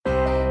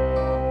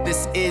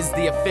this is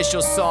the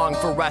official song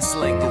for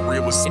wrestling.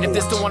 And if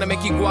this don't want to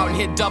make you go out and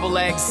hit double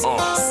legs,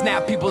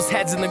 snap people's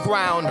heads in the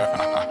ground,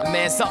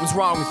 man, something's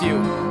wrong with you.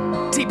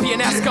 TP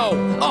and Esco,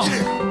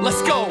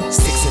 let's go.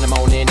 6 in the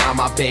morning on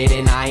my bed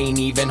and I ain't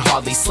even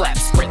hardly slept.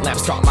 Sprint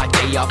laps start my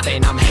day off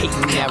and I'm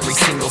hating every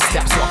single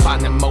step. So I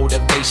find the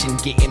motivation,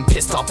 getting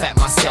pissed off at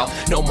myself.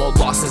 No more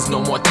losses,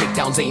 no more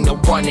takedowns, ain't no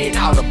running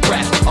out of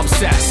breath.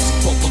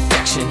 Obsessed for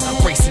perfection,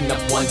 racing up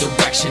one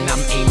direction.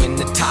 I'm aiming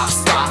the top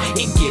spot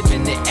and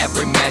giving it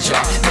every measure,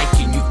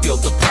 making you feel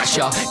the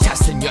pressure,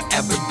 testing your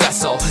every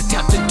vessel.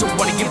 Tempted to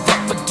wanna give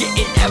up,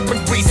 forgetting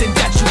every reason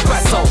that you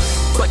wrestle.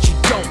 But you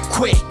don't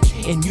quit,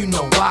 and you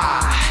know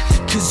why.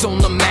 Cause on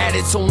the mat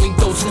it's only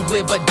those who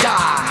live or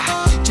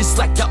die. Just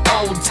like the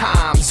old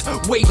times,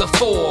 way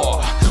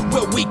before,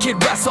 where we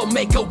could wrestle,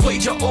 make a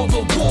wager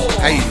over war.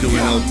 How you doing,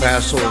 El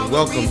Paso? And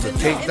welcome to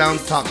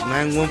Takedown Talk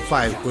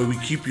 915, where we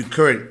keep you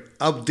current,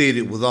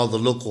 updated with all the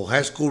local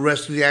high school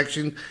wrestling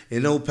action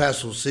in El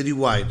Paso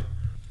citywide.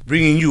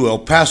 Bringing you El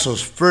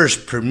Paso's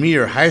first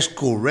premier high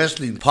school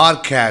wrestling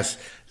podcast,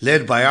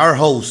 led by our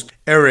host,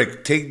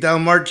 Eric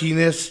Takedown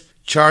Martinez,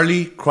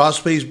 Charlie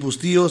Crossface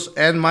Bustillos,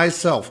 and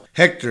myself,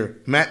 Hector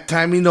Matt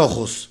Time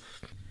Hinojos.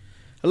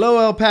 Hello,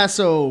 El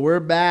Paso. We're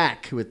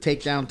back with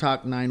Takedown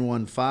Talk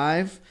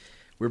 915.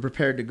 We're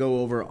prepared to go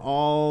over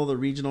all the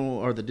regional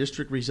or the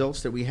district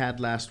results that we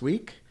had last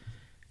week.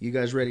 You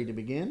guys ready to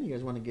begin? You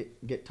guys want to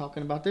get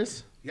talking about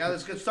this? Yeah,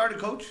 let's get started,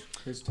 Coach.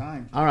 It's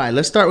time. All right,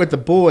 let's start with the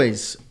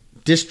boys'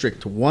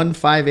 District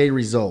 1-5A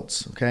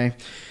results, okay?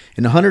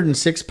 In the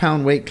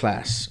 106-pound weight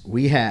class,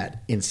 we had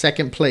in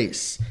second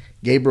place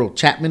Gabriel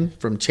Chapman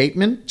from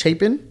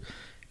Chapin,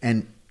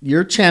 and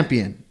your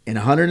champion in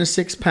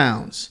 106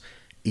 pounds,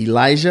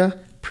 Elijah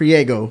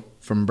Priego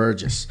from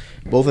Burgess.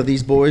 Both of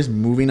these boys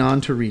moving on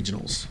to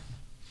regionals.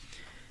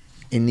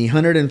 In the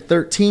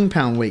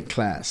 113-pound weight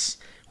class,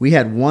 we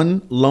had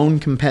one lone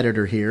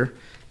competitor here.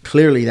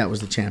 Clearly that was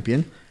the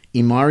champion,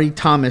 Imari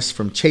Thomas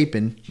from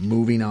Chapin,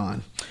 moving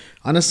on.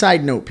 On a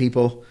side note,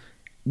 people,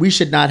 we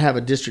should not have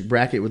a district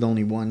bracket with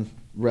only one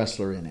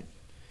wrestler in it.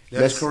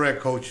 That's correct,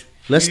 Coach.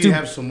 Let's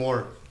have some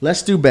more.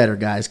 Let's do better,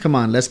 guys. Come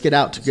on, let's get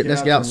out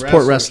and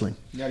support wrestling.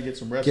 You gotta get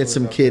some wrestlers. Get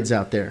some kids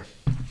out there.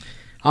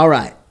 All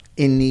right.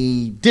 In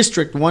the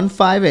District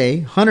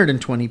 1-5A,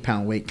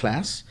 120-pound weight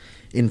class,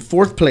 in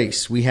fourth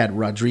place, we had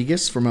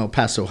Rodriguez from El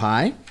Paso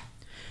High.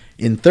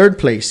 In third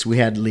place, we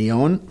had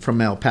Leon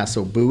from El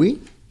Paso Bowie.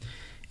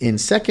 In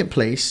second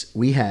place,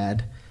 we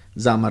had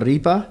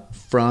Zamaripa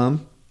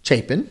from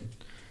Chapin.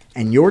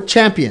 And your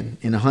champion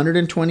in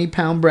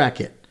 120-pound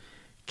bracket,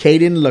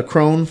 Caden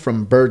Lacrone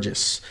from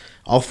Burgess.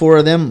 All four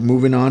of them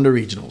moving on to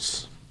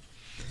regionals.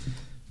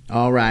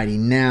 All righty,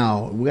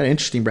 now we got an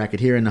interesting bracket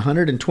here. In the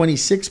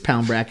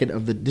 126-pound bracket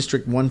of the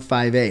District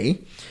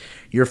 1-5A,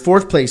 your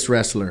fourth place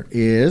wrestler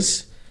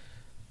is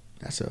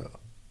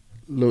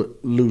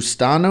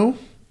Lustano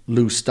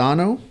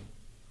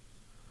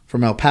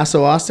from El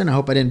Paso Austin. I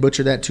hope I didn't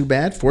butcher that too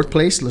bad. Fourth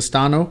place,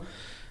 Lustano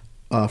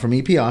from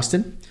EP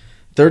Austin.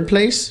 Third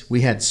place,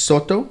 we had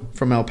Soto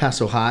from El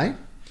Paso High.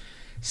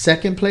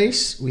 Second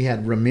place, we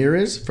had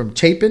Ramirez from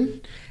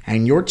Chapin.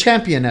 And your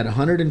champion at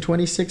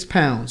 126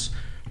 pounds,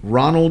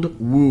 Ronald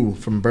Wu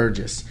from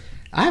Burgess.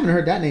 I haven't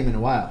heard that name in a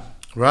while.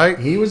 Right?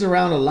 He was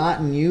around a lot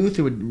in youth.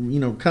 He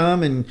would,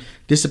 come and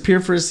disappear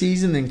for a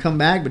season, then come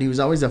back. But he was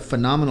always a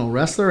phenomenal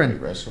wrestler.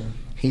 And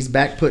he's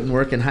back putting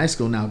work in high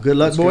school now. Good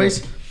luck,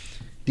 boys.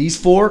 These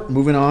four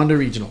moving on to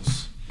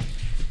regionals.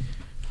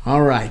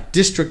 All right,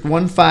 District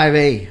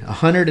 1-5A,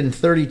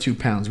 132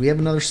 pounds. We have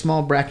another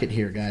small bracket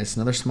here, guys.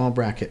 Another small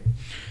bracket.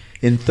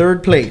 In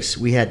third place,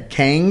 we had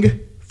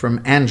Kang from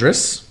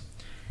Andress.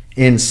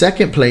 In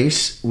second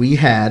place, we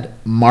had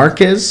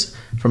Marquez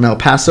from El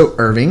Paso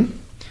Irving.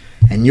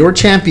 And your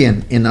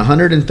champion in the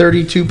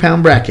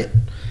 132-pound bracket,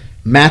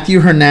 Matthew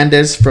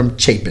Hernandez from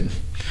Chapin.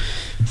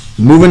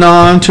 Moving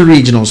on to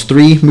regionals.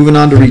 3 moving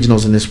on to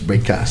regionals in this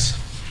weight class.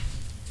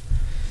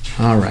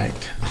 All right,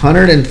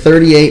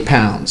 138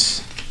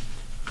 pounds.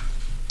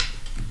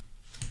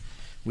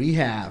 We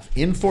have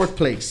in fourth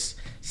place,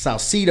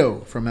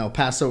 Salcido from El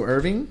Paso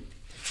Irving.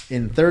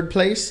 In third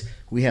place,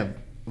 we have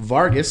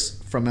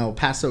Vargas from El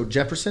Paso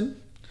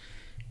Jefferson.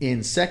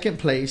 In second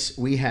place,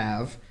 we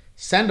have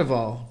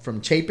Sandoval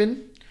from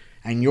Chapin.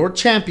 And your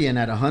champion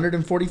at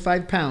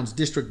 145 pounds,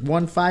 District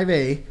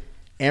 1-5A,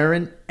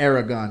 Aaron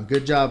Aragon.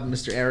 Good job,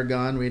 Mr.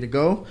 Aragon. Way to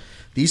go.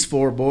 These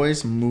four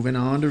boys moving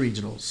on to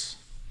regionals.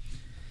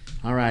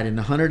 All right, in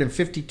the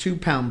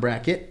 152-pound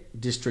bracket,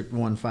 District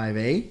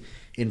 1-5A,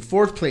 in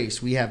fourth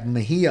place, we have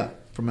Mejia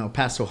from El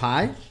Paso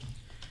High.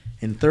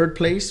 In third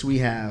place, we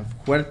have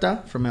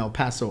Huerta from El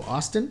Paso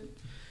Austin.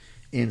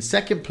 In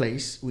second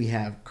place, we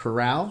have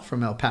Corral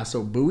from El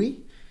Paso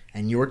Bowie.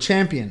 And your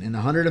champion in the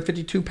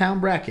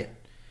 152-pound bracket,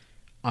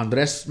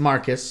 Marcus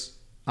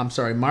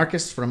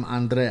from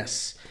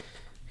Andres.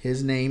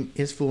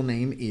 His full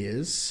name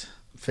is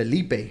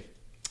Felipe.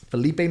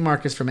 Felipe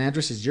Marcus from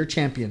Andres is your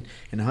champion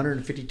in the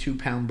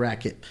 152-pound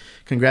bracket.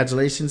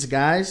 Congratulations,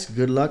 guys.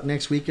 Good luck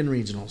next week in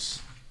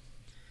regionals.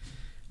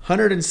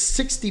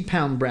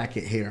 160-pound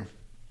bracket here.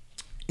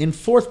 In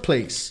fourth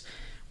place,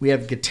 we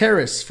have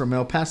Gutierrez from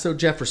El Paso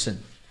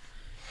Jefferson.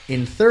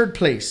 In third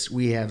place,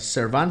 we have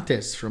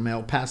Cervantes from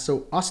El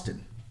Paso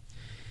Austin.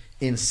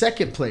 In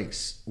second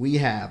place, we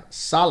have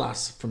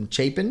Salas from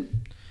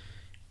Chapin.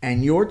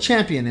 And your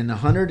champion in the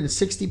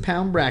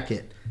 160-pound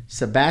bracket,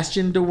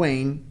 Sebastian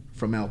Duane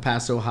from El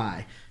Paso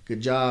High.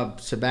 Good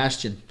job,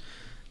 Sebastian.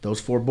 Those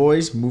 4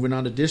 boys moving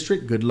on to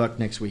district. Good luck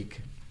next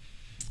week.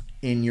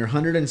 In your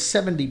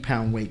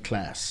 170-pound weight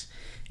class,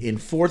 in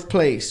fourth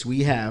place,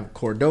 we have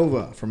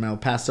Cordova from El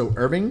Paso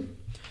Irving.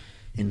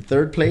 In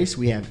third place,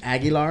 we have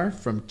Aguilar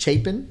from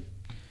Chapin.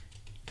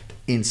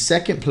 In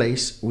second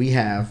place, we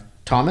have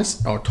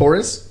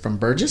Torres from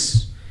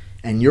Burgess.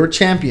 And your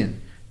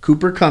champion,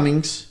 Cooper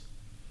Cummings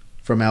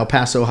from El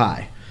Paso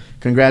High.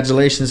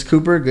 Congratulations,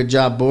 Cooper. Good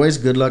job, boys.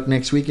 Good luck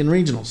next week in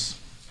regionals.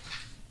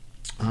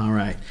 All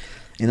right.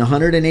 In the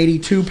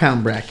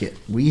 182-pound bracket,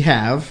 we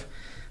have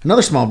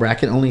another small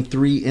bracket, only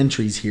 3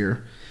 entries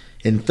here.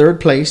 In third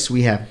place,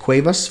 we have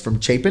Cuevas from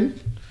Chapin.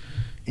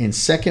 In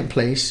second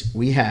place,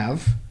 we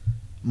have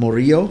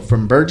Morillo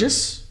from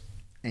Burgess.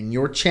 And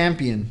your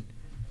champion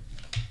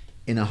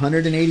in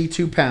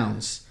 182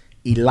 pounds,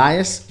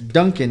 Elias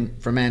Duncan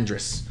from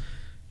Andress.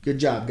 Good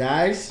job,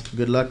 guys.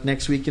 Good luck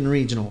next week in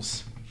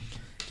regionals.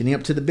 Getting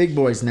up to the big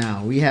boys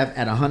now. We have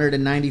at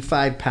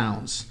 195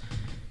 pounds.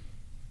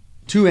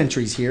 2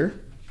 entries here.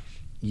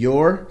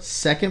 Your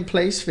second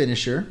place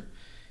finisher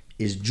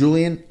is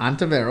Julian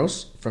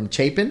Antaveros from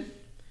Chapin.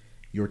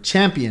 Your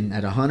champion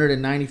at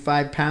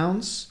 195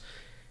 pounds,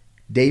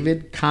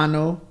 David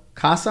Cano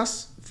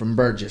Casas from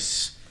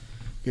Burgess.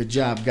 Good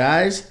job,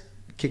 guys.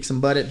 Kick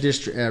some butt at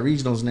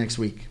regionals next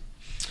week.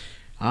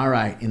 All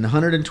right, in the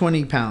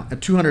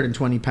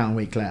 220-pound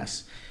weight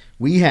class,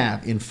 we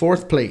have in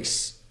fourth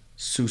place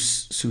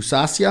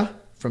Susacia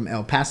from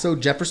El Paso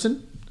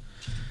Jefferson.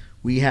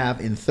 We have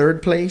in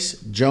third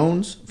place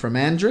Jones from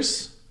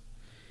Andress.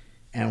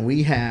 And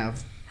we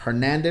have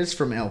Hernandez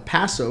from El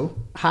Paso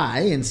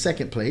High in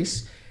second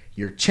place.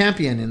 Your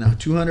champion in the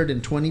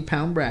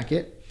 220-pound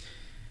bracket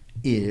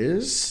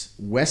is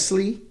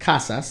Wesley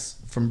Casas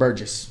from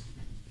Burgess.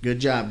 Good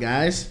job,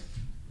 guys.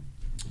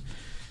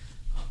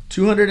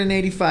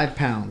 285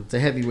 pounds, the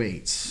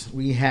heavyweights.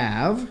 We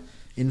have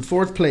in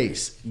fourth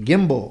place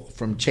Gimbal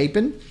from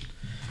Chapin.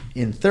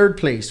 In third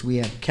place, we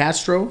have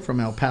Castro from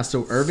El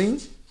Paso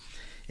Irving.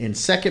 In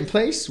second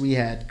place, we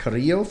had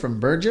Carrillo from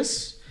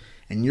Burgess.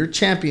 And your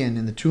champion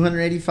in the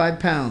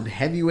 285-pound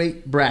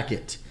heavyweight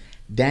bracket,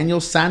 Daniel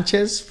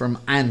Sanchez from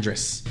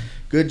Andress.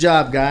 Good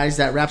job, guys.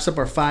 That wraps up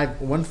our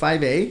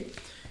 5A.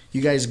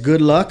 You guys,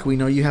 good luck. We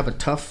know you have a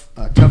tough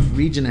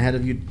region ahead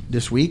of you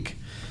this week.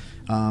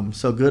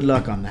 So good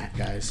luck on that,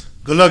 guys.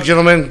 Good luck,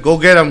 gentlemen. Go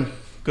get them.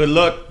 Good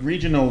luck,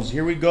 regionals.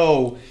 Here we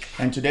go.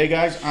 And today,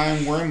 guys,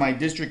 I'm wearing my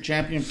district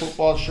champion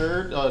football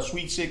shirt,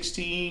 Sweet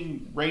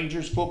 16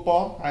 Rangers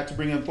football. I had to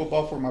bring in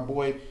football for my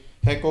boy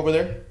Heck over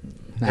there.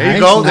 There you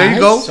go. There you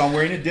go. So I'm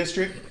wearing a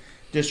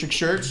district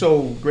shirt.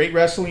 So great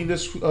wrestling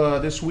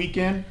this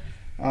weekend.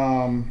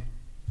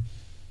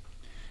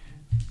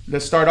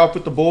 Let's start off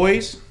with the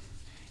boys.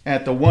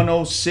 At the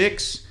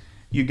 106,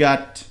 you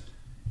got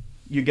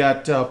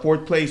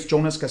fourth place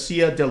Jonas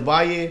Casilla del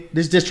Valle.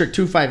 This District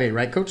 2-5A,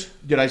 right, Coach?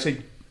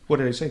 What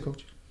did I say,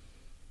 Coach?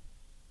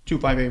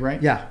 2-5A,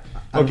 right? Yeah.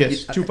 Okay,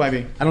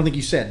 2-5A. I don't think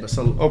you said, but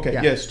so. Okay,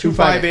 yeah. yes,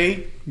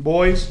 2-5A,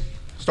 boys.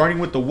 Starting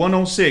with the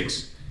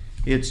 106,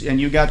 and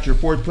you got your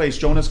fourth place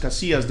Jonas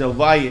Casillas del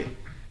Valle,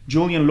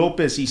 Julian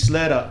Lopez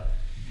Isleta,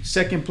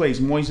 second place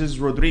Moises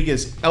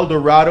Rodriguez El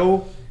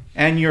Dorado,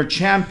 and your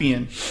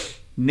champion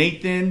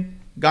Nathan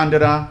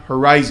Gandara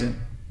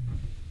Horizon.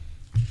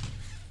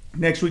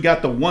 Next, we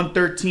got the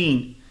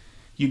 113.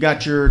 You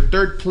got your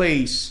third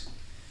place,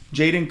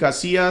 Jaden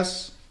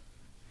Casillas.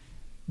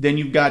 Then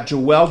you've got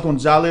Joel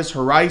Gonzalez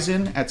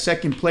Horizon at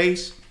second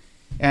place.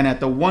 And at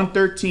the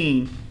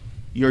 113,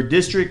 your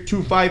District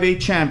 2-5A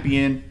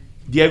champion,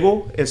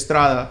 Diego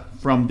Estrada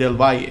from Del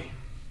Valle.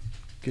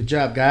 Good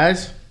job,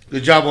 guys.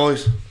 Good job,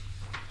 boys.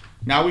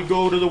 Now we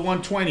go to the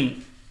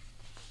 120.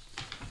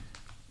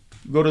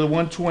 Go to the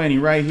 120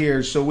 right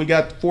here. So we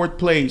got fourth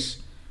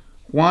place,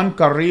 Juan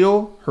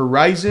Carrillo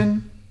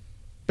Horizon,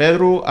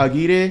 Pedro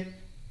Aguirre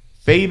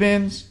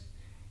Favens,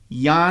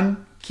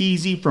 Jan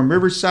Kesey from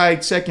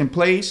Riverside, second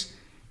place,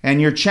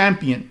 and your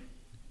champion,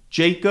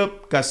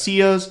 Jacob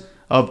Casillas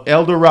of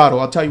El Dorado.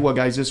 I'll tell you what,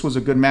 guys, this was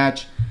a good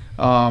match.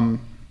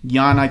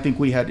 Jan, I think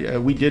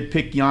we did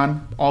pick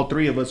Jan, all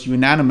three of us,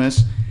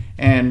 unanimous,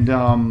 and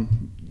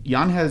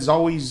Jan has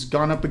always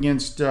gone up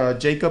against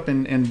Jacob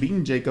and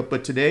beaten Jacob,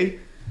 but today,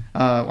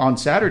 on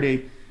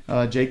Saturday,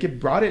 Jacob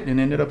brought it and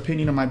ended up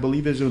pinning him, I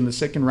believe, is in the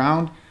second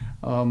round.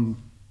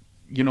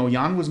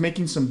 Jan was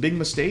making some big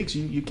mistakes.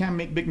 You can't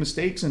make big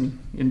mistakes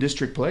in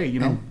district play,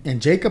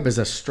 And Jacob is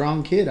a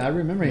strong kid. I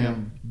remember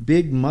him.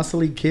 Big,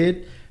 muscly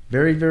kid.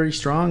 Very, very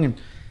strong. And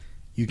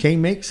you can't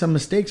make some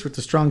mistakes with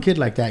a strong kid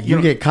like that.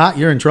 You get caught,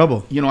 you're in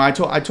trouble. I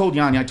told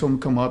Jan, I told him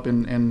to come up,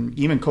 and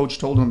even Coach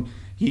told him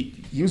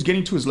he was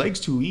getting to his legs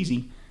too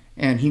easy.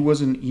 and he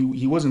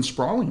wasn't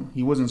sprawling.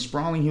 He wasn't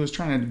sprawling. He was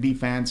trying to be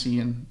fancy,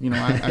 and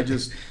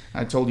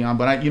I told Jan,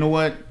 but you know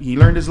what? He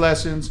learned his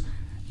lessons.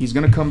 He's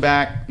gonna come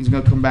back. He's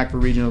gonna come back for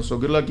regional. So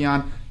good luck,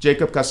 Jan.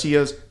 Jacob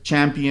Casillas,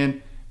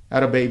 champion,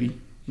 at a baby.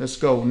 Let's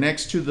go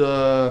next to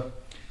the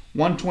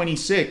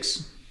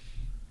 126.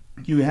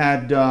 You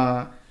had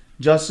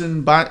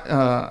Justin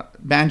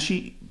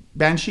Banshee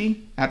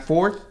at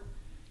fourth,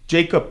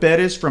 Jacob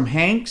Perez from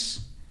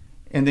Hanks,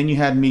 and then you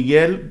had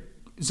Miguel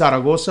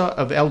Zaragoza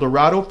of El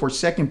Dorado for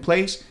second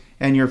place.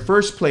 And your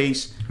first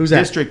place, Who's that?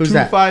 District Who's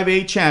that?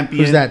 258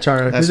 champion. Who's that,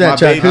 Charlie? That's Who's that, my Chuck?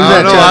 baby. Who's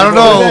that, Chuck? I don't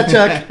know. Who's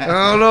that, Chuck?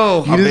 I don't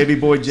know. My baby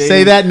boy Jaden.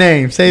 Say that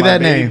name. Say My that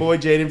baby name. boy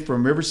Jaden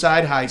from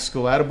Riverside High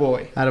School.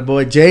 Attaboy.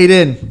 Attaboy,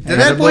 Jaden. Did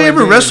that boy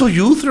ever wrestle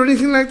youth or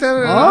anything like that?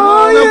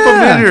 I'm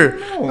yeah.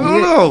 familiar. I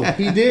don't know.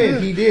 He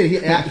did.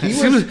 He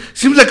was.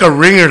 Seems like a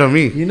ringer to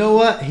me. You know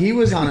what? He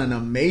was on an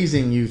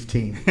amazing youth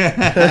team.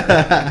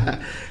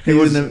 He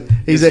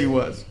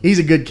was. He's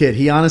a good kid.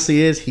 He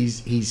honestly is.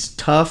 He's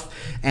tough,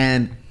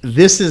 and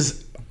this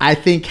is, I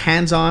think,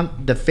 hands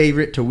on the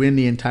favorite to win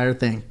the entire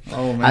thing.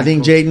 Oh man! I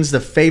think cool. Jaden's the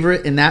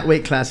favorite in that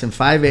weight class in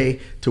 5A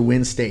to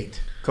win state.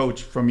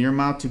 Coach, from your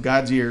mouth to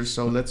God's ears.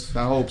 So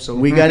I hope so.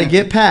 We got to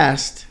get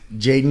past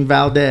Jaden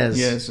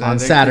Valdez on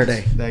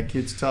Saturday. That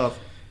kid's tough.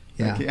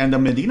 Yeah. And the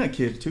Medina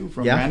kid too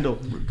from Yeah. Randall.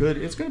 Good.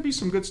 It's gonna be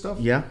some good stuff.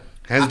 Yeah.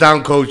 Hands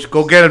down, coach.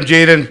 Go get him,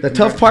 Jaden. The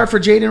tough part for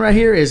Jaden right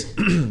here is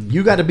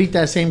you got to beat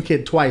that same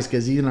kid twice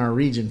because he's in our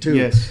region too.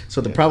 Yes.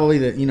 So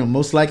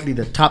most likely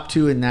the top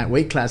two in that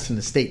weight class in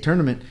the state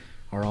tournament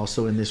are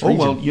also in this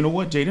region. Oh well, you know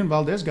what? Jaden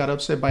Valdez got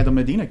upset by the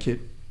Medina kid.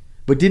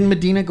 But didn't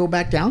Medina go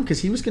back down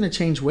because he was going to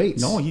change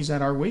weights? No, he's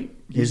at our weight.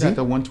 Is He's at he?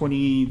 the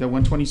 120, the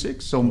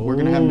 126. So we're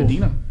gonna have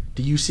Medina.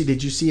 Did you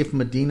see if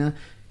Medina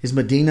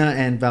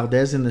and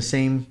Valdez in the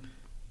same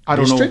I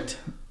don't district?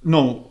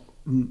 know.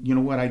 No, you know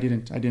what? I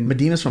didn't.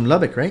 Medina's from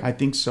Lubbock, right? I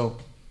think so.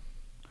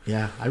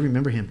 Yeah, I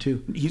remember him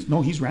too. He's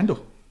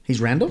Randall. He's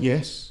Randall?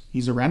 Yes,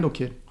 he's a Randall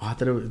kid. Oh, I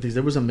thought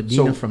there was a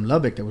Medina So- from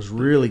Lubbock that was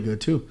really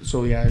good too.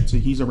 So yeah,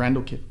 he's a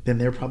Randall kid. Then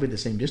they're probably the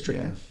same district.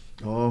 Yeah. Then.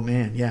 Oh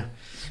man, yeah.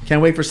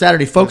 Can't wait for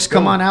Saturday, folks. Let's go.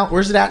 Come on out.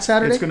 Where's it at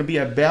Saturday? It's going to be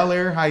at Bel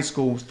Air High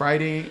School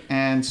Friday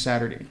and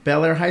Saturday.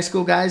 Bel Air High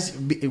School, guys.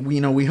 We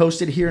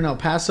hosted here in El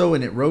Paso,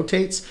 and it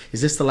rotates.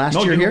 Is this the last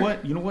No, year you know here?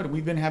 what? You know what?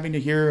 We've been having to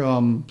hear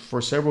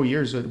for several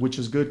years, which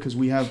is good because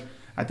we have.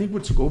 I think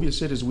what Segovia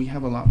said is we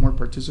have a lot more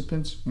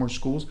participants, more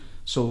schools,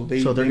 so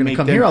they're going to make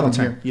come them here all the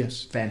time.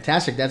 Yes.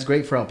 Fantastic. That's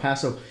great for El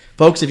Paso.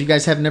 Folks, if you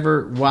guys have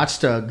never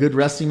watched a good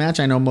wrestling match,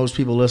 I know most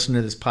people listening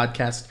to this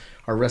podcast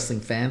are wrestling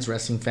fans,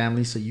 wrestling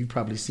families, so you've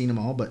probably seen them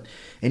all. But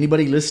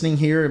anybody listening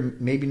here and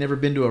maybe never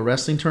been to a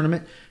wrestling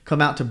tournament,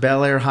 come out to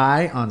Bel Air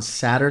High on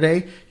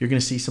Saturday. You're going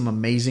to see some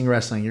amazing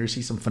wrestling. You're going to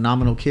see some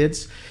phenomenal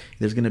kids.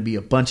 There's going to be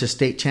a bunch of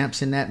state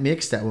champs in that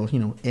mix that will,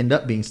 end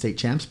up being state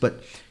champs. But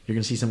you're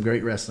going to see some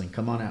great wrestling.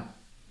 Come on out.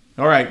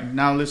 All right,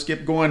 now let's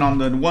get going on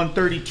the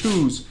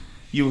 132s.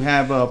 You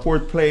have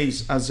fourth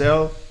place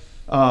Azel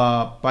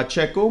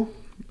Pacheco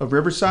of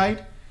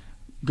Riverside,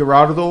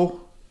 Gerardo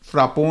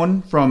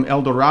Frapon from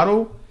El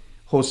Dorado,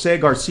 Jose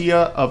Garcia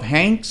of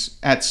Hanks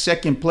at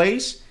second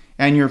place,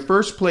 and your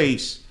first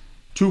place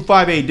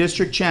 258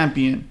 district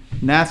champion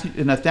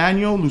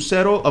Nathaniel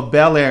Lucero of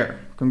Bel Air.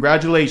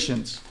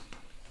 Congratulations.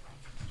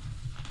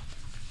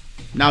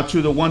 Now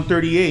to the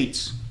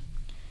 138s.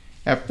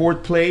 At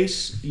fourth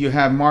place, you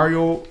have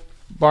Mario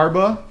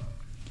Barba.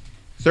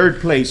 Third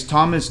place,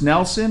 Thomas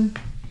Nelson.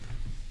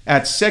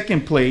 At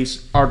second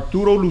place,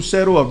 Arturo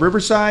Lucero of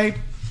Riverside.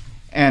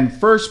 And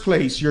first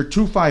place, your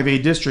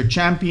 258 district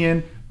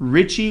champion,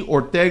 Richie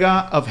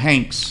Ortega of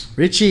Hanks.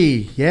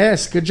 Richie,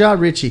 yes, good job,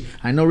 Richie.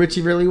 I know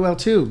Richie really well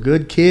too.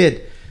 Good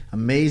kid,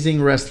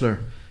 amazing wrestler.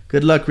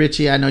 Good luck,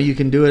 Richie. I know you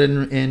can do it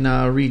in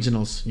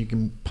regionals. You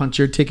can punch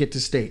your ticket to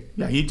state.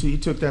 Yeah, he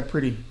took that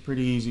pretty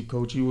easy,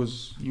 Coach. He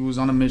was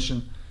on a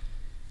mission.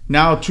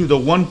 Now to the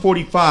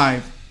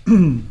 145,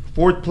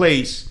 fourth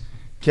place,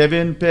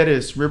 Kevin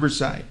Perez,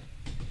 Riverside.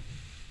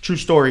 True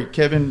story,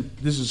 Kevin.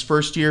 This is his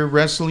first year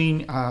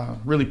wrestling.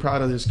 Really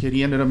proud of this kid.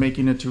 He ended up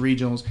making it to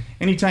regionals.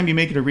 Anytime you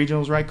make it to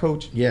regionals, right,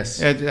 Coach? Yes.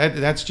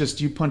 That's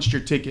just you punched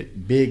your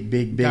ticket. Big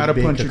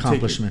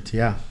accomplishment.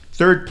 Yeah.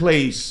 Third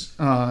place,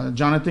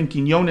 Jonathan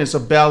Quinones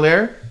of Bel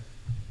Air.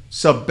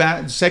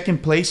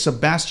 Second place,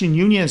 Sebastian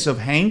Nunez of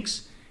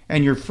Hanks.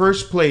 And your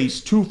first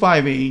place,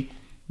 258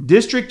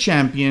 district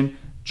champion,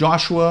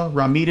 Joshua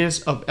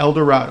Ramirez of El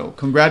Dorado.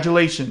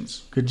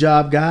 Congratulations. Good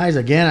job, guys.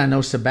 Again, I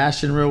know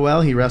Sebastian real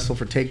well. He wrestled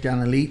for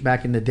Takedown Elite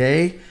back in the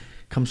day.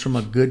 Comes from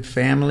a good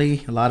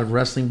family, a lot of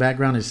wrestling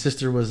background. His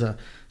sister was a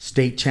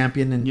state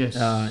champion in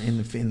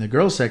the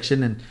girls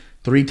section and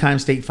 3-time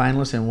state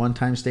finalist and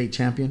 1-time state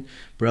champion.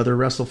 Brother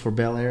wrestled for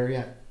Bel Air.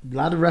 Yeah, a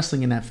lot of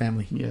wrestling in that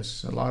family.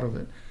 Yes, a lot of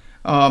it.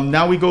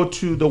 Now we go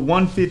to the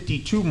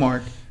 152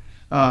 mark,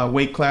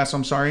 weight class,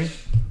 I'm sorry.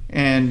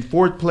 And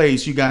fourth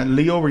place, you got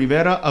Leo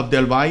Rivera of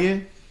Del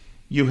Valle.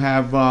 You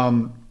have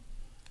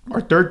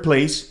our third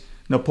place,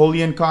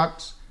 Napoleon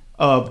Cox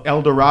of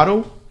El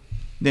Dorado.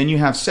 Then you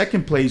have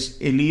second place,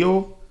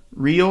 Elio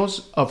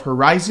Rios of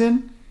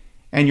Horizon.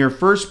 And your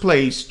first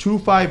place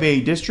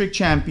 2-5A district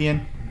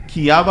champion,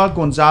 Kiava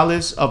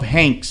Gonzalez of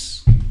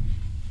Hanks.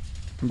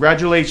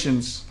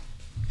 Congratulations.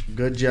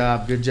 Good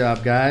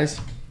job, guys.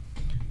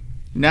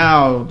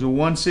 Now, the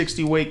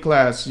 160 weight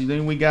class.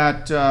 Then we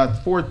got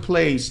fourth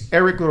place,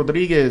 Eric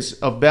Rodriguez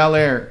of Bel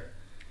Air.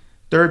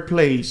 Third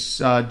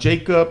place,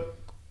 Jacob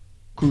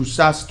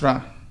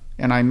Cruzastra.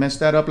 And I messed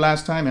that up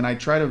last time, and I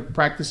tried to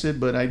practice it,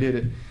 but I did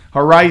it.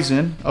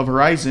 Horizon.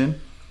 And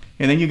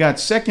then you got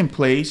second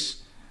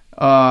place,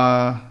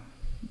 Grancillo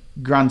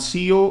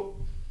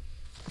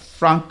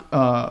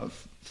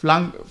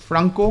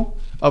Franco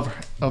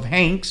of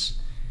Hanks.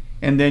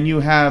 And then you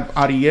have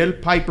Ariel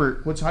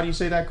Piper. How do you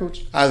say that,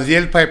 Coach?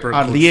 Ariel Piper.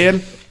 Ariel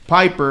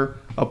Piper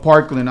of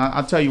Parkland.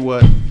 I'll tell you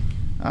what.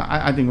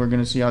 I think we're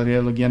going to see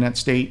Ariel again at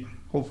state.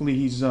 Hopefully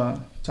he's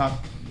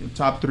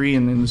top three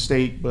in the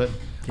state. But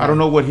I don't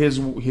know what his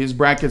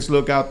brackets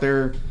look out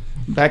there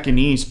back in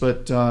East.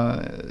 But,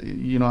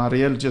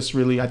 Ariel just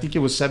really, I think it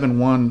was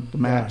 7-1 the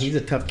match. He's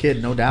a tough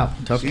kid, no doubt.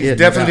 He's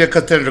definitely a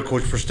contender,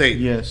 Coach, for state.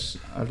 Yes.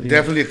 Ariel.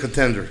 Definitely a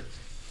contender.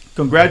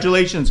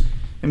 Congratulations.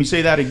 Let me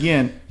say that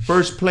again.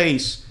 First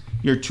place,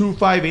 your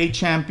 2-5A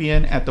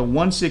champion at the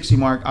 160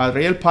 mark,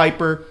 Ariel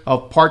Piper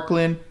of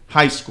Parkland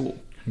High School.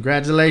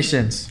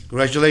 Congratulations.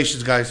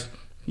 Congratulations, guys.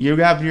 You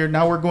have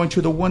now we're going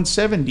to the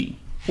 170.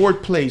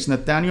 Fourth place,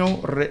 Nathaniel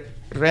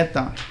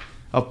Reta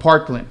of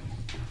Parkland.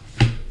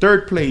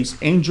 Third place,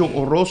 Angel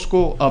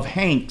Orozco of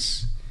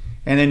Hanks.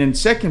 And then in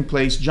second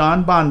place,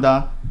 John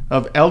Banda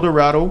of El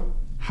Dorado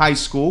High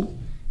School.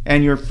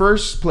 And your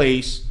first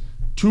place,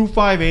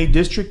 2-5A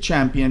district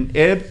champion,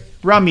 Eb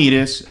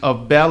Ramirez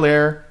of Bel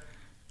Air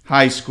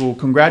High School.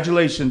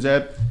 Congratulations,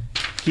 Eb.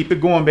 Keep it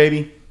going,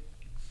 baby.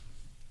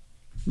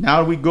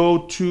 Now we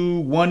go to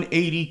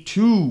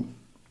 182.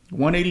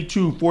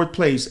 182, fourth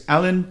place.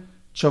 Alan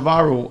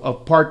Chavarro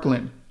of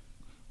Parkland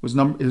is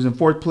in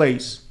fourth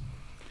place.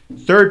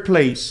 Third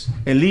place,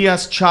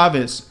 Elias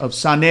Chavez of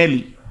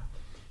Sanelli.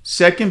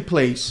 Second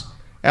place,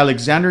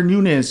 Alexander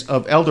Nunez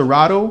of El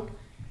Dorado.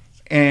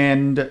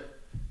 And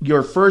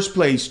your first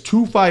place,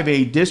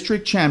 2-5A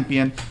district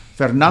champion,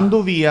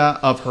 Fernando Villa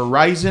of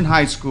Horizon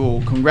High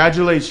School.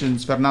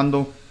 Congratulations,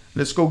 Fernando.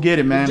 Let's go get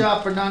it, man. Good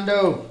job,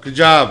 Fernando. Good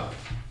job.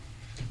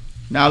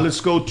 Now let's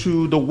go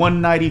to the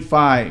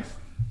 195.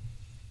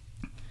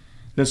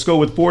 Let's go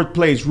with fourth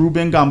place,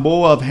 Ruben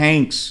Gamboa of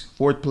Hanks,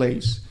 fourth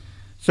place.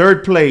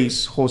 Third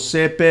place,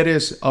 Jose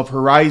Perez of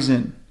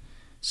Horizon.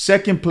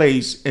 Second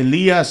place,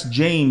 Elias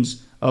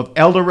James of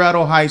El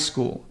Dorado High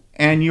School.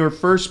 And your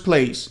first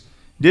place,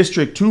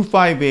 District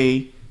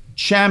 2-5A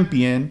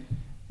champion,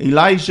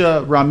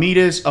 Elijah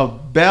Ramirez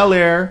of Bel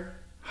Air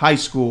High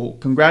School.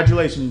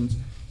 Congratulations,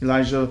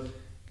 Elijah.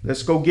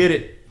 Let's go get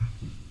it.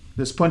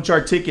 Let's punch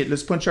our ticket.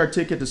 Let's punch our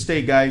ticket to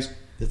state, guys.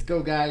 Let's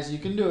go, guys. You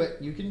can do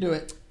it. You can do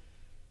it.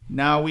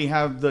 Now we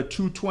have the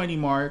 220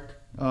 mark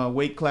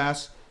weight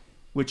class,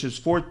 which is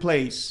fourth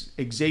place,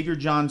 Xavier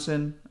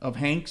Johnson of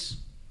Hanks.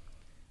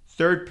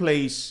 Third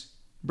place,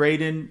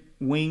 Braden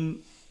Wingle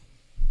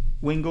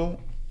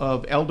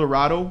of El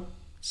Dorado.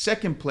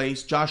 Second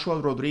place, Joshua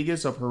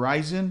Rodriguez of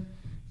Horizon.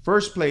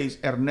 First place,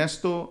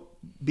 Ernesto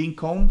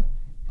Bincombe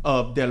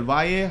of Del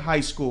Valle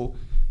High School.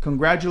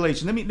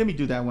 Congratulations. Let me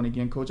do that one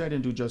again, Coach. I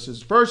didn't do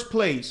justice. First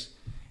place,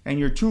 and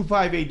your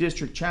 2-5A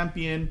district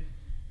champion,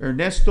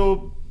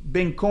 Ernesto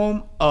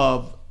Bincombe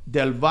of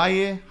Del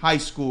Valle High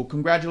School.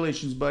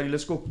 Congratulations, buddy.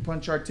 Let's go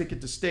punch our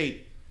ticket to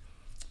state.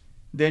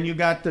 Then you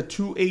got the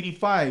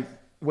 285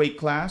 weight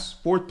class,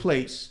 fourth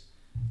place,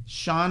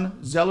 Sean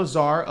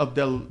Zelazar of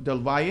Del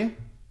Valle.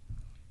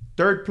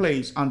 Third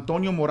place,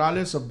 Antonio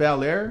Morales of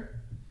Bel Air.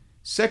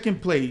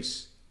 Second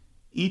place,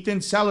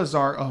 Ethan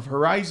Salazar of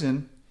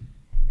Horizon.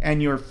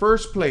 And your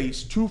first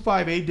place,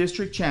 2-5A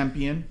district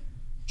champion,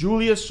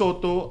 Julius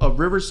Soto of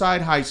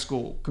Riverside High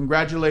School.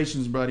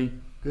 Congratulations, buddy.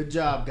 Good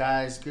job,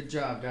 guys. Good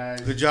job,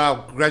 guys. Good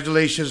job.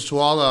 Congratulations to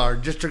all our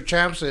district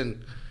champs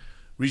and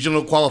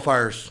regional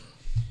qualifiers.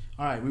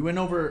 All right, we went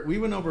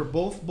over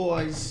both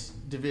boys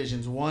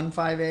divisions,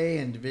 1-5A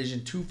and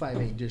division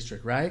 2-5A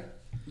district, right?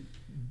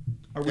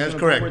 Are we That's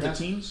gonna correct. Go over the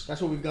teams?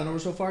 That's what we've gone over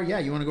so far. Yeah,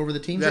 you want to go over the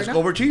teams? Let's right go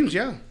now? over teams,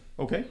 yeah.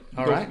 Okay.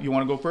 All right. You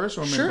want to go first,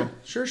 or am I gonna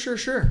go?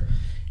 Sure.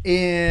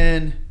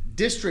 In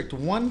District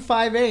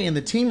 1-5A in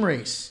the team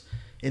race,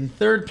 in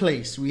third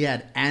place we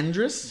had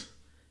Andrus.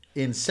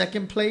 In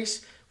second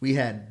place we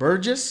had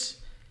Burgess,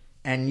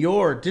 and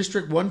your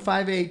District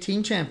 1-5A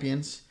team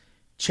champions,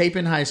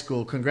 Chapin High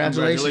School.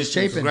 Congratulations,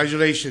 Chapin.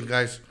 Congratulations,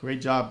 guys.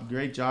 Great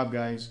job,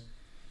 guys.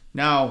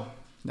 Now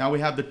we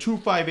have the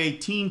 2-5A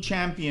team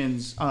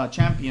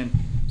champion.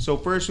 So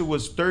first it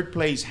was third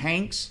place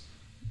Hanks.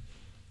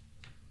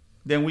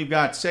 Then we've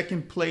got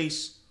second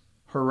place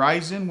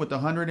Horizon with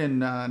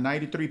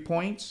 193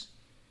 points.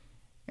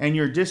 And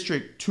your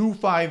District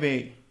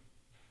 2-5A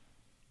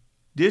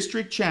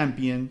district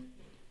champion,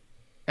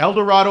 El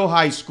Dorado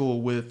High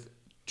School, with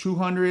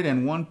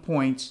 201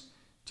 points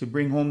to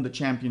bring home the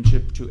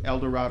championship to El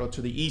Dorado,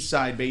 to the east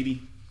side,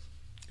 baby.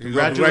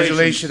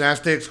 Congratulations,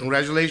 Aztecs.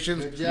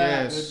 Congratulations. Good job.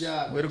 Yes. Good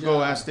job. Way to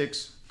go,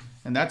 Aztecs.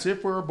 And that's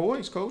it for our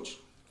boys, Coach.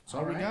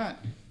 That's all we got.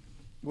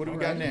 What do we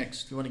got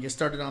next? You want to get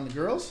started on the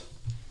girls?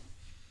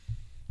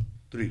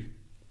 3.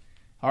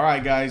 All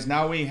right, guys.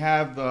 Now we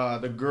have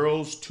the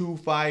girls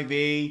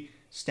 2-5A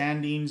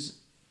standings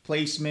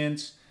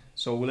placements.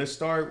 So let's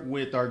start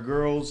with our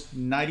girls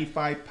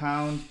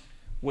 95-pound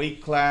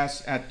weight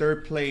class. At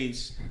third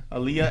place,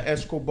 Aaliyah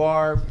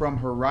Escobar from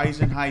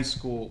Horizon High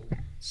School.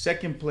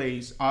 Second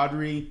place,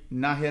 Audrey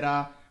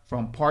Nájera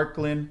from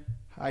Parkland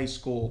High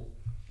School.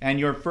 And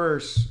your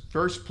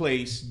first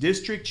place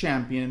district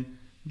champion,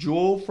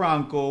 Jewel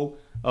Franco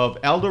of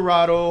El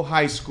Dorado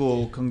High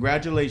School.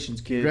 Congratulations,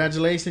 kid.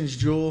 Congratulations,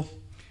 Jewel.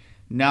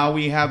 Now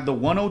we have the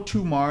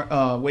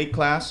 102 weight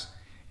class,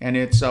 and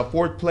it's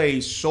fourth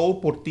place,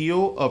 Sol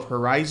Portillo of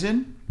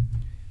Horizon.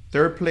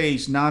 Third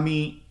place,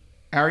 Nami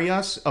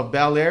Arias of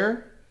Bel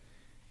Air.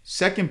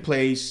 Second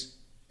place,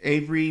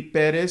 Avery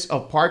Perez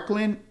of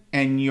Parkland.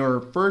 And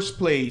your first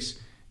place,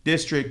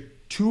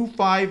 District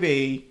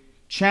 25A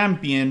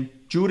champion,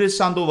 Judith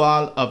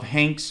Sandoval of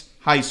Hanks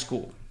High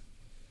School.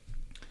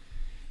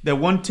 The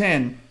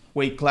 110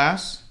 weight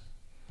class,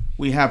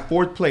 we have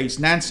fourth place,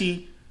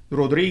 Nancy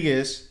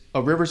Rodriguez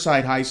of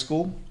Riverside High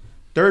School.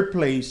 Third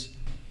place,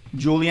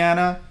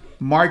 Juliana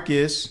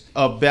Marquez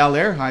of Bel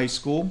Air High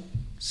School.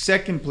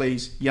 Second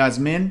place,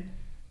 Yasmin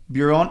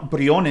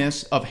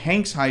Briones of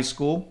Hanks High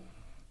School.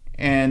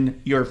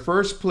 And your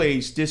first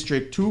place,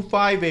 District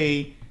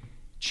 25A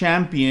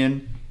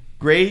champion,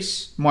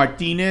 Grace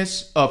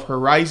Martinez of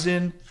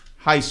Horizon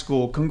High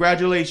School.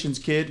 Congratulations,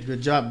 kid.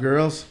 Good job,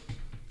 girls.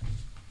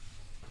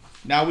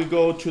 Now we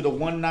go to the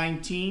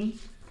 119.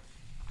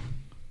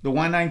 The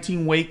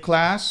 119 weight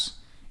class.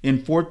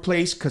 In fourth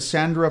place,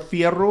 Cassandra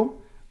Fierro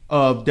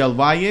of Del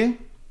Valle.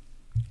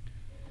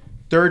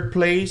 Third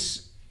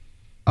place,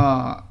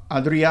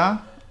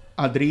 Adria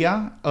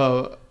Candea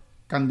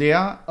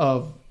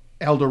of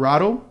El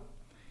Dorado.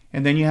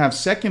 And then you have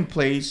second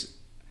place,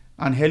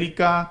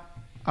 Angelica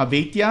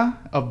Abetia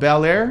of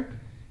Bel Air.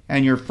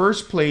 And your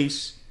first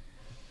place,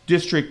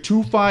 District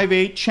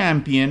 258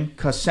 champion,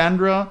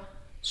 Cassandra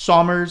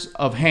Somers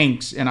of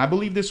Hanks. And I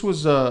believe this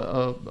was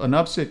an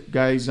upset,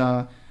 guys.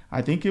 I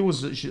think it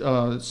was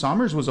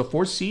Somers was a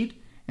fourth seed,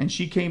 and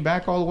she came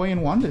back all the way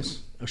and won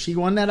this. She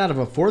won that out of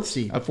a fourth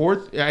seed. A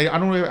fourth? I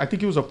don't know. I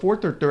think it was a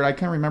fourth or third. I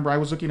can't remember. I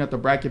was looking at the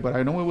bracket, but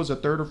I know it was a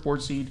third or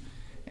fourth seed.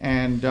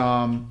 And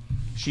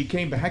she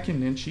came back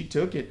and then she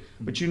took it.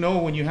 But you know,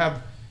 when you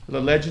have the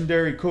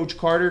legendary Coach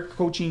Carter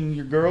coaching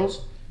your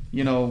girls,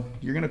 you know,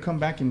 you're going to come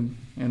back and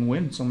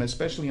win some,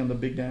 especially on the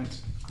big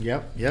dance.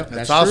 Yep.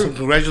 That's awesome. True.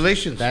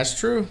 Congratulations. That's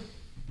true.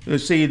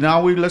 Let's see.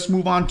 Now let's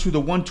move on to the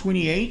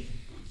 128.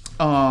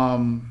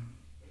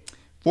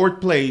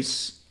 Fourth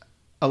place,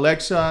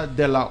 Alexa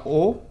De La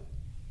O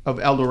of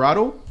El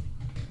Dorado.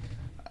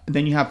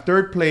 Then you have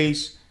third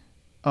place,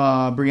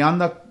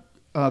 Brianda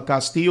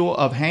Castillo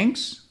of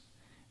Hanks.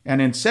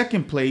 And in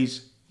second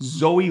place,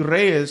 Zoe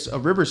Reyes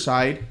of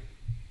Riverside.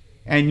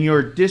 And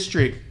your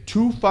District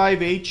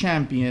 258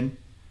 champion,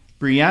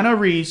 Brianna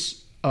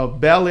Reese of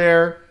Bel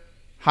Air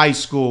High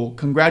School.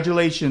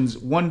 Congratulations.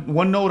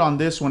 One note on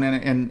this one,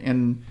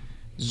 and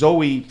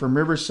Zoe from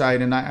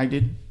Riverside, and I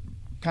did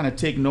kind of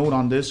take note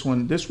on this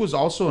one. This was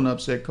also an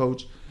upset,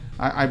 Coach.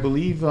 I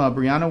believe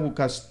Brianna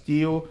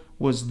Castillo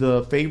was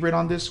the favorite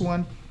on this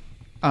one.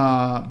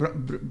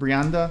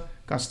 Brianda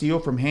Castillo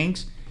from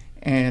Hanks.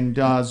 And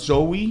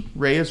Zoe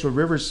Reyes of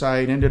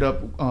Riverside ended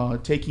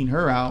up taking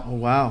her out. Oh,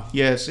 wow.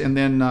 Yes, and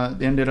then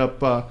ended up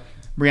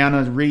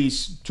Brianna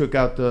Reese took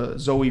out the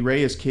Zoe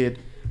Reyes kid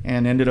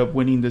and ended up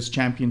winning this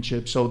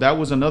championship. So that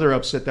was another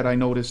upset that I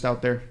noticed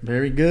out there.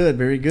 Very good.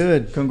 Very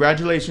good.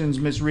 Congratulations,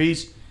 Miss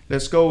Reese.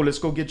 Let's go let's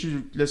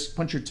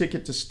punch your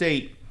ticket to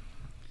state.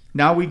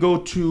 Now we go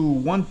to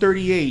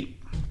 138,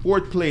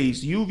 fourth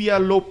place, Lluvia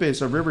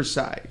Lopez of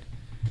Riverside.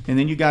 And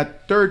then you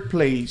got third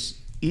place,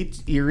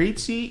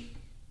 Iritzi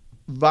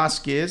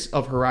Vasquez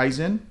of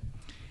Horizon.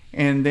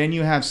 And then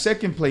you have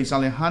second place,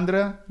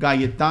 Alejandra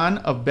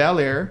Gayetan of Bel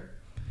Air.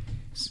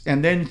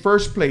 And then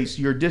first place,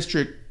 your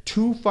District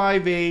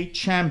 25A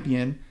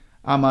champion,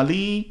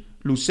 Amalie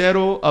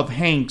Lucero of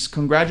Hanks.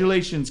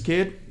 Congratulations,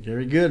 kid.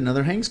 Very good.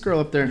 Another Hanks girl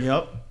up there.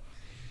 Yep.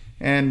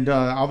 And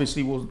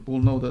obviously we'll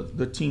know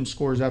the team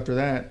scores after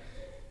that.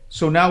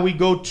 So now we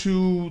go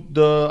to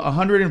the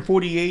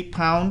 148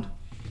 pound.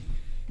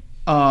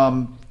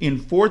 In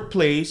fourth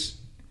place,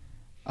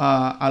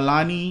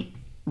 Alani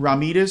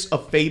Ramirez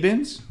of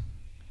Fabens.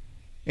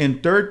 In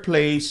third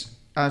place,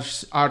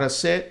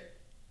 Aracet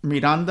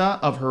Miranda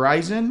of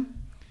Horizon.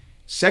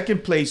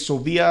 Second place,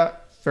 Sofia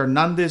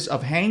Fernandez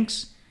of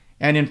Hanks.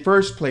 And in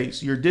first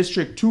place, your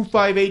District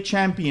 258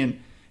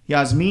 champion,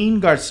 Yasmin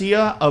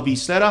Garcia of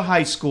Isleta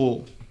High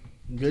School.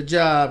 Good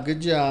job.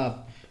 Good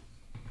job.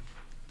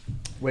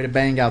 Way to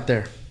bang out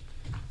there.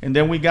 And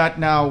then we got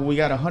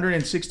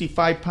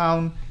 165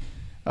 pound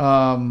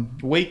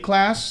weight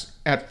class.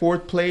 At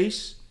fourth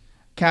place,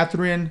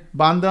 Catherine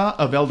Banda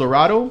of El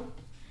Dorado.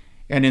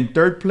 And in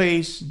third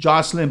place,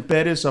 Jocelyn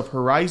Perez of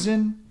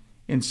Horizon.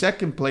 In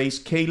second place,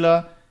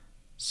 Kayla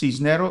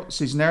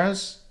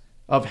Cisneros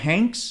of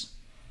Hanks.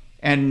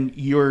 And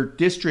your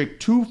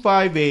District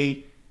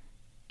 25A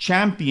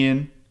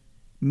champion,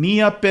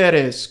 Mia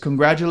Perez.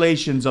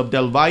 Congratulations, of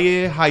Del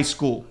Valle High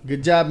School.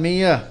 Good job,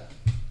 Mia.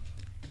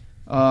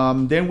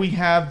 Then we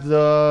have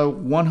the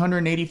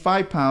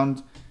 185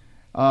 pound.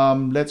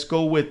 Let's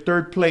go with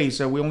third place.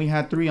 We only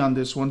had 3 on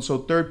this one. So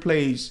third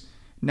place,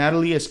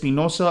 Natalie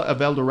Espinosa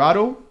of El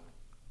Dorado.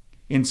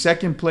 In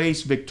second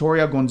place,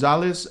 Victoria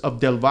Gonzalez of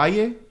Del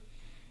Valle.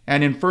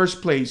 And in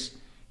first place,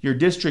 your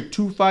District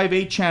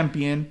 25A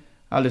champion,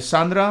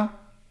 Alessandra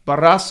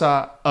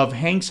Barraza of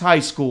Hanks High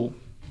School.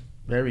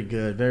 Very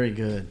good, very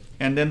good.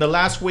 And then the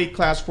last weight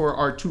class for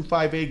our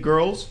 25A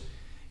girls,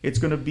 it's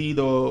going to be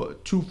the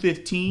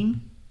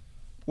 215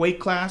 weight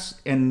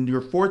class. And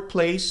your fourth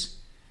place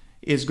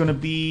is going to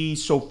be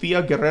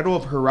Sofia Guerrero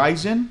of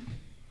Horizon.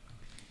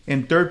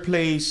 In third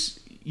place,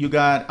 you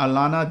got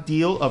Alana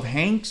Deal of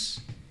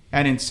Hanks.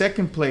 And in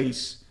second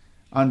place,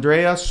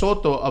 Andrea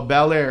Soto of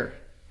Bel Air.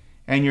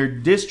 And your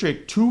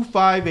District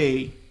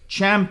 25A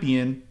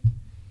champion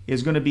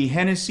is going to be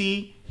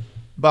Hennessy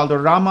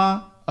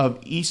Valderrama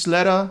of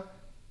Isleta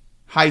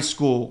High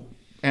School.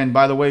 And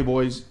by the way,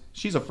 boys,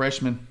 she's a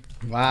freshman.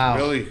 Wow.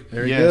 Really?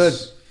 Very good.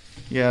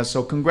 Yeah,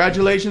 so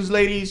congratulations,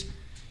 ladies.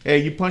 Hey,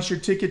 you punched your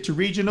ticket to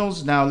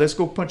regionals. Now let's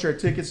go punch our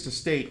tickets to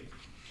state.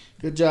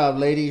 Good job,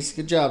 ladies.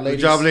 Good job,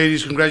 ladies. Good job,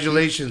 ladies.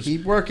 Congratulations.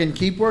 Keep working.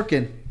 Keep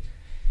working.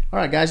 All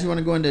right, guys, you want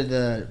to go into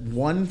the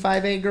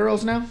 1-5A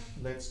girls now?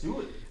 Let's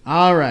do it.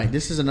 All right,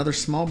 this is another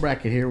small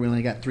bracket here. We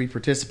only got 3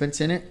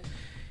 participants in it.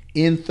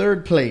 In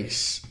third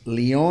place,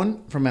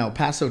 Leon from El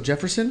Paso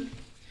Jefferson.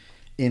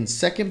 In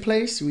second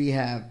place, we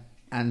have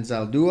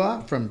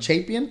Anzaldúa from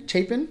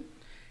Chapin.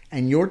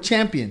 And your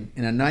champion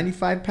in a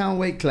 95-pound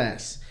weight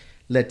class,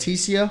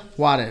 Leticia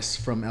Juarez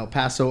from El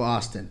Paso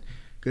Austin.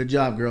 Good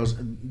job, girls.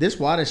 This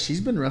Juarez,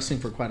 she's been wrestling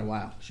for quite a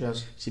while.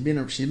 Yes. She's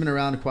been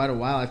around quite a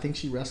while. I think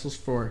she wrestles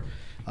for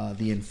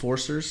the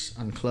Enforcers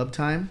on Club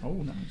Time. Oh,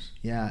 nice.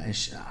 Yeah, and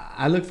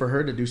I look for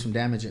her to do some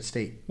damage at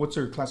state. What's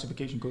her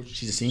classification, coach?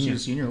 She's a senior.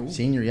 She's a senior. Ooh.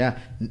 Senior, yeah.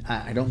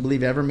 I don't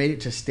believe ever made it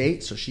to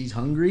state, so she's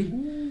hungry.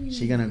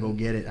 She's gonna go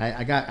get it.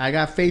 I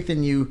got faith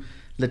in you,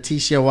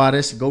 Leticia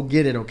Juarez. Go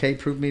get it, okay?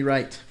 Prove me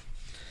right.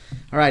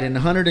 All right, in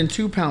the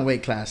 102-pound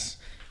weight class,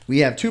 we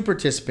have 2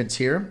 participants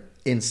here.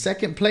 In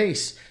second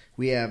place,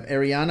 we have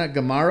Ariana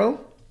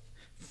Gamaro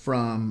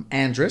from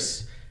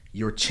Andress.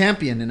 Your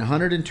champion in the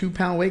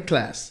 102-pound weight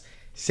class,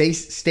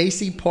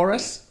 Stacy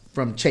Porras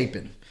from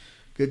Chapin.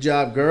 Good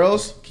job,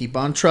 girls. Keep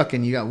on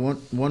trucking. You got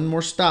one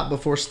more stop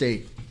before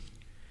state.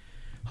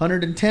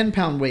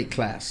 110-pound weight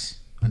class.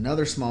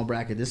 Another small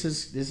bracket. This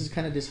is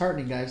kind of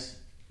disheartening, guys.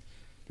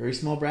 Very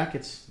small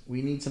brackets.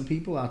 We need some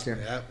people out there.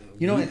 Yeah.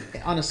 You know,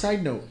 on a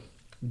side note,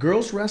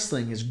 girls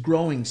wrestling is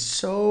growing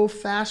so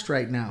fast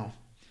right now.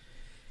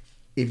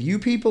 If you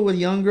people with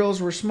young girls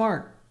were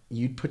smart,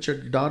 you'd put your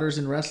daughters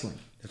in wrestling.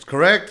 That's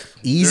correct.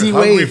 Easy They're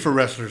way hungry for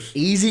wrestlers.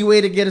 Easy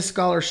way to get a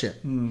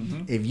scholarship.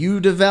 Mm-hmm. If you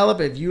develop,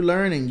 if you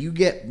learn, and you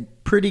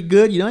get pretty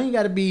good, you don't even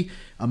got to be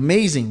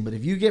amazing, but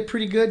if you get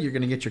pretty good, you're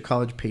going to get your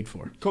college paid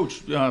for.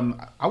 Coach,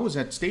 I was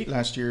at state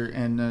last year,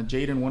 and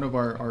Jaden, one of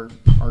our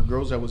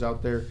girls that was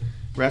out there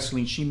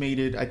wrestling, she made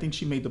it. I think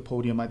she made the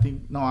podium.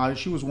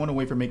 She was one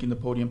away from making the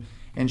podium,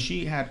 and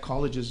she had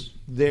colleges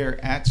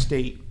there at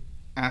state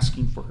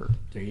asking for her.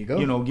 There you go.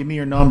 You know, give me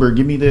your number,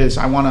 give me this.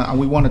 We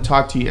want to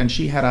talk to you. And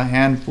she had a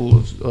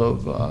handful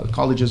of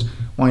colleges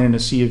wanting to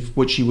see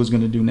what she was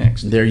going to do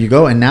next. There you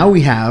go. And now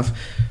we have,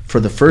 for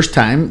the first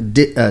time,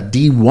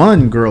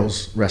 D1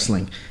 girls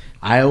wrestling.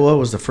 Iowa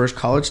was the first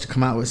college to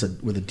come out with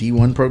a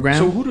D1 program.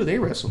 So who do they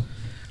wrestle?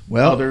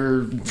 Well,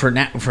 for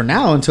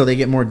now, until they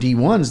get more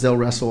D1s, they'll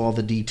wrestle all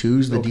the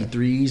D2s, the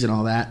D3s, and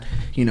all that.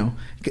 You know,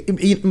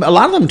 a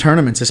lot of them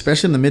tournaments,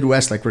 especially in the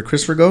Midwest, like where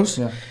Christopher goes.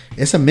 Yeah.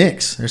 It's a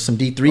mix. There's some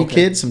D3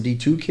 kids, some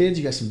D2 kids.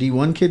 You got some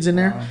D1 kids in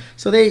there.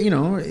 So they,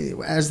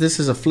 as this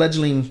is a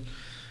fledgling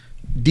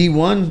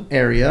D1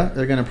 area,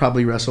 they're going to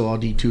probably wrestle all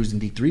D2s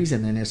and D3s,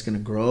 and then it's going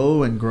to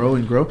grow and grow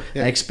and grow.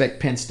 Yeah. I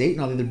expect Penn State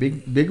and all the other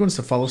big ones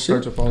to follow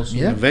suit.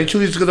 Yeah.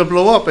 Eventually, it's going to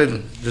blow up,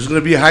 and there's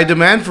going to be a high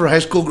demand for high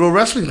school girl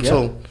wrestling. Yeah.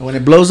 So when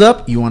it blows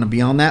up, you want to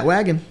be on that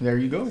wagon. There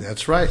you go.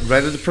 That's right.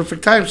 Right at the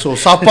perfect time. So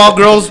softball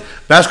girls,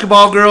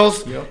 basketball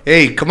girls,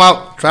 hey, come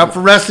out. Try out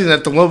for wrestling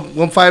at the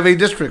 1-5A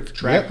district.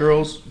 Track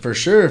girls. For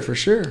sure.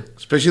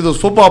 Especially those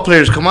football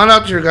players. Come on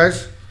out here,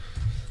 guys.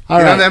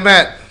 Get on that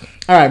mat.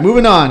 All right,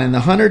 moving on. In the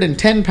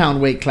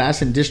 110-pound weight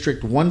class in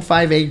District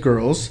 1-5A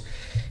girls,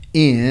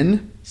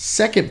 in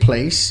second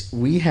place,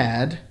 we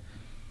had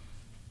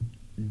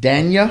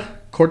Dania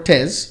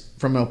Cortez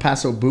from El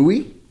Paso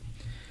Bowie.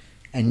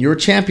 And your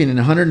champion in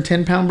the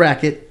 110-pound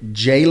bracket,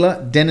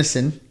 Jayla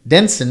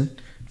Denson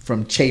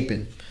from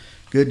Chapin.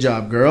 Good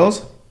job,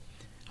 girls.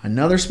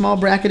 Another small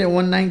bracket at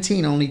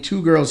 119. Only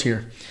 2 girls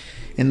here.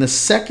 In the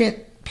second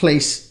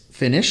place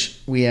finish,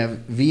 we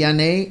have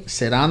Vianney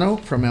Serrano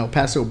from El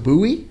Paso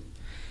Bowie.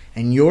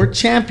 And your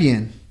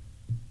champion,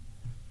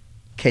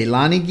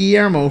 Kaylani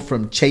Guillermo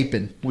from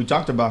Chapin. We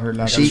talked about her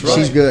last week.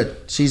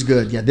 She's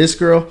good. Yeah, this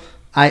girl,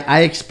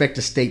 I expect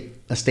a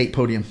state a state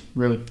podium.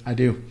 Really? I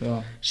do.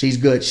 Yeah. She's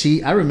good.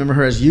 I remember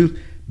her as youth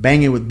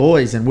banging with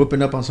boys and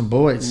whooping up on some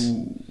boys.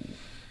 Ooh.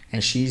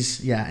 And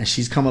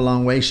she's come a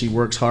long way. She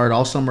works hard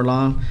all summer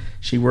long.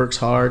 She works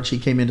hard. She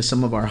came into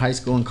some of our high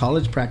school and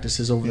college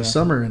practices over the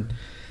summer, and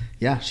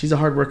she's a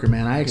hard worker,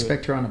 man. I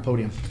expect her on a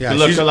podium. Yeah, Good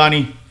luck,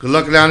 Kalani. Good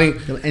luck, Lonnie.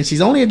 And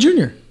she's only a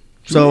junior.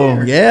 So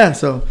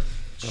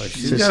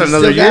She's got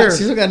another year.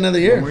 She's still got another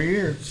One year. more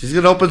year. She's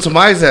gonna open some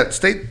eyes at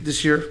state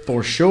this year.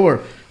 For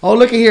sure. Oh,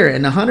 look at here.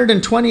 In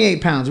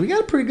 128 pounds, we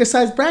got a pretty good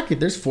sized bracket.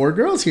 There's 4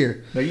 girls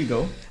here. There you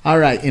go. All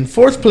right. In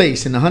 4th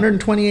place in the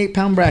 128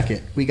 pound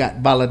bracket, we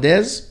got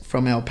Valadez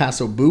from El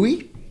Paso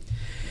Bowie.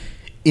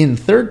 In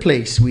 3rd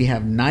place, we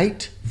have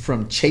Knight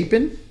from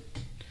Chapin.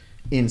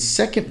 In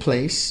 2nd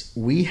place,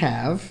 we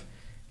have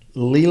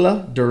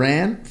Leela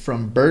Duran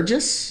from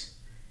Burgess.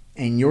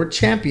 And your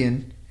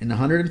champion in the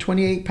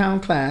 128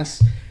 pound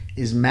class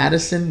is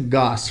Madison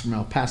Goss from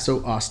El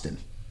Paso, Austin.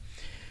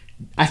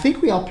 I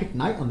think we all picked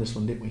Knight on this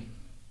one, didn't we?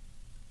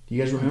 Do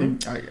you guys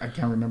remember? I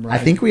can't remember. I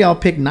think we all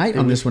picked Knight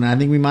on this one. I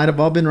think we might have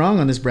all been wrong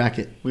on this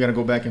bracket. we got to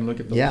go back and look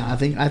at those. Yeah, I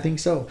think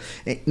so.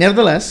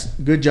 Nevertheless,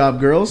 good job,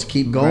 girls.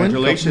 Keep going.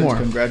 Congratulations. Couple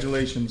more.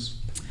 Congratulations.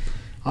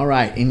 All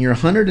right, in your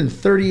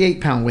 138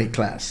 pound weight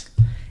class,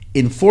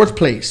 in 4th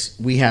place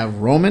we have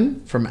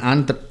Roman from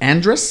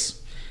Andrus.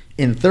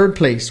 In 3rd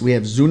place we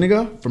have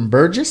Zuniga from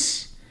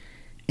Burgess.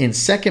 In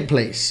 2nd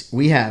place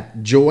we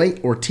have Joy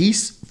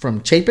Ortiz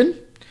from Chapin.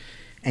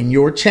 And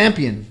your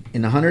champion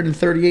in the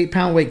 138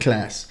 pound weight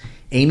class,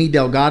 Amy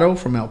Delgado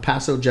from El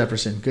Paso,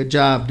 Jefferson. Good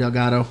job,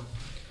 Delgado.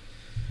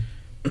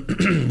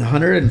 The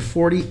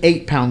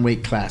 148 pound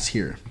weight class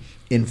here.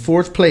 In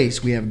 4th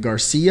place, we have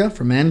Garcia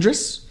from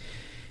Andrus.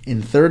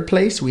 In 3rd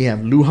place, we have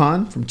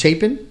Lujan from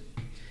Chapin.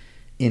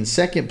 In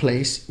 2nd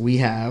place, we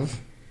have,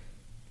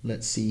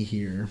 let's see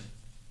here,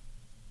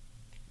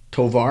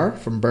 Tovar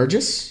from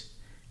Burgess.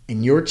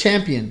 And your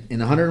champion in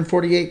the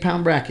 148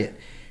 pound bracket,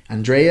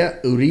 Andrea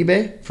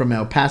Uribe from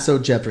El Paso,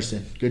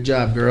 Jefferson. Good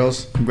job,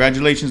 girls.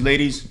 Congratulations,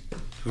 ladies.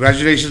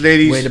 Congratulations,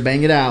 ladies. Way to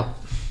bang it out.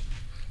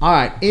 All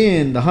right,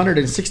 in the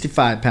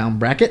 165 pound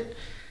bracket,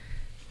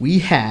 we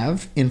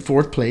have in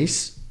 4th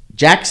place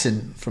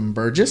Jackson from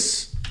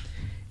Burgess.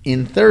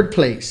 In 3rd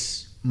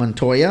place,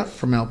 Montoya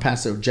from El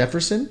Paso,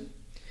 Jefferson.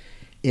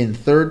 In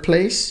 3rd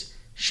place,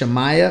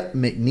 Shamaya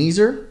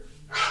McNeezer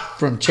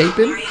from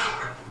Chapin.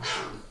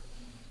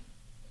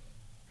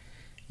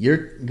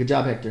 Good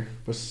job, Hector.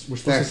 We're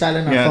supposed to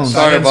silence our phones.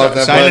 Sorry about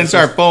that, Silence bud.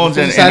 our phones,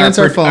 Silence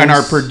our phones. and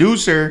our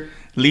producer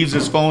leaves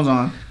his phones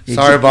on.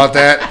 Sorry about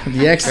that.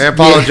 I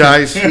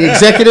apologize. The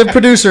executive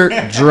producer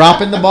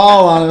dropping the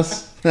ball on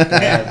us.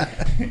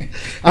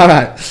 All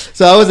right.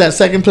 So I was at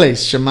 2nd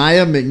place,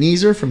 Shamaya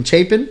McNeezer from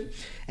Chapin,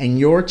 and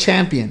your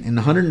champion in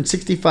the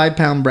 165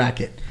 pound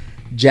bracket,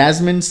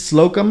 Jasmine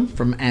Slocum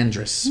from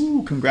Andrus.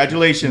 Ooh,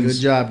 congratulations.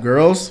 Good job,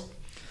 girls.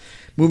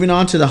 Moving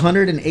on to the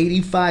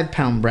 185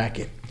 pound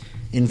bracket.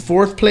 In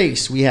 4th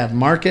place, we have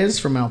Marquez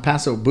from El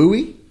Paso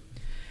Bowie.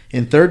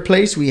 In 3rd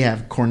place, we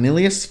have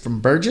Cornelius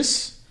from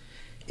Burgess.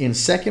 In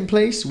 2nd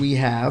place, we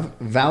have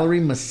Valerie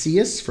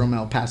Macias from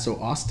El Paso,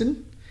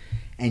 Austin.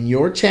 And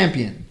your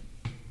champion,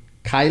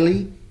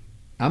 Kylie.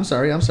 I'm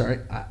sorry about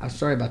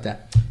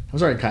that. I'm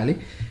sorry,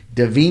 Kylie.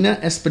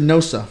 Davina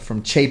Espinosa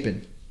from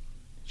Chapin.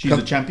 She's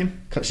the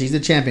champion? She's the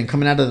champion,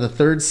 coming out of the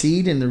 3rd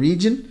seed in the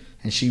region,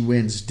 and she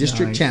wins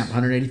district Nice. champ,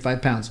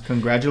 185 pounds.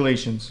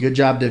 Congratulations. Good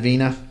job,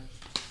 Davina.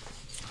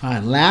 All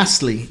right,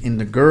 lastly, in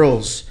the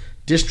girls'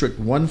 District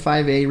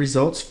 15A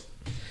results,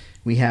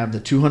 we have the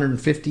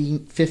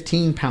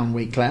 215 pound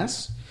weight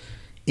class.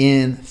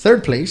 In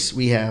 3rd place,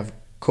 we have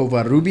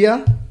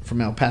Covarrubia from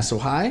El Paso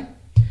High.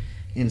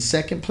 In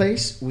 2nd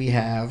place, we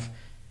have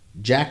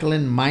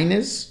Jacqueline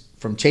Mines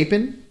from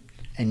Chapin.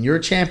 And your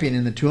champion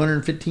in the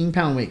 215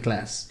 pound weight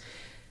class,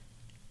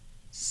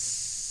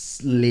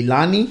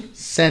 Lilani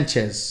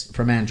Sanchez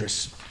from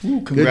Andrus.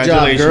 Ooh, Good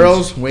job,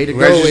 girls. Way to go.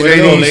 Way to go,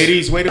 Ladies.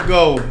 ladies. Way to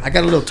go. I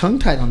got a little tongue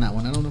tied on that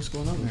one. I don't know what's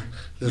going on there.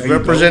 Let's There you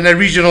represent the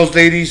regionals,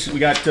 ladies. We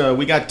got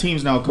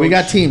teams now, Coach. We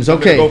got teams, You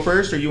want okay. me to go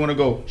first, or you want to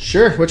go?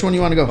 Sure. Which one do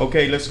you want to go?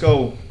 Okay, let's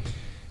go.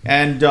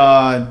 And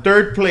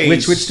 3rd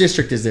place. Which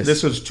district is this?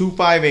 This was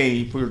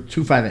 2-5A. For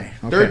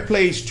 25A. Okay. 3rd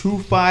place,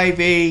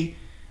 2-5A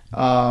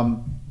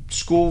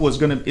school is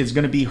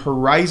gonna be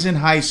Horizon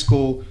High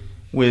School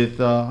with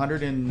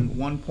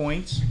 101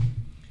 points.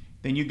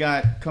 Then you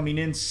got coming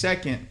in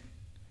 2nd.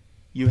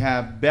 You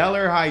have Bel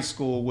Air High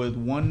School with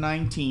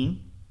 119.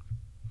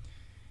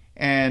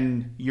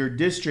 And your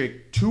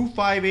district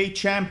 2-5A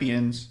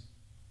champions,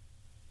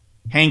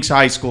 Hanks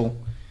High School.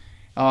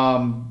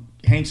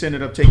 Hanks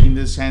ended up taking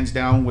this hands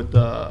down with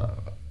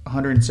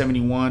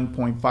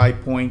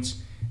 171.5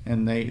 points,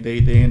 and they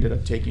ended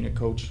up taking it,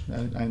 Coach.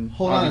 And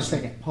Hold on a obviously-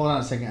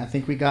 second. I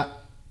think we got.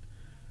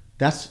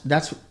 That's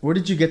where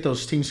did you get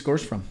those team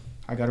scores from?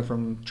 I got it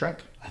from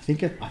track. I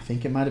think it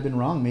might have been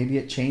wrong. Maybe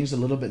it changed a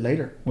little bit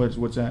later.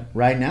 What's that?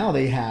 Right now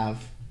they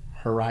have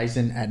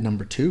Horizon at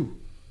number 2.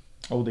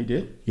 Oh, they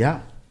did.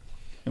 Yeah.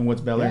 And what's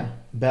Bel Air?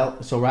 Bel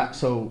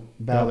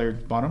Bel Air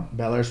bottom.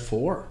 Bel Air's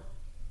 4.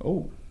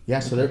 Oh, Yeah,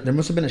 so there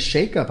must have been a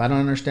shakeup. I don't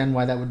understand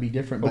why that would be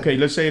different. But, Okay,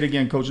 let's say it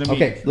again, Coach.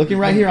 okay, looking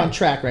right here on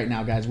track right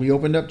now, guys. We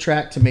opened up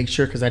track to make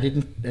sure because I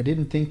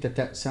didn't think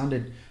that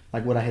sounded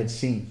like what I had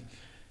seen.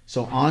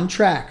 So on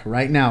track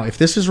right now. If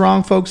this is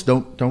wrong, folks,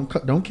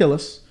 don't kill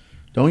us.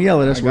 Don't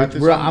yell at us. I got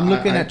this I'm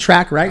looking at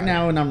track right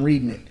now and I'm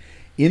reading it.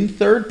 In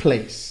third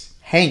place,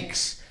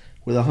 Hanks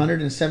with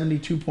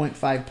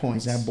 172.5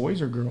 points. Is that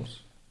boys or girls?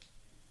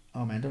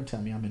 Oh man, don't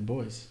tell me I'm in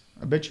boys.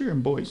 I bet you're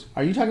in boys.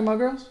 Are you talking about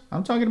girls?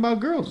 I'm talking about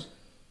girls.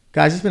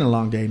 Guys, it's been a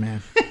long day,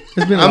 man. It's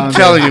been a long I'm day.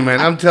 telling you, man.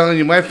 I'm telling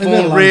you. My been a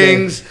phone long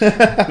rings.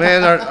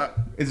 Man,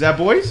 Is that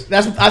boys?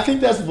 I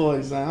think that's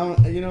boys. I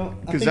think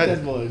that-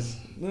 that's boys.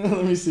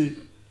 Let me see.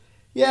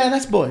 Yeah,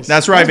 that's boys.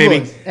 That's right, baby.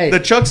 boys. Hey, The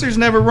Chuckster's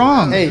never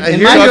wrong. Hey, I in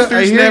hear my- you. Chuckster's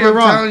I hear never you, I'm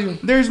wrong. telling you.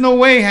 There's no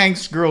way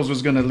Hank's girls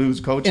was going to lose,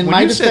 Coach. In When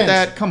my you said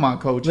defense- that, come on,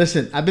 Coach.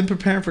 listen, I've been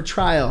preparing for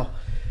trial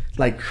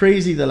like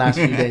crazy the last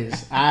few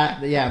days.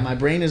 My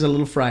brain is a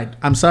little fried.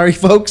 I'm sorry,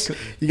 folks.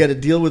 You got to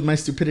deal with my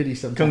stupidity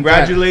sometimes.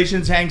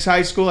 Congratulations, Hanks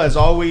High School, as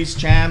always,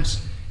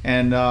 champs.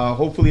 And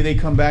hopefully they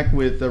come back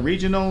with the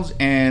regionals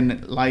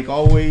and, like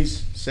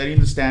always, setting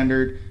the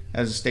standard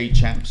as a state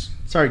champs.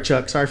 Sorry,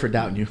 Chuck. Sorry for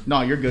doubting you.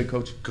 No, you're good,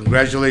 Coach.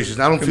 congratulations.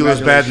 I don't feel as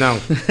bad now.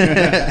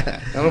 I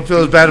don't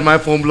feel as bad as my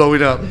phone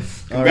blowing up.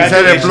 I just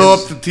had to blow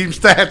up the team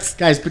stats.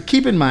 Guys, but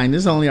keep in mind, this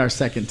is only our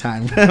second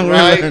time. We're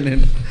Right.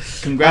 learning.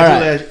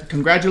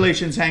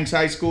 Congratulations, Hanks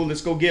High School.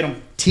 Let's go get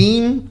them.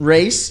 Team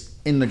race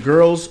in the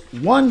girls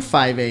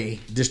 1-5A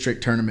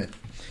district tournament.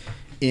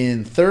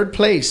 In third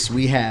place,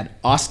 we had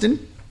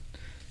Austin.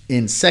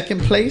 In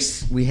second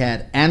place, we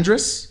had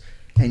Andrus.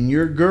 And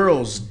your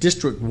girls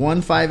District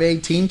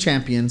 1-5A team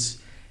champions,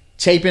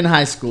 Chapin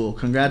High School.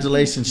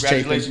 Congratulations,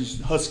 Chapin.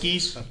 Congratulations,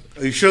 Huskies.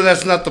 Are you sure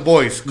that's not the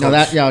boys? Coach? No,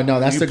 that's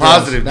you the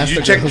positive. girls. That's Did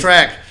you the check girls.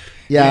 track?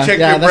 Yeah, you check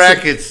yeah, your that's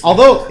brackets.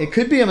 Although it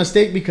could be a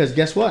mistake because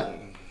guess what?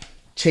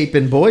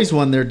 Chapin boys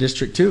won their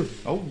district too.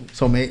 Oh.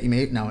 So no,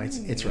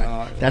 it's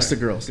right. That's the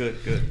girls. Good,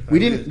 good. We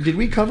didn't. Did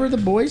we cover the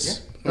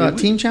boys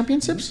team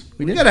championships?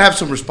 We We did. got to have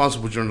some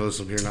responsible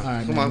journalism here now. All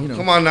right, come man, on, you know.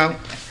 come on now.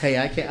 Hey,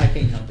 I can't help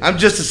it. I'm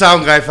just a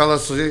sound guy,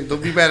 fellas. So hey,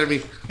 don't be mad at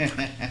me.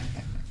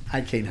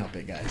 I can't help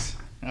it, guys.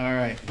 All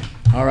right.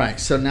 All right.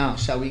 So now,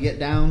 shall we get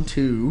down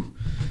to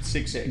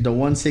 6A. the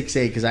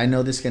 1-6A? Because I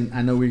know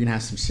we're gonna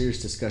have some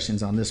serious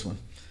discussions on this one.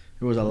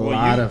 There was a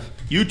lot of.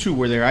 You two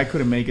were there. I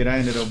couldn't make it. I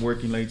ended up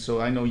working late,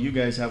 so I know you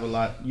guys have a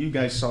lot. You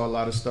guys saw a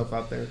lot of stuff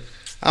out there.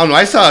 I don't know.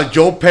 I saw a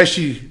Joe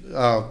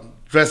Pesci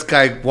dressed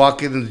guy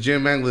walk in the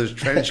gym, man, with his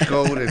trench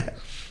coat. And,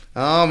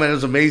 oh, man, it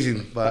was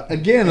amazing. But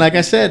Again, like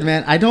I said,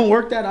 man, I don't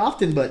work that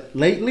often, but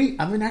lately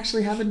I've been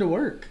actually having to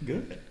work.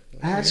 Good.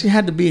 I actually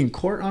had to be in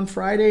court on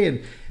Friday,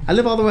 and I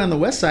live all the way on the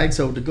west side,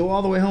 so to go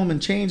all the way home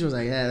and change was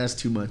like, yeah, that's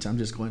too much. I'm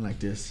just going like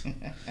this.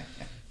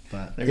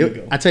 But There you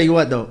go. I tell you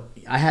what, though,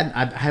 I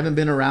haven't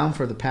been around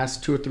for the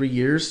past 2 or 3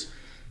 years,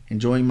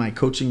 enjoying my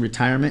coaching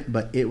retirement,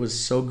 but it was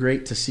so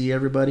great to see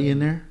everybody in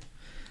there.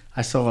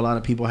 I saw a lot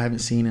of people I haven't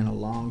seen in a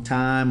long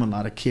time. A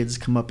lot of kids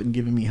come up and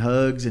giving me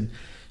hugs and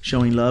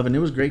showing love, and it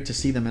was great to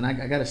see them. And I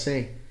got to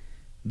say,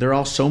 they're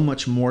all so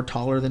much more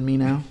taller than me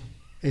now.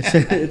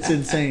 It's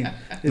insane.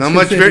 It's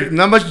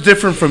not much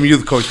different from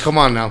youth, coach. Come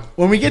on now.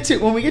 When we get to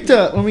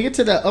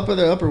the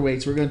upper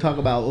weights, we're going to talk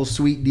about old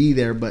Sweet D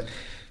there. But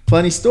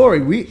funny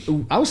story,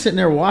 I was sitting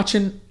there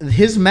watching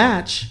his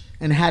match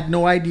and had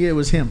no idea it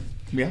was him.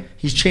 Yeah.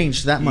 He's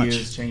changed that much. He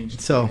has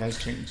changed. So He has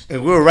changed.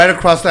 And we were right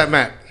across that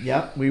mat.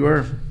 yeah, we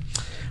were.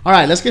 All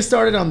right, let's get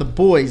started on the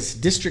boys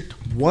District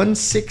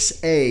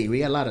 1-6A. We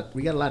got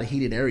a lot of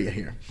heated area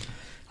here.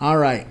 All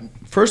right,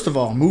 first of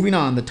all, moving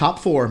on, the top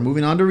 4,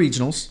 moving on to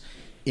regionals.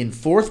 In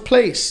fourth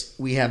place,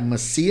 we have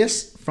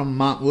Macias from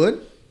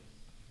Montwood.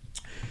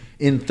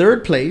 In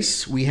third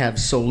place, we have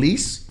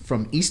Solis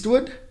from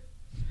Eastwood.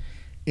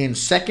 In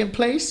second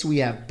place, we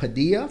have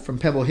Padilla from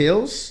Pebble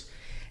Hills.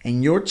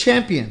 And your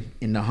champion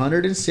in the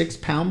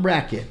 106-pound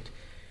bracket,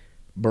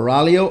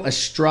 Baralio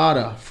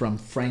Estrada from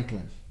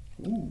Franklin.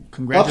 Ooh,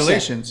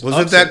 congratulations.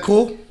 Wasn't that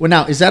cool? Well,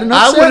 now, is that an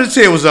I upset? wouldn't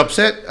say it was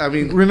upset. I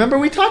mean, Remember,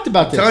 we talked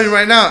about this. telling you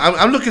right now,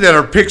 I'm looking at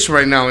our picks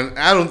right now, and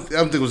I don't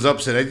think it was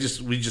upset.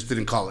 We just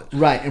didn't call it.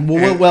 Right. And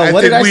And well,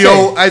 what did I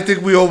say? I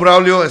think we owe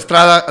Braulio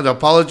Estrada an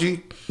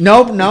apology.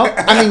 No.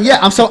 I mean, yeah,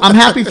 I'm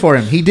happy for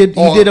him. He did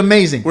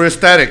amazing. We're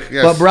ecstatic.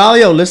 Yes. But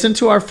Braulio, listen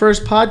to our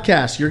first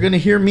podcast. You're going to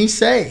hear me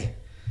say,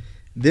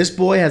 this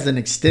boy has an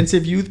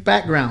extensive youth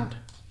background.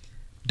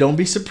 Don't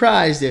be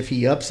surprised if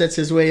he upsets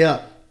his way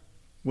up.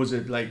 Was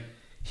it like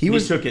He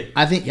took it?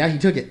 I think, yeah, he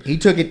took it. He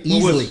took it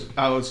easily.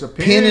 Was a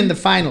Pin in the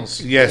finals.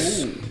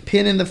 Yes.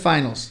 Pin in the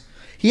finals.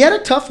 He had a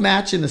tough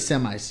match in the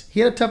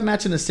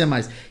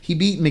semis. He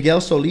beat Miguel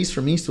Solis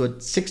from Eastwood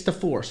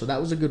 6-4, so that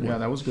was a good one. Yeah,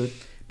 that was good.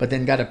 But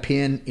then got a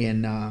pin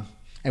in,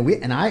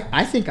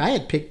 I think I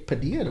had picked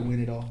Padilla to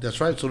win it all, That's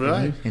right. So did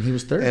I. and he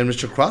was third. And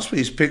Mr.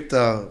 Crosby's picked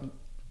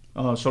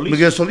Solis.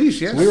 Miguel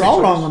Solis. Yes. We were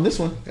all wrong on this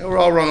one. Yeah, we're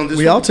all wrong on this.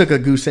 We one. all took a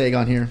goose egg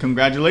on here.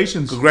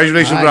 Congratulations.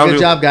 Congratulations, All right, Braulio. good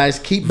job, guys.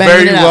 Keep banging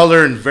Very it out. well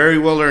earned. Very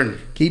well earned.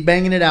 Keep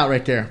banging it out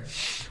right there.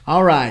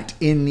 All right,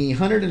 in the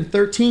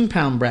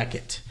 113-pound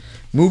bracket,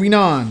 moving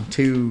on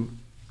to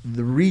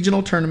the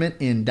regional tournament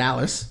in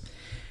Dallas.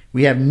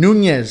 We have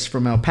Nunez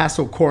from El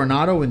Paso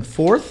Coronado in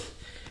 4th.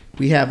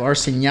 We have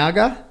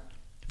Arciniaga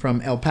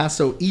from El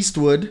Paso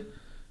Eastwood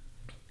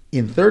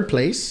in 3rd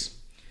place.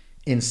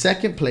 In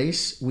 2nd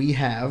place, we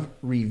have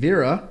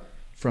Rivera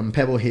from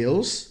Pebble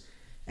Hills.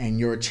 And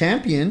your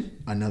champion,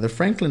 another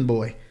Franklin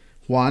boy,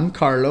 Juan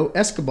Carlo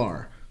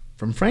Escobar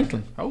from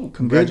Franklin. Oh, Good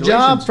congratulations.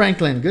 job,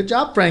 Franklin. Good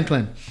job,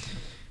 Franklin.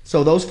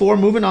 So those 4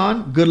 moving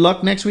on. Good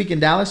luck next week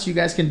in Dallas. You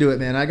guys can do it,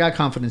 man. I got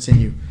confidence in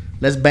you.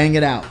 Let's bang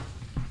it out.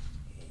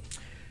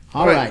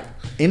 All right.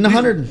 In the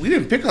 100. We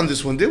didn't pick on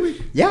this one, did we?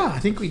 Yeah, I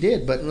think we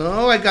did, but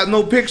No, I got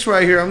no picks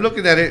right here. I'm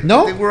looking at it.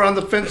 No? I think we're on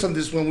the fence on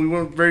this one. We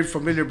weren't very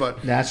familiar,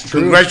 but That's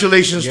true.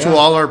 Congratulations Yeah. to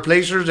all our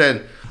placers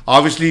and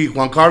obviously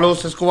Juan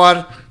Carlos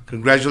Escobar.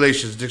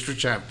 Congratulations, district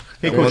champ.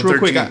 Hey, At Coach, real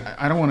quick, 113.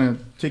 I don't want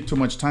to take too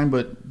much time,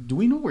 but do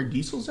we know where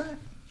Diesel's at?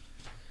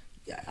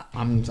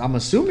 I'm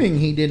assuming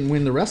he didn't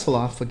win the wrestle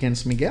off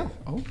against Miguel.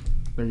 Oh,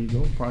 there you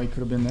go. Probably could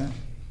have been that.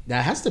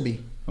 That has to be.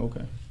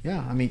 Okay.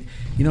 Yeah, I mean,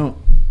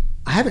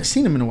 I haven't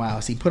seen him in a while.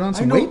 Has he put on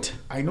some know, weight?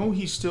 I know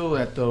he's still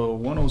at the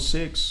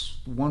 106,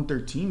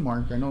 113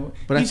 mark. I know,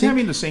 But I he's think-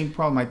 having the same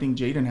problem I think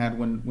Jaden had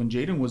when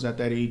Jaden was at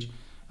that age.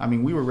 I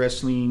mean, we were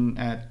wrestling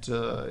at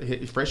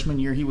his freshman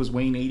year. He was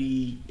weighing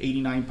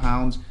 89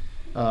 pounds.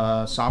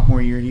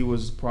 Sophomore year, he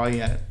was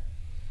probably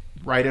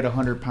right at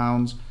 100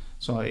 pounds.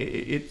 So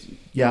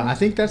Yeah, I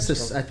think that's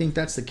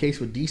the case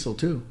with Diesel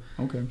too.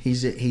 Okay.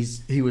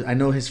 He was. I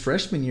know his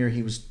freshman year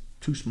he was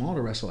too small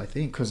to wrestle. I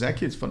think. Because that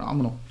kid's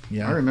phenomenal.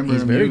 Yeah, I remember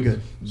he's him very used.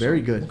 good.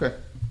 Very good. Okay.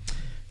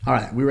 All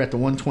right, we were at the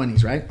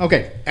 120s, right?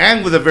 Okay.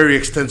 And with a very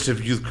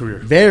extensive youth career.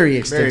 Very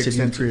extensive.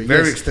 extensive. career.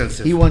 Very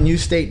extensive. He won U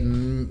State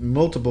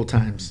multiple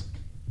times.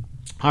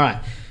 All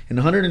right. In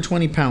the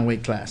 120-pound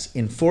weight class,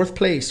 in 4th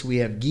place, we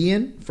have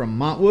Guillen from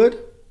Montwood.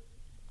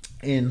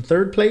 In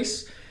 3rd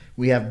place,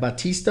 we have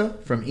Batista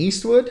from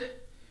Eastwood.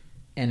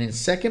 And in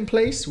 2nd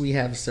place, we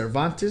have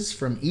Cervantes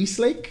from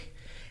Eastlake.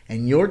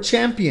 And your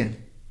champion,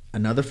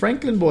 another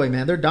Franklin boy,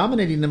 man. They're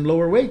dominating them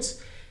lower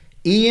weights.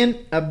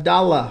 Ian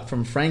Abdallah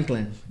from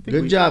Franklin.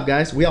 Good job,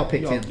 guys. We all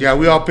picked him. Yeah,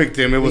 we all picked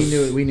him. It was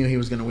We knew he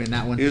was going to win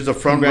that one. he was the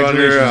front runner,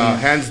 Congratulations, Ian.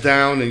 hands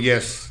down, and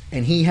yes.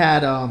 And he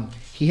had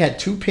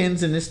 2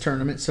 pins in this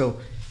tournament, so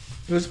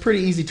it was a pretty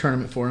easy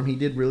tournament for him. He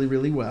did really,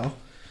 really well,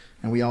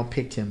 and we all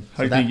picked him. How do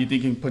So you that- think? You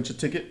think he can punch a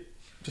ticket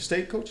to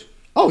state, Coach?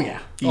 Oh yeah.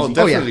 Oh, Easy.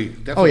 definitely. Oh yeah.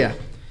 Definitely. Oh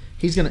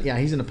yeah.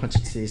 He's gonna punch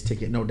his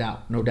ticket, no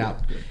doubt.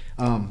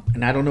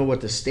 And I don't know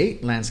what the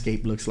state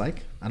landscape looks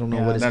like. I don't know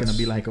Yeah, what it's gonna that's-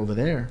 be like over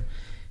there.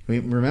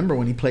 Remember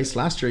when he placed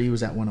last year, he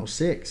was at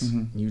 106.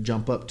 You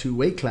jump up 2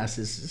 weight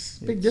classes, it's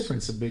a big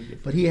difference. It's a big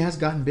difference. But he has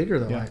gotten bigger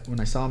though. Yeah.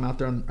 When I saw him out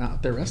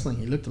there wrestling,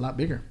 he looked a lot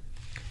bigger.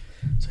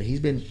 So he's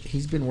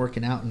been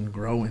working out and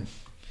growing.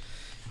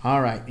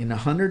 All right, in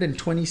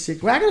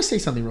 126. Well, I gotta say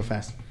something real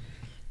fast.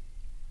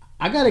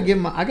 I gotta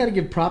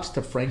give props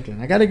to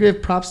Franklin. I gotta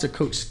give props to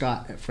Coach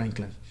Scott at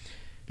Franklin,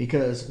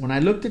 because when I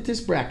looked at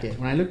this bracket,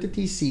 when I looked at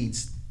these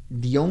seeds,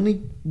 the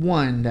only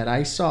one that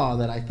I saw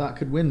that I thought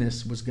could win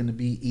this was going to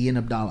be Ian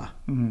Abdallah,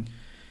 and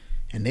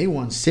they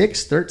won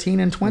 6, 13,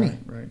 and 20.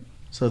 Right.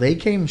 So they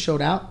came and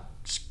showed out.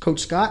 Coach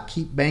Scott,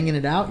 keep banging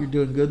it out. You're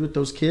doing good with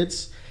those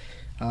kids.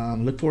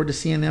 Look forward to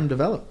seeing them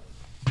develop.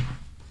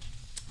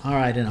 All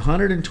right, in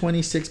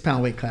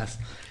 126-pound weight class.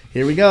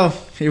 Here we go.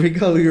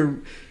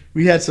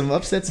 We had some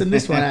upsets in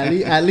this one,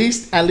 at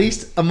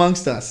least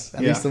amongst us.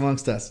 At Yeah. least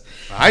amongst us.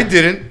 I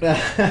didn't.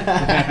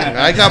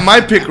 I got my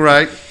pick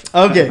right.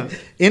 Okay.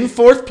 In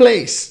 4th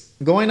place,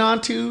 going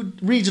on to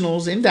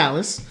regionals in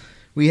Dallas,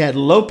 we had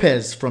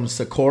Lopez from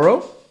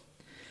Socorro.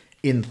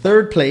 In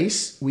 3rd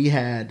place, we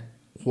had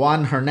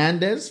Juan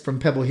Hernandez from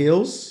Pebble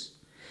Hills.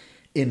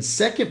 In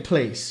 2nd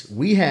place,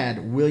 we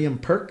had William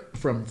Perk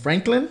from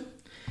Franklin.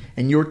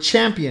 And your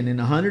champion in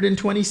the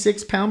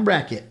 126-pound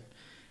bracket,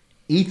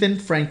 Ethan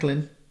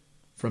Franklin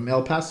from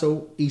El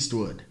Paso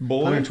Eastwood.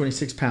 Boy.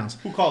 126 pounds.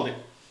 Who called it?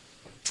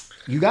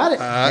 You got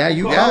it.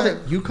 You called it.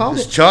 You called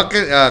It's it. Chuck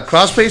and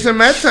Crosspace and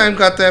Matt Time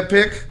got that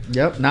pick.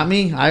 Yep, not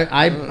me.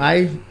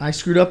 I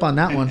screwed up on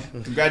that one.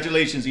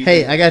 Congratulations, Ethan.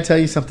 Hey, I gotta tell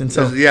you something.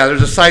 So Yeah,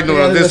 there's a side note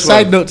on there's a this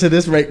side one. note to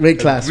this weight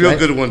class. Real right?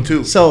 good one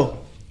too. So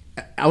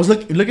I was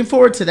looking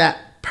forward to that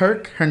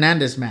Perk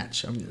Hernandez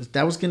match. I mean,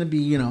 that was gonna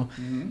be that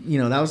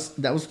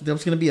was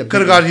gonna be a big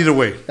Could have one. gone either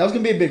way. That was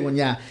gonna be a big one,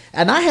 yeah.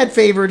 And I had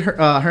favored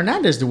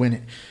Hernandez to win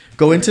it,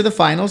 go into the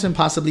finals, and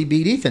possibly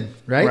beat Ethan.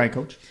 Right. Right,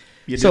 Coach.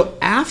 You did. So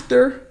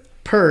after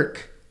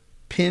Perk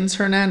pins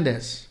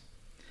Hernandez,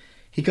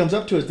 he comes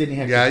up to us, didn't he?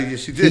 Hector? Yeah,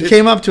 yes, he did. He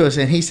came up to us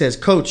and he says,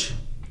 "Coach,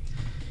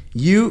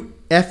 you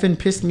effing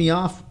pissed me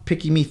off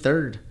picking me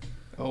 3rd."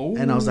 Oh.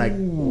 And I was like,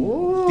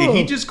 "Whoa." Did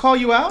he just call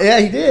you out? Yeah,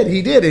 he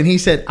did. And he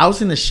said, "I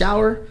was in the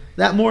shower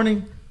that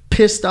morning,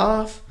 pissed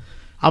off.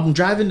 I'm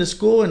driving to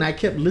school and I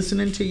kept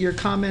listening to your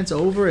comments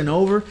over and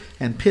over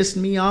and pissed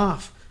me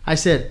off." I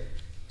said,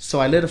 "So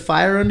I lit a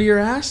fire under your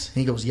ass?"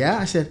 And he goes, "Yeah."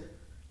 I said,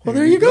 "Well,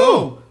 there you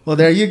go. Well,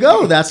 there you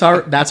go. That's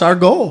our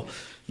goal.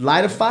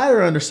 Light a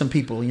fire under some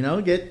people,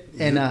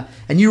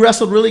 and you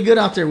wrestled really good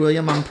out there,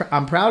 William.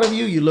 I'm proud of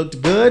you. You looked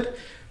good.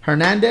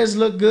 Hernandez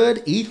looked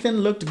good.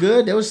 Ethan looked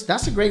good.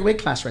 That's a great weight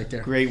class right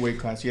there. Great weight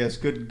class. Yes,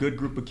 good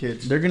group of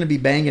kids. They're going to be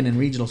banging in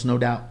regionals, no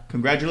doubt.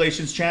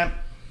 Congratulations, champ.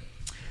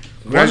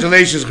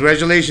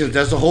 Congratulations.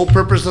 That's the whole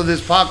purpose of this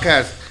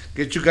podcast.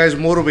 Get you guys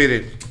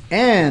motivated.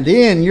 And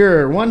in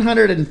your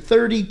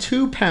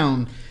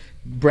 132-pound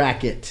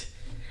bracket,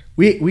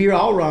 we are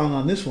all wrong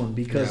on this one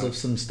because of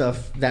some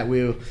stuff that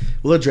we'll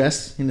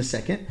address in a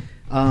second.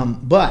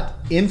 But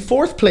in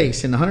fourth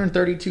place in the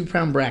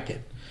 132-pound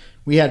bracket,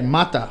 we had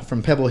Mata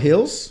from Pebble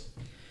Hills.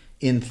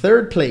 In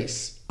third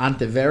place,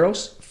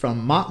 Anteveros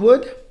from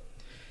Montwood.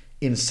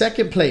 In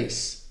second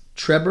place,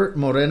 Trevor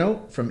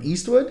Moreno from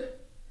Eastwood.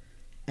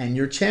 And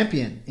your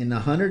champion in the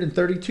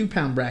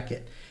 132-pound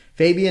bracket,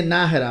 Fabian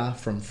Nájera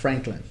from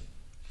Franklin.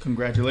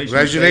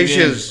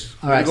 Congratulations.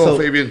 All right, go,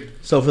 Fabian.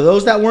 So for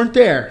those that weren't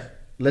there,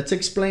 let's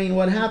explain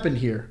what happened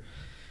here.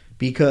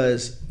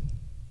 Because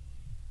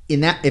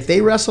if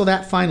they wrestle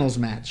that finals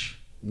match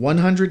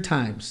 100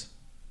 times,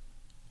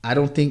 I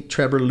don't think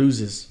Trevor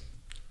loses.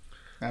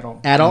 At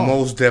all.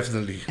 Most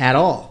definitely. At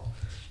all.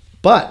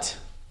 But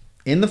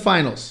in the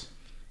finals,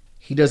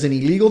 he does an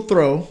illegal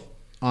throw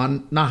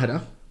on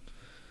Nájera,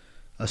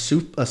 a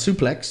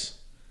suplex,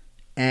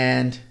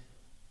 and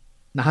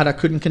Nájera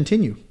couldn't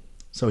continue.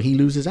 So he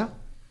loses out.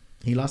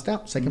 He lost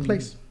out, second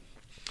place.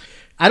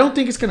 I don't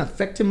think it's going to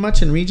affect him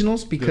much in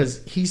regionals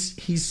because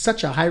he's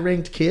such a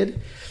high-ranked kid.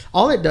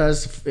 All it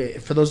does,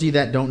 for those of you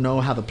that don't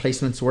know how the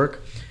placements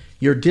work,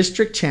 your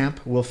district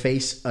champ will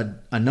face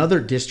another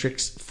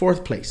district's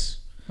fourth place.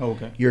 Oh,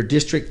 okay. Your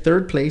district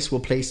third place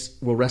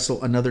will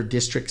wrestle another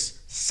district's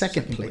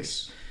second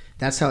place.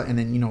 That's how, and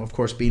then, of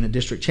course, being a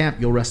district champ,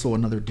 you'll wrestle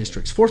another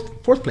district's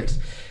fourth place.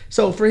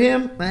 So for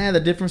him, the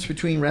difference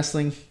between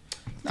wrestling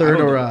third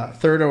or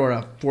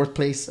a fourth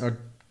place or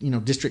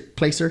district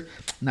placer,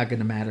 not going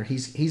to matter.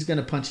 He's going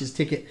to punch his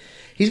ticket.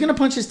 He's going to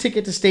punch his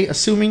ticket to state,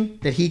 assuming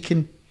that he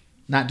can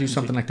not do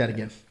something like that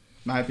again.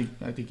 I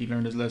think he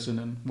learned his lesson,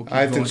 and we'll keep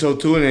I going. think so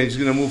too, and he's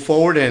going to move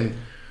forward, and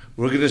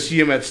we're going to see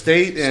him at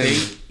state, and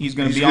he's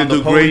going to be on the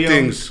do podium. Great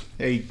things.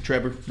 Hey,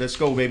 Trevor, let's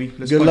go, baby.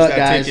 Let's Good punch luck, that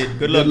guys. ticket.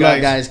 Good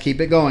luck, guys.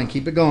 Keep it going.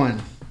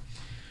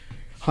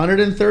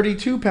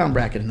 132-pound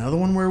bracket, another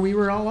one where we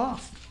were all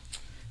off.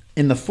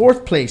 In the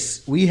fourth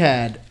place, we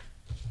had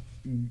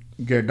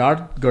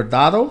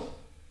Gordado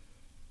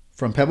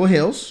from Pebble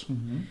Hills.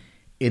 Mm-hmm.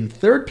 In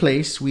third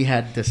place, we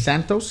had De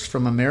Santos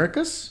from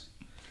Americas.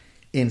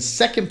 In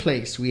second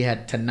place, we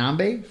had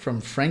Tanambe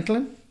from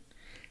Franklin.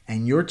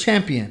 And your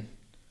champion,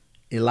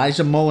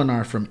 Elijah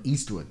Molinar from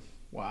Eastwood.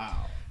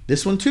 Wow.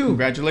 This one too.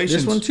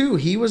 Congratulations. This one too.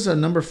 He was a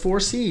number 4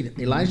 seed.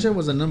 Elijah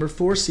was a number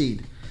 4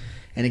 seed.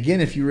 And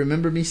again, if you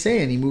remember me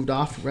saying, he moved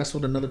off,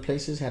 wrestled in other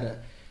places, had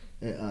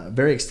a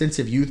very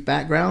extensive youth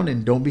background,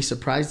 and don't be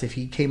surprised if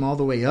he came all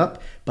the way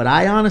up. But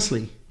I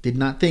honestly did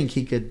not think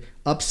he could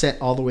upset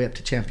all the way up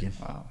to champion.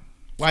 Wow.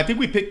 Well, I think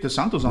we picked De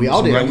Santos on We this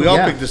all one, did. right? We all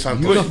picked De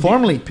Santos.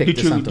 Uniformly picked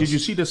De Santos. Did you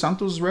see De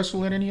Santos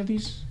wrestle at any of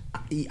these?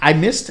 I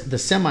missed the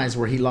semis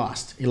where he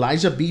lost.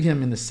 Elijah beat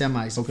him in the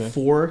semis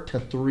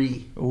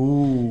 4-3.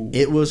 Ooh.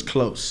 It was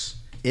close.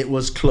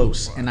 Wow,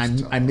 and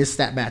I missed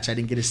that match. I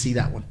didn't get to see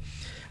that one.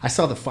 I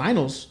saw the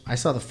finals,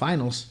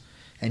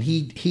 and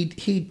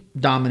he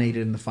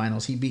dominated in the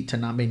finals. He beat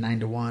Tanambe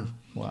 9-1.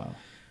 Wow.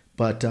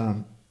 But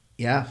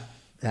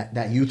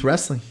that youth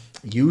wrestling.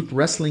 Youth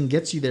wrestling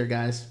gets you there,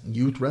 guys.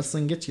 Youth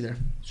wrestling gets you there.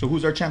 So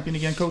who's our champion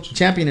again, Coach?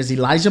 Champion is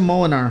Elijah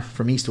Molinar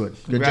from Eastwood.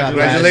 Good job,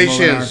 guys.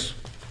 Congratulations.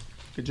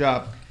 Good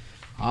job.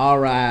 All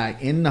right.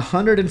 In the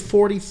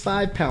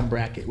 145-pound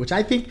bracket, which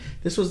I think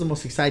this was the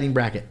most exciting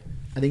bracket.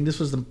 I think this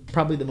was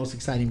probably the most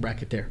exciting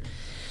bracket there.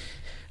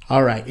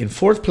 All right. In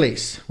fourth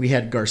place, we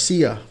had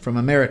Garcia from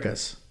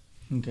Americas.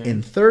 Okay.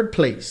 In third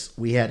place,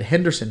 we had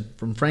Henderson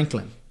from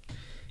Franklin.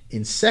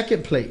 In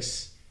second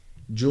place,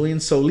 Julian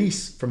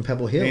Solis from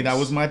Pebble Hills. Hey, that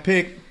was my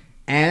pick.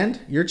 And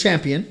your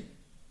champion,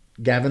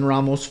 Gavin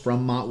Ramos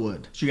from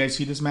Montwood. Did you guys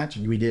see this match?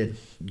 We did.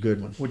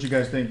 Good one. What'd you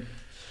guys think?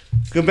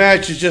 Good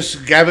match. It's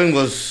just Gavin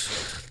was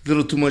a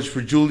little too much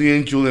for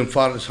Julian. Julian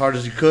fought as hard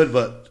as he could,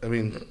 but I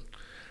mean,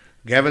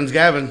 Gavin's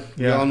Gavin.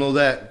 We all know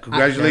that.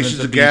 Congratulations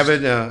to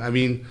Gavin.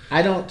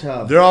 I don't.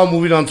 They're all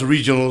moving on to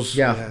regionals.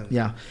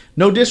 Yeah.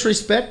 No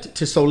disrespect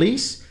to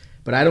Solis,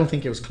 but I don't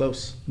think it was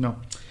close. No.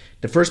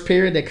 The first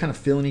period, they kind of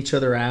filling each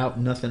other out.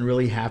 Nothing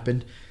really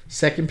happened.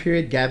 Second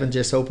period, Gavin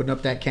just opened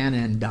up that can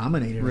and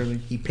dominated him. Really?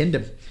 He pinned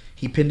him.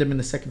 He pinned him in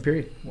the second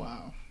period.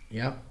 Wow.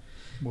 Yeah.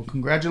 Well,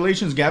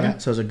 congratulations, Gavin. Yeah,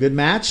 so it was a good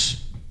match.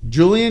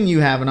 Julian,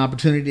 you have an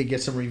opportunity to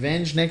get some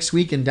revenge next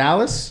week in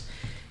Dallas.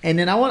 And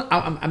then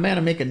I'm going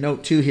to make a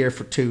note too here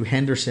to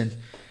Henderson.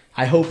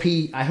 I hope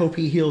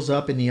he heals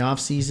up in the off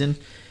season.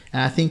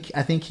 And I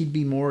think he'd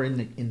be more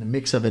in the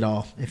mix of it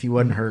all if he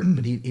wasn't hurt.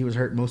 But he was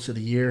hurt most of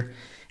the year.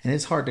 And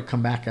it's hard to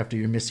come back after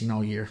you're missing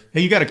all year.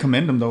 Hey, you got to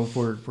commend him though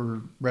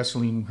for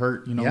wrestling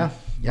hurt. Yeah.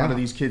 A lot of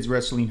these kids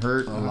wrestling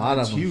hurt. A lot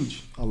of them.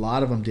 Huge. A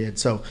lot of them did.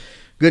 So,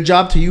 good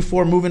job to you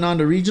four moving on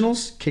to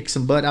regionals. Kick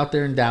some butt out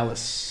there in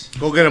Dallas.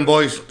 Go get them,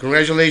 boys.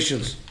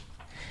 Congratulations.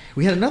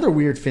 We had another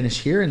weird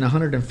finish here in the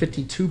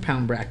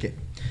 152-pound bracket.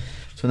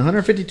 So in the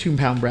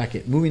 152-pound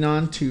bracket, moving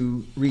on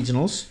to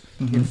regionals.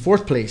 In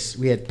fourth place,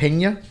 we had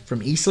Peña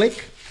from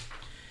Eastlake.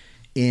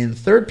 In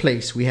third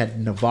place, we had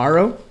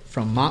Navarro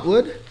from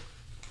Montwood.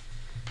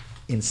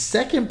 In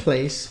second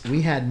place,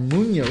 we had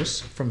Munoz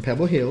from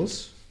Pebble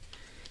Hills.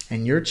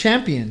 And your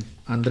champion,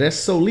 Andres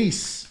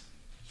Solis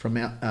from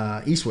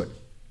Eastwood.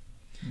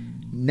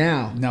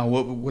 Now,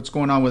 what's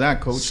going on with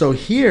that, Coach? so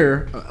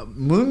here,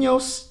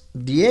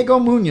 Diego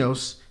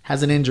Munoz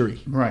has an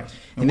injury. Right.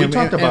 And we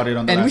talked about it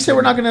on the And we last said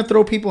we're not segment. going to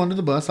throw people under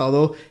the bus,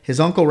 although his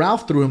Uncle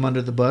Ralph threw him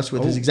under the bus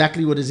with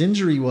exactly what his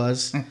injury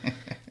was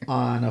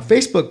on a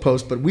Facebook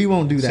post, but we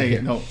won't do that Say here.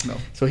 it. No.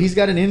 So he's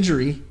got an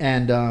injury,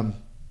 and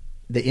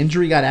the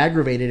injury got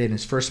aggravated in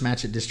his first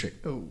match at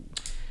district. Oh.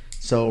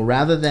 So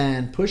rather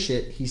than push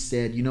it, he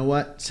said, you know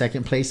what?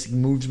 Second place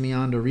moves me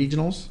on to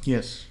regionals.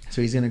 Yes.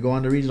 So he's going to go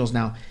on to regionals.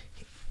 Now,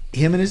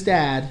 him and his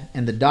dad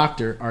and the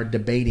doctor are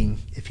debating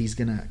if he's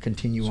going to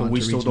continue So on we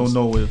to still regionals. don't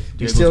know if We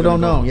Diego's still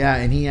don't gonna know. go. Yeah,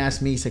 and he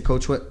asked me, he said,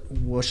 Coach,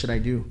 what should I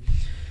do?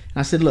 And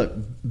I said, look,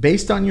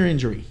 based on your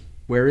injury,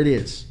 where it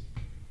is,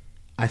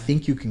 I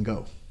think you can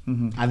go.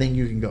 I think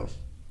you can go.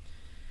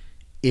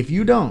 If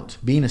you don't,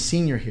 being a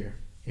senior here,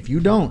 if you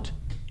don't,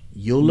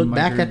 you'll look might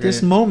back at regret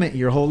this it. moment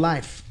your whole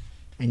life,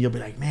 and you'll be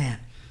like, man,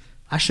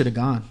 I should have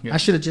gone. Yeah. I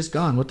should have just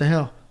gone. What the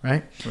hell,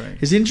 right? Right.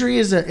 His injury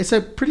is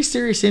a pretty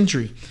serious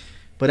injury,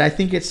 but I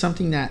think it's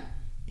something that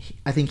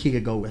I think he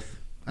could go with.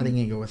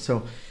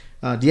 So,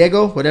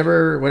 Diego,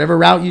 whatever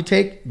route you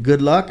take,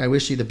 good luck. I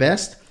wish you the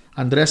best.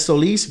 Andres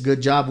Solis,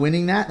 good job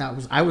winning that.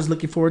 I was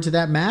looking forward to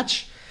that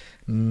match.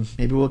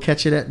 Maybe we'll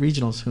catch it at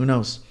regionals. Who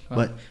knows?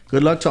 But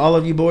good luck to all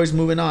of you boys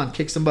moving on.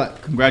 Kick some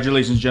butt.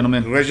 Congratulations,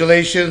 gentlemen.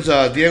 Congratulations,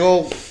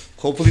 Diego.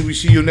 Hopefully we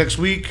see you next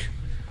week.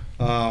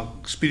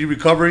 Speedy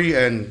recovery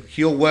and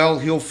heal well,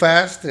 heal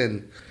fast.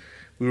 And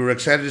we were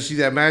excited to see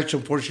that match.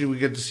 Unfortunately, we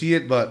get to see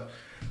it, but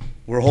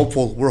we're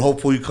hopeful. We're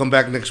hopeful you come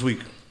back next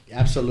week.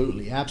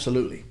 Absolutely.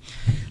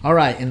 All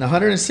right, in the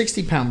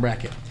 160-pound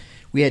bracket,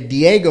 we had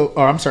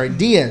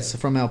Diaz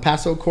from El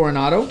Paso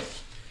Coronado.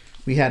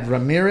 We had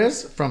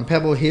Ramirez from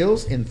Pebble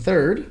Hills in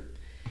third.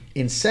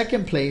 In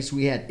second place,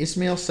 we had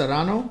Ismael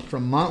Serrano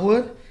from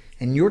Montwood.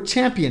 And your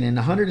champion in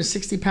the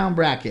 160-pound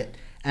bracket,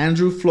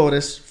 Andrew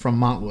Flores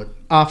from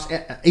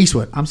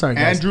Eastwood. I'm sorry,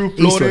 guys. Andrew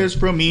Flores Eastwood.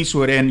 from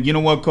Eastwood. And you know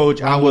what,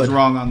 Coach? I was Montwood.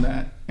 wrong on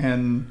that.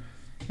 And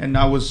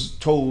I was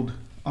told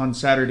on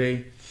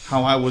Saturday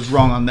how I was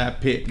wrong on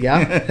that pick.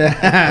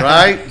 Yeah.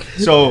 Right?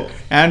 So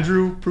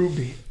Andrew proved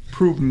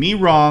me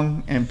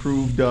wrong and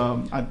proved.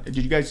 Did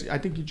you guys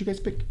pick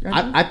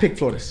Andrew? I picked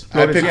Flores.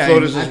 I picked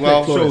Flores as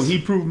well. So he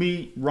proved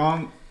me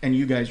wrong and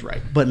you guys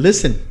right. But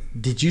listen,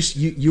 did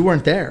you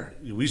weren't there?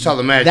 We saw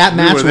the match. That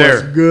match we were there.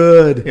 was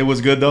good. It was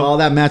good though. Oh,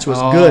 that match was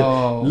Oh.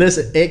 good.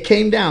 Listen, it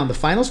came down. The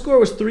final score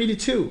was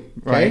 3-2.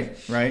 Okay?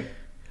 Right.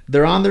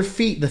 They're on their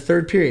feet the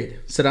third period.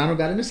 Serrano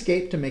got an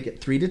escape to make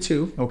it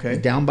 3-2. Okay.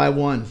 Down by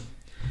 1.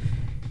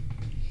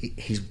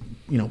 He's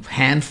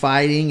hand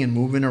fighting and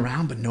moving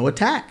around, but no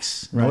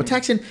attacks. No Right.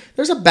 attacks. And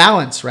there's a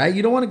balance, right?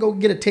 You don't want to go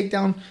get a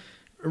takedown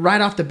right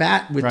off the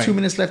bat with Right. 2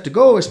 minutes left to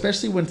go,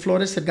 especially when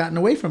Flores had gotten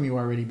away from you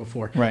already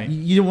before. Right.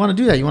 You don't want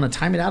to do that. You want to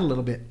time it out a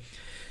little bit.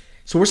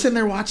 So we're sitting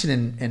there watching,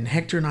 and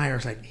Hector and I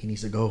are like, he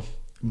needs to go.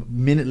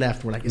 Minute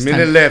left. We're like, it's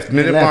Minute time. left,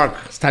 minute mark.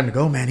 It's time to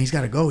go, man. He's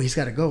got to go.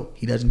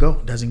 He doesn't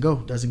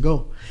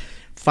go.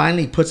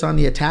 Finally puts on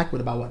the attack with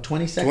about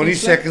 20 seconds 20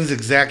 left? seconds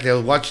exactly. I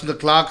was watching the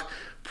clock,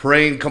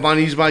 praying, come on,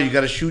 Ismael, you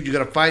got to shoot, you got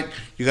to fight,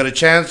 you got a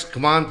chance.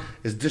 Come on,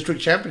 it's district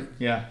champion.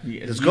 Yeah.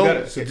 Let's go.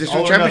 It's a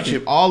district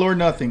championship. All or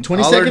nothing.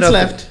 20 All or seconds nothing.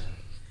 left.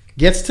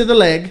 Gets to the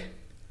leg.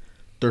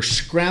 They're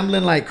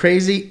scrambling like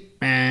crazy.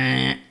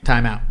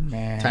 Timeout.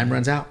 Man. Time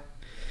runs out.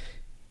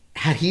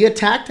 Had he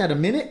attacked at a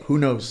minute, who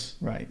knows?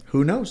 Right.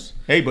 Who knows?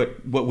 Hey,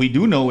 but what we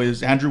do know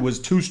is Andrew was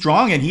too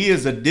strong, and he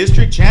is a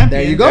district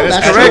champion. There you go. That is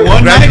That's correct. true.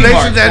 190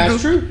 Congratulations, mark.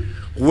 Andrew.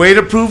 That's true. Way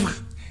to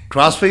prove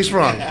crossface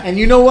wrong. And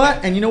you know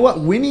what?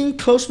 Winning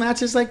close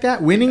matches like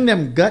that, winning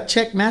them gut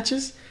check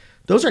matches,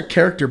 those are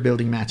character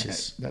building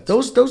matches. That's-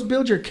 Those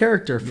build your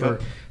character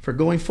for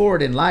going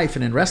forward in life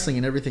and in wrestling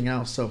and everything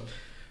else. So,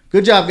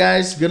 good job,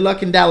 guys. Good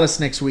luck in Dallas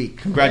next week.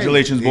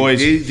 Congratulations, boys.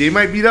 They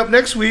might beat up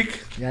next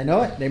week. Yeah, I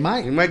know it. They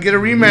might. We might get a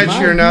rematch might.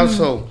 here now.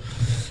 So,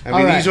 I All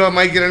mean, right. Ismael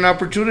might get an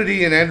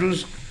opportunity, and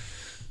Andrew's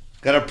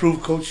got to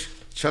prove Coach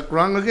Chuck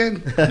wrong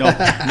again. No,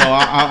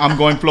 I'm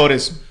going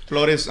Flores.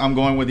 Flores, I'm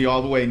going with you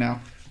all the way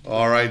now.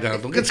 All right, now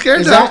don't get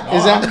scared. Is now.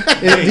 that?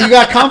 Do you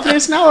got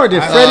confidence now, or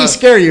did Freddie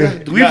scare you?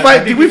 Did we, Yeah, I fi-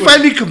 think did we he was-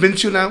 finally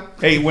convince you now?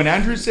 Hey, when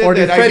Andrew said Or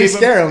did that Freddie I gave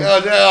scare him?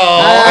 Oh, no.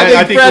 I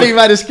think think Freddie Coach-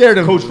 might have scared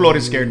him. Coach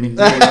Flores scared me.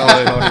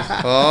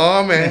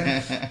 Oh,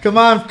 man. Come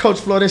on,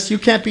 Coach Flores. You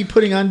can't be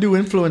putting undue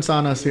influence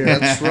on us here.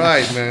 That's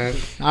right, man.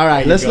 All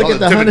right, let's look All at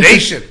the 100.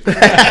 intimidation.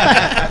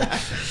 I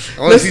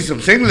want to see some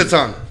singlets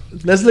on.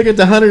 Let's look at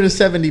the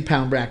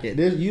 170-pound bracket.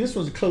 This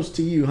was close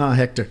to you, huh,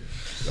 Hector?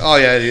 Oh,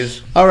 yeah, it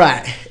is. All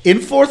right. In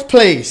fourth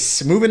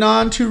place, moving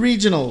on to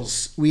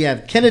regionals, we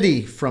have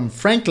Kennedy from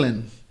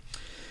Franklin.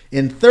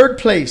 In third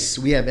place,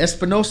 we have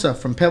Espinosa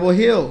from Pebble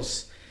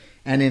Hills.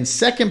 And in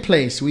second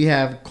place, we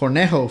have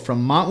Cornejo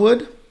from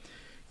Montwood.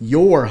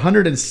 your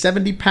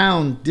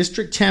 170-pound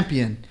district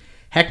champion,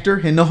 Hector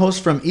Hinojos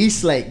from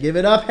Eastlake. Give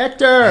it up,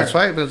 Hector. That's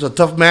right. It was a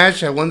tough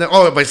match. I won that.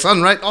 Oh, my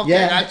son, right? Okay,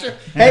 Yeah. gotcha.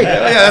 Hey, Yeah,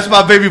 that's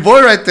my baby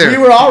boy right there. we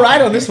were all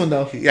right on this one,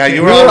 though. Yeah, you we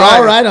were were all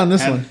all right. right on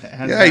this one.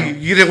 Yeah,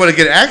 you didn't want to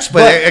get axed by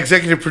But- the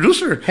executive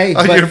producer Hey,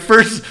 on but- your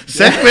first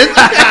segment,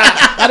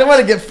 I didn't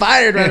want to get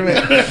fired right away.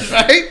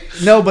 right?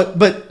 No,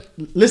 but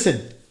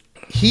listen,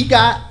 he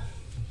had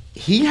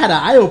an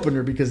eye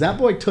opener because that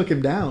boy took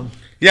him down.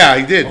 Yeah,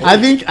 he did. I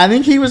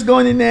think he was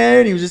going in there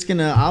and he was just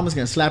I'm just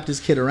gonna slap this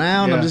kid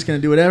around. I'm Yeah. just gonna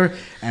do whatever,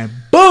 and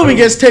boom, he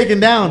gets taken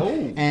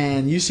down.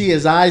 And you see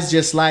his eyes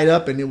just light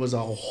up, and it was a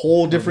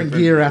whole different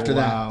gear after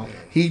Wow. that.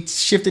 He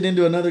shifted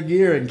into another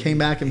gear and came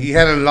back and He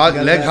had a lot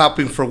got leg back.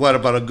 hopping for what,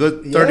 about a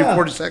good 30, Yeah.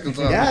 40 seconds.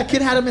 Huh? Yeah,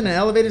 kid had him in an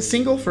elevated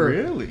single for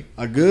Really?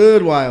 a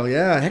good while.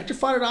 Yeah, Hector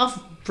fought it off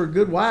for a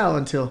good while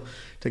until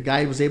the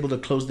guy was able to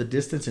close the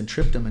distance and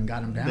tripped him and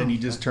got him down. Then he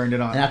just turned it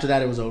on. And after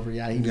that, it was over.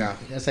 Yeah, Yeah.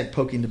 That's like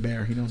poking the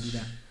bear. You don't do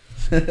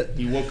that.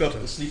 He woke up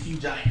the sleeping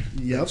giant.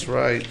 Yep. That's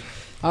right.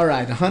 All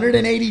right,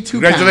 182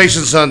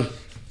 Congratulations, son.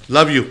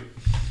 Love you. pounds.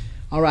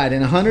 All right,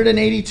 in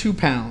 182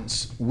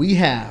 pounds, we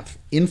have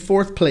in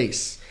fourth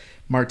place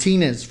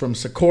Martinez from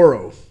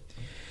Socorro.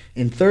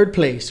 In third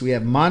place, we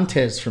have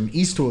Montez from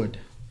Eastwood.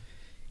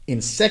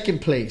 In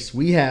second place,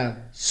 we have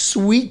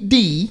Sweet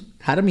D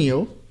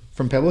Jaramillo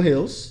from Pebble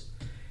Hills.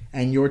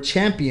 And your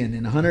champion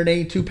in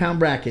 182-pound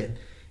bracket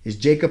is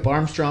Jacob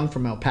Armstrong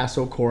from El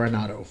Paso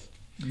Coronado.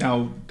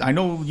 Now, I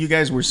know you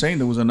guys were saying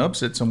there was an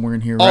upset somewhere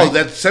in here, Oh, right?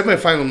 that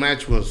semifinal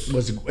match was It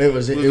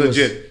was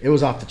legit. It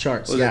was off the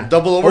charts. Was it yeah,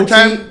 double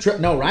overtime?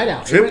 No, right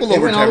out. Triple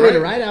it went all overtime, the way to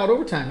right? right out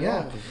overtime.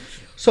 Yeah.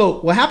 So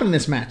what happened in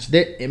this match?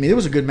 It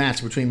was a good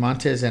match between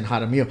Montez and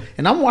Jaramillo,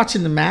 and I'm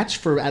watching the match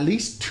for at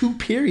least 2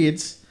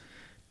 periods.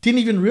 Didn't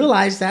even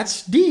realize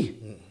that's D.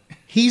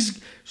 He's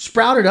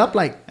sprouted up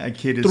like That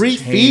kid is 3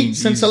 feet changed.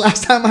 since the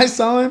last time I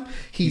saw him.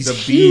 He's a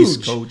huge.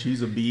 beast, coach.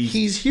 He's a beast.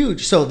 He's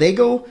huge. So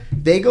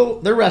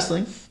they're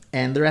wrestling,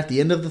 and they're at the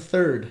end of the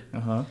third.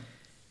 Uh-huh.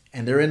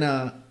 And they're in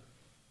and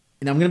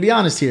I'm going to be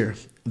honest here.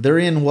 They're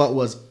in what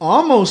was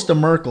almost a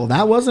Merkle.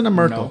 That wasn't a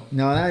Merkle.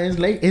 No, that is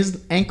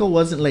his ankle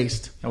wasn't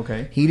laced.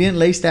 Okay. He didn't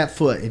lace that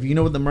foot. If you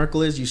know what the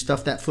Merkle is, you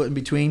stuff that foot in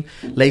between,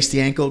 lace the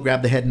ankle,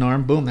 grab the head and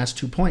arm, boom, that's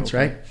 2 points,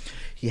 right?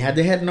 He had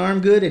the head and arm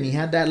good, and he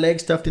had that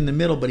leg stuffed in the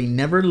middle, but he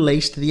never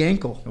laced the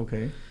ankle,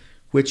 Okay.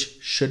 which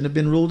shouldn't have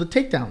been ruled a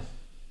takedown,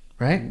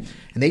 right? And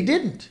they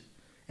didn't.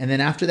 And then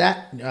after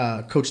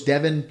that, Coach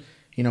Devin,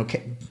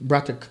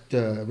 brought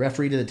the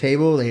referee to the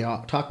table. They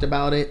all talked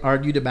about it,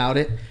 argued about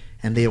it,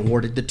 and they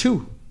awarded the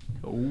 2.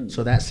 Oh.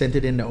 So that sent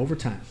it into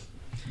overtime.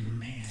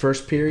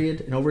 First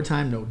period in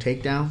overtime, no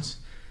takedowns.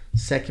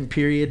 Second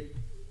period,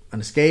 an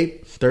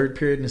escape. Third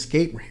period, an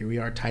escape. Here we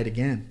are tied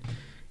again.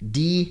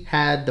 D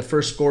had the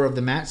first score of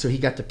the match, so he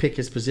got to pick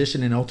his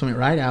position in ultimate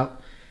rideout,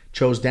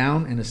 chose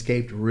down, and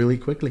escaped really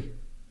quickly.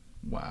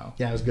 Wow.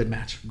 Yeah, it was a good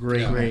match.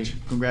 Great match. Great.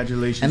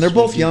 Congratulations. And they're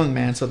both Sweetie. young,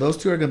 man, so those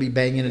two are going to be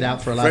banging it out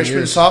for a lot freshman,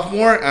 of years.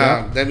 sophomore.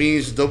 That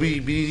means they'll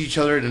be beating each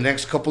other in the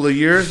next couple of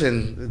years,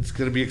 and it's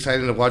going to be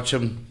exciting to watch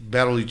them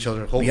battle each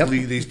other.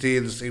 Hopefully, they stay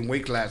in the same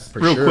weight class.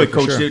 Real sure, quick, for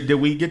coach, sure. did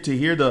we get to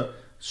hear the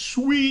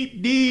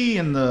Sweet D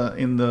in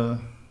the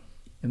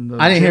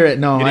I didn't hear it.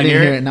 No, You I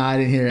didn't hear it. No, I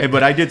didn't hear Hey, it.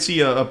 but I did see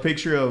a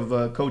picture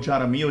of Coach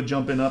Jaramillo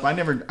jumping up. I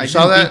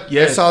Saw that?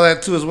 Yeah, I saw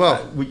that too as well.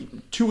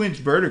 2-inch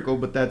vertical,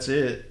 but that's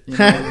it. You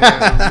know?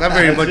 Not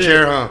very That's much it.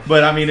 air, huh?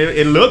 But I mean,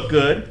 it looked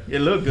good. It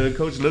looked good.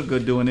 Coach looked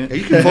good doing it.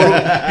 You can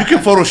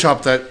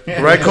Photoshop that,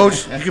 right,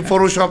 Coach? You can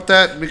Photoshop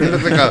that. Make it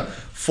look like a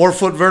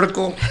 4-foot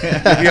vertical.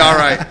 You'll be all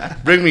right.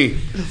 Bring me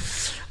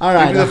All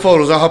right. the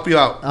photos. I'll help you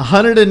out.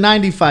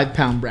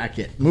 195-pound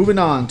bracket. Moving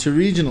on to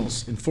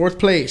regionals. In fourth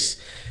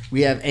place,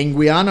 we have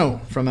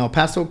Anguiano from El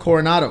Paso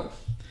Coronado.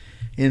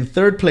 In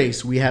third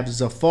place, we have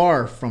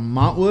Zafar from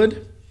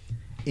Montwood.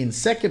 In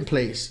second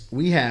place,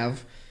 we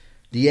have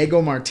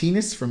Diego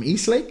Martinez from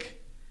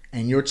Eastlake.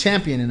 And your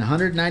champion in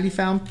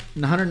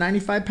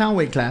 195-pound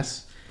weight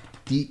class,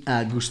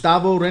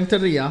 Gustavo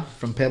Renteria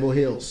from Pebble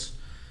Hills.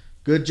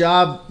 Good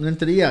job,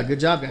 Renteria.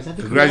 Good job, guys. I think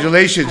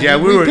Congratulations. we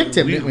picked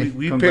him, didn't we?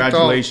 We picked all.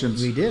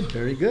 Congratulations. We did.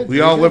 Very good. We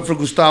Very all good. went for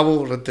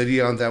Gustavo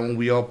Renteria on that one.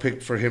 We all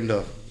picked for him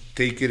to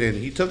take it, and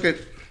he took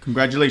it.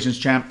 Congratulations,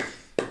 champ.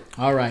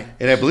 All right.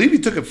 And I believe he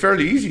took it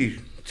fairly easy,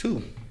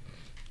 too.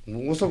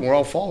 Most of them were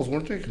all falls,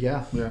 weren't they?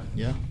 Yeah.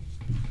 Yeah.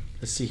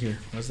 Let's see here.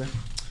 What's that?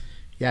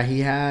 Yeah,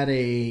 he had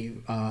a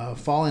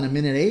fall in a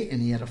minute 8,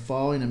 and he had a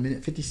fall in a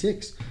minute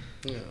 56.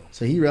 Yeah.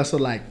 So he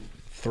wrestled like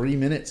 3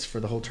 minutes for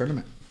the whole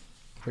tournament.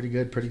 Pretty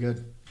good, pretty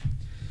good.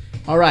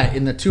 All right,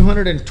 in the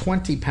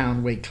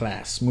 220-pound weight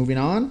class. Moving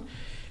on,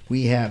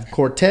 we have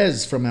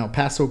Cortez from El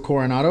Paso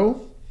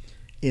Coronado.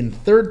 In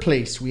third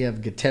place, we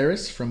have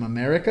Gutierrez from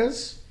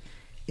Americas.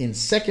 In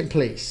second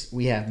place,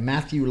 we have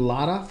Matthew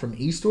Lotta from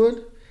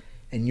Eastwood.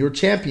 And your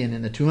champion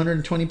in the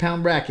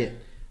 220-pound bracket,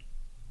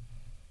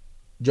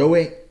 Joe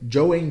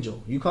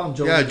Angel. You call him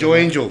Joe Yeah, Angel. Joe right?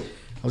 Angel.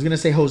 I was going to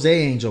say Jose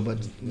Angel,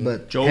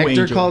 but Joe Hector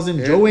Angel. calls him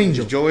Yeah, Joe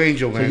Angel. Joe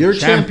Angel, So man. your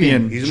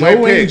Champion. champion, He's my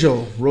Joe pick.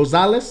 Angel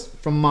Rosales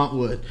from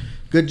Montwood.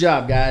 Good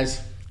job,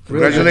 guys.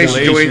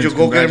 Congratulations, Joe Angel.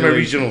 Go get him at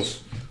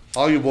Congratulations. regionals.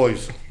 All you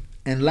boys.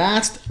 And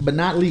last but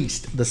not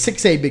least, the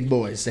 6A big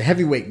boys, the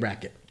heavyweight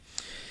bracket.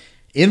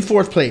 In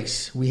fourth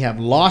place, we have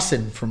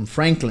Lawson from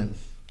Franklin.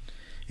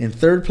 In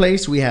third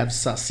place, we have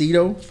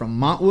Saucedo from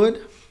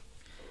Montwood.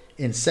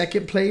 In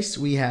second place,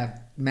 we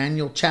have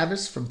Manuel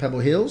Chavez from Pebble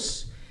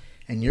Hills.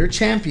 And your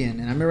champion,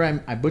 and I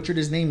remember I butchered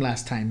his name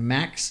last time,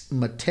 Max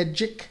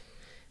Matejic.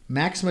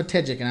 Max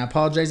Matejic, and I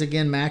apologize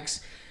again,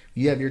 Max.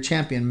 You have your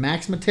champion,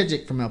 Max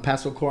Matejic from El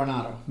Paso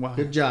Coronado. Wow.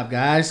 Good job,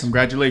 guys.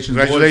 Congratulations,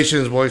 boys.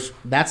 Congratulations, boys.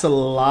 That's a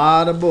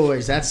lot of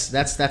boys. That's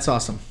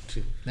awesome.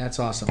 That's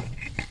awesome.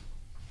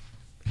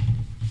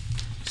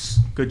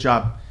 Good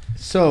job.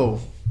 So,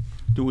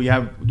 Do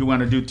you want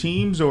to do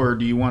teams or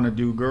do you want to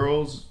do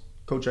girls?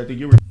 Coach, I think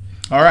you were.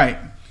 All right.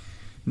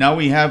 Now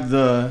we have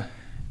the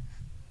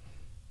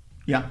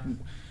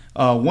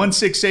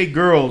 1-6A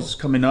girls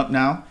coming up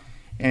now.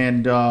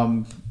 And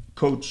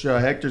Coach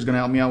Hector's going to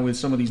help me out with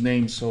some of these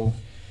names. So,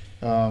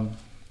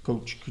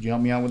 Coach, could you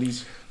help me out with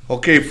these?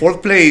 Okay,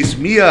 fourth place,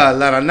 Mia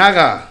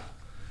Laranaga.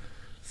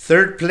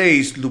 Third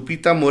place,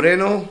 Lupita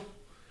Moreno.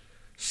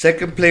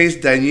 Second place,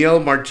 Danielle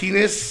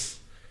Martinez.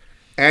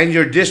 And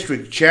your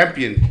district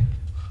champion,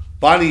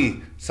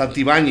 Bonnie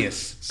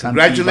Santibanez.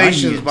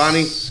 Congratulations, Santibanez.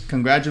 Bonnie.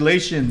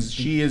 Congratulations.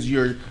 She is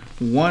your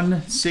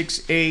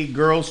 1-6A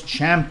girls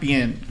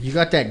champion. you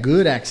got that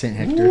good accent,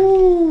 Hector.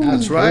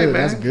 That's right, good,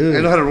 man. That's good.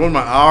 I know how to roll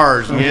my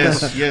R's.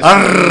 Yes, yes.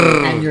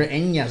 And your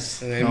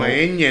eñas. And my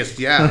ñes,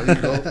 yeah. There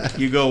you go.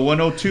 You go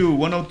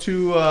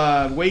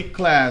 102 weight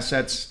class.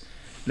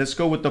 Let's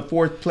go with the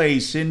fourth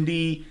place,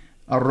 Cindy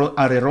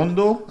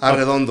Arredondo.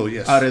 Arredondo,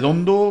 yes.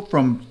 Arredondo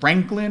from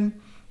Franklin.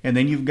 And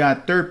then you've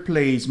got third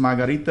place,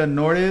 Margarita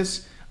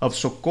Nores of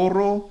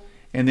Socorro.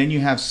 And then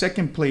you have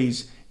second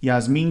place,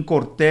 Yasmin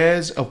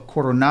Cortez of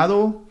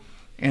Coronado.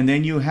 And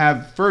then you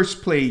have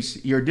first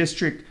place, your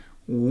district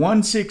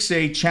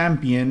 1-6A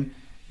champion,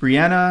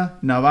 Brianna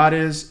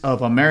Navarez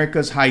of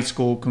America's High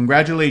School.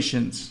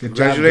 Congratulations. Good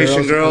job,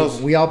 Congratulations,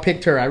 girls. We all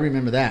picked her. I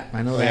remember that.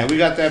 I know Yeah, that. we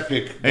got that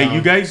pick. Hey,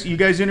 you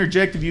guys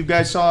interject if you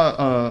guys saw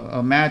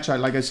a match.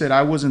 Like I said,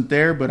 I wasn't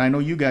there, but I know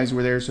you guys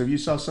were there. So if you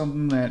saw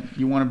something that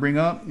you want to bring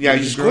up, Yeah,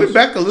 these just girls? going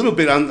back a little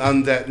bit on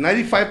that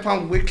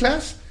 95-pound weight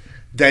class,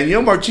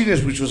 Danielle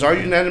Martinez, which was our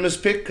unanimous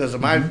pick because of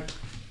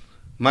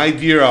my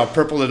dear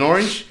purple and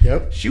orange.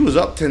 Yep. She was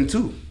up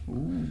 10-2.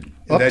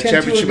 Up 10-2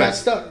 and got match.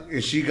 stuck.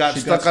 And she got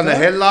She stuck got on the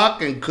stuck?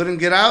 headlock and couldn't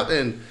get out.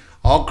 And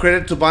all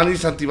credit to Bonnie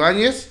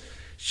Santibanez.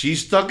 She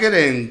stuck it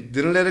and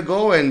didn't let it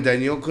go. And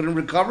Danielle couldn't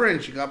recover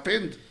and she got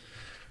pinned.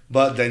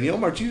 But Danielle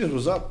Martinez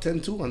was up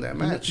 10-2 on that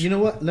match. You know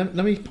what? Let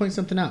me point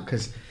something out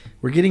because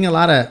we're getting a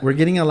lot of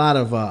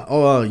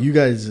you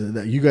guys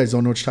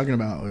don't know what you're talking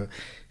about.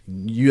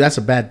 That's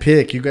a bad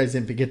pick. You guys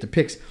didn't get the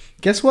picks.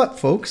 Guess what,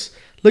 folks?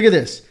 Look at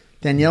this.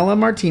 Daniela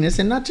Martinez,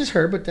 and not just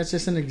her, but that's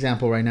just an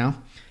example right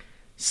now.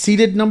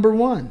 Seeded number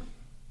 1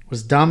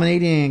 was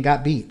dominating and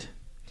got beat.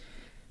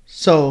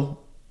 So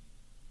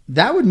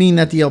that would mean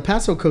that the El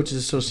Paso Coaches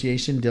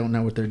Association don't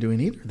know what they're doing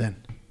either. Then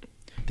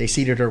they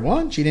seeded her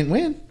 1. She didn't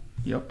win.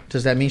 Yep.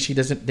 Does that mean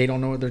they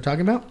don't know what they're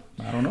talking about?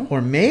 I don't know.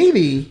 Or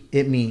maybe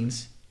it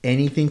means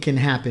anything can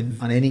happen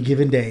on any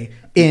given day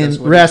in That's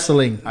what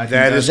wrestling. I think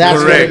That is That's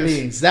correct. what it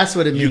means. That's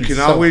what it means. You can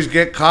So- always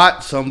get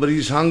caught.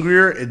 Somebody's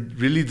hungrier. It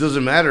really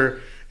doesn't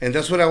matter. And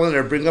that's what I wanted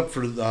to bring up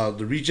for the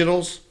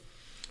regionals.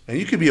 And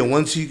you can be a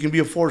 1 seed, you can be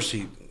a 4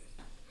 seed.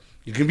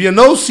 You can be a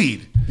no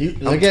seed.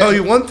 I'm telling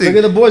you one thing. Look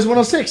at the boys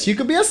 106. You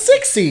could be a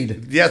 6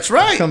 seed. That's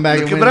right. Come back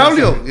Look and at win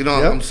Braulio. this. You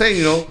know, Yep. I'm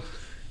saying,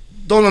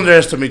 don't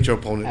underestimate your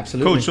opponent.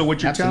 Absolutely. Coach, so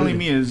what you're telling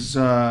me is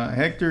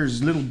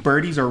Hector's little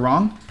birdies are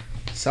wrong?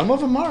 Some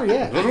of them are,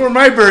 yeah. Those were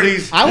my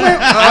birdies. I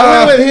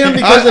went with him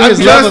because of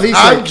his love of I'm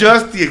Eastlake.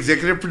 just the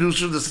executive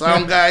producer, the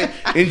sound guy,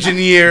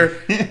 engineer,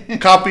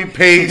 copy,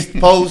 paste,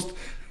 post,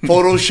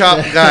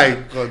 Photoshop guy.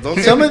 Don't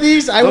Some of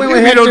these I don't went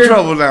give with me no Hector.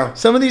 trouble now.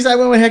 Some of these I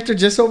went with Hector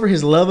just over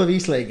his love of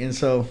Eastlake, and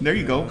so There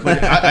you go.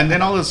 And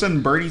then all of a sudden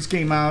birdies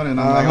came out, and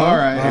I'm like, Uh-huh. all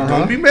right.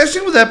 Don't be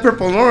messing with that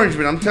purple and orange,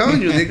 man. I'm telling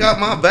you, they got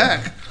my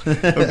back.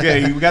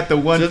 Okay, you got the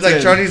one. Just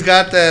like Charlie's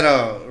got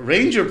that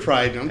Ranger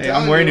pride.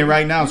 I'm wearing it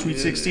right now. Sweet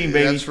 16,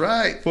 baby. That's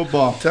right.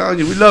 Football. I'm telling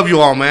you, we love you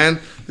all, man.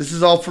 This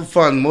is all for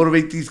fun,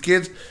 motivate these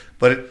kids.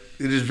 But it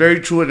is very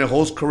true, and it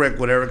holds correct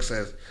what Eric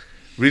says.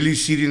 Really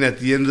seeding at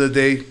the end of the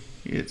day,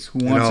 It's who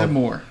wants know, it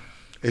more.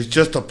 it's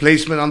just a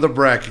placement on the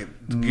bracket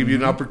to give you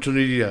an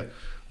opportunity to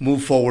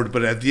move forward.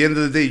 But at the end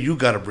of the day, you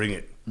got to bring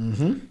it.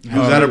 You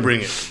got to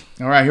bring it.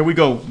 All right, here we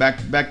go. Back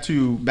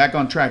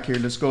on track here.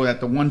 Let's go at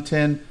the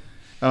 110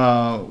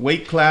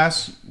 weight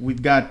class.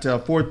 We've got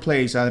fourth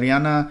place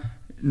Adriana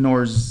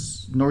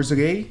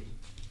Norzagay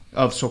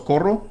of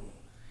Socorro,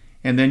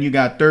 and then you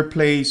got third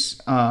place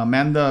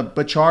Amanda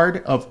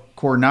Bachard of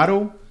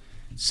Coronado.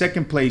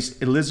 Second place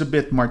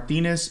Elizabeth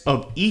Martinez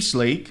of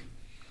Eastlake,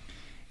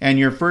 and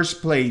your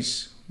first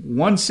place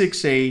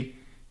 1-6A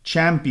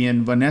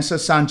champion Vanessa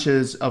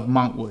Sanchez of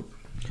Montwood.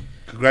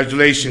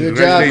 Congratulations. good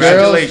job,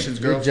 Congratulations.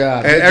 girls. Good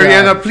job. And Good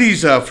Ariana, job.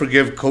 please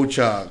forgive Coach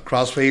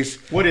Crossface.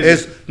 What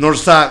is It's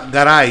Norsa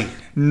Garay.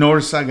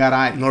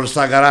 Norsagaray.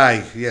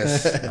 Norsagaray,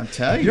 yes. I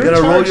tell you. You You're gotta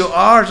in roll charge. your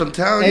R's, I'm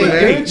telling you. Hey,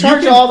 Hey, you're in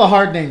charge of all the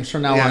hard names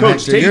from now Yeah. on. Coach,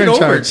 Hector. take You're it in over.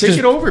 charge. Take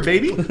it over,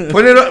 baby.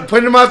 Point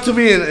them out to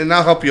me and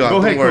I'll help you out. Go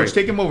ahead, Don't worry. Coach.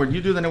 Take him over.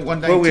 You do the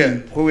 119. Where we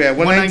at? Where we at?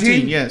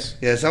 119? Yes.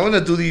 Yes, I want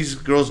to do these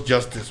girls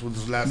justice with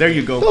this last There name.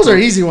 you go. Those are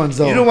easy ones,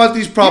 though. You don't want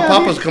these proud Yeah,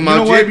 papas these- come you out,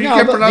 know what? Jib. You No,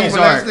 can't th- pronounce these my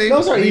last are- name.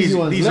 Those are These- easy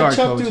ones. these Let are,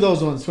 Chuck Coach. do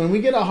those ones. When we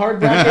get a hard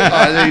bracket,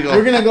 There you go.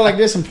 we're gonna go like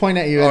this and point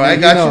at you. All and right, I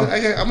then got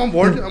know. you. I'm on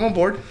board. I'm on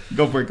board.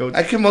 Go for it, Coach.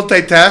 I can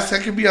multitask. I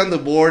can be on the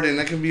board and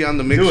I can be on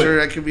the mixer.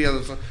 it. I can be on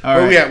the. All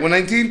Where we right. at?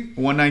 119.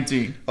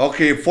 119.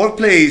 Okay, fourth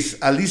place,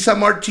 Alisa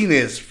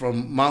Martinez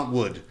from Mount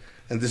Wood,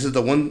 and this is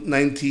the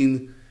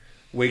 119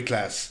 weight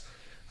class.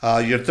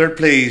 Your third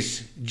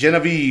place,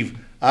 Genevieve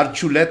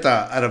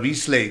Archuleta out of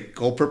East Lake,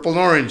 go purple and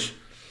orange.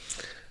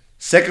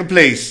 Second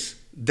place,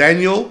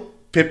 Daniel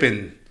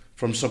Pippin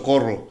from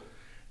Socorro,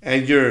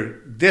 and your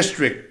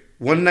district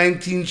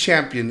 119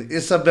 champion,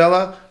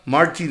 Isabella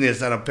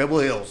Martinez out of Pebble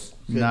Hills.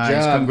 Nice.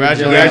 job, Congratulations.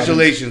 good job.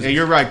 Congratulations. Yeah,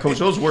 you're right, Coach.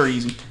 Those were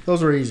easy.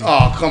 Those were easy.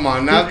 Oh, come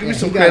on now. Give me Yeah,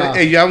 some he got credit. off.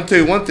 Hey, yeah, I'm going to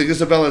tell you one thing.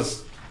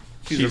 Isabella's,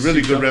 she's a She's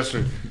really good tough.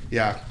 wrestler.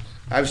 Yeah.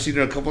 I've seen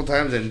her a couple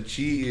times, and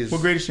she is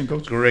What grade is she in,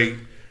 Coach? great.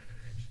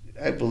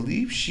 I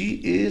believe she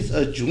is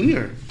a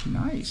junior. So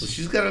Nice.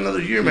 she's got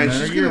another year, man.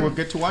 Another She's year. gonna, We'll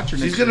get to watch her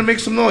she's next going to year. make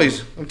some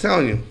noise. I'm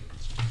telling you.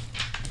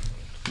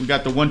 We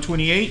got the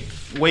 128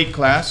 weight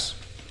class.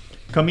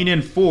 Coming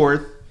in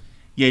fourth,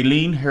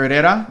 Yaelin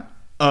Herrera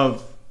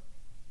of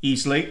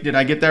East Lake. Did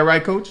I get that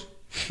right, Coach?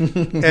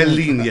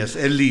 Eileen, yes,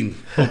 Eileen.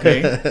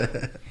 Okay.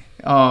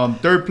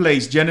 Third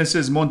place,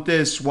 Genesis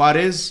Montes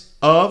Suarez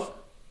of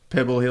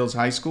Pebble Hills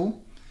High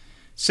School.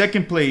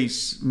 Second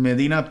place,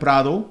 Medina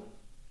Prado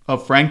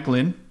of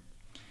Franklin.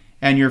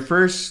 And your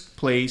first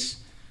place,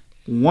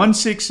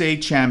 168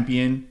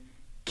 champion,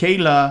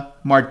 Kayla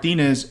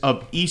Martinez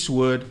of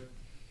Eastwood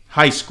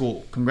High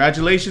School.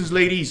 Congratulations,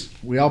 ladies.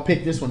 We all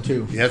picked this one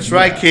too. That's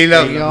right, There you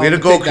Kayla. go. Way to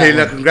go, Pick that Kayla.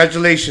 one.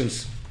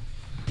 Congratulations.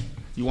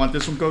 You want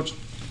this one, Coach?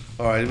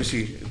 All right, let me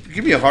see.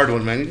 Give me a hard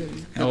one,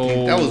 man.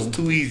 Oh. That was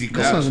too easy, Coach.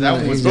 This one's that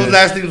another was easy Those one.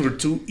 last names were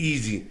too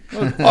easy.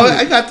 Oh,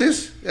 I got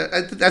this.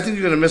 I think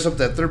you're gonna mess up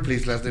that third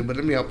place last name, but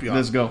let me help you out.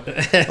 Let's go.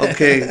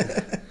 Okay.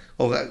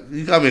 Oh,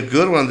 you got me a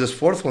good one on this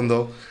fourth one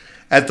though.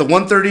 At the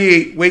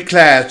 138 weight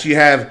class, you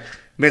have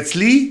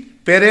Metzli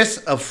Perez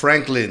of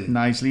Franklin.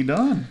 Nicely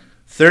done.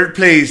 Third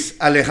place,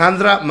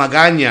 Alejandra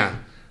Magaña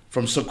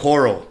from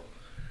Socorro.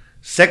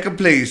 Second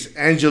place,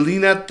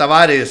 Angelina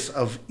Tavares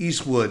of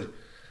Eastwood.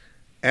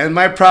 And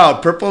my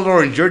proud Purple and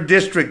Orange, your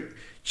district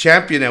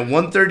champion at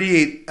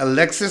 138,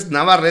 Alexis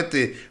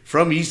Navarrete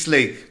from East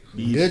Lake.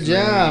 Good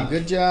job.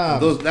 Good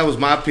job. That was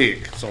my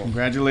pick. So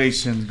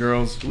Congratulations,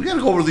 girls. we gotta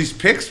go over these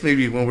picks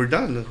maybe when we're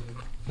done.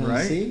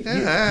 Right? See?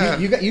 Yeah.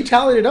 You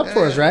tallied it up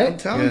for us, right? I'm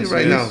telling Yes, you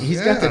right yes. now. He's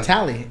got the Yeah.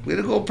 tally. Way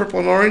to go, Purple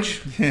and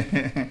Orange.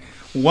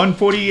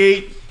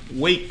 148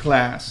 weight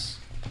class.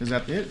 Is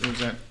that it? Or is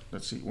that,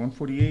 let's see,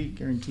 148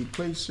 guaranteed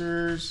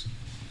placers.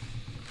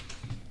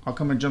 How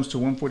come it jumps to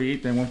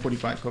 148 then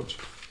 145, Coach?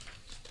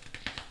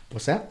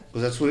 What's that?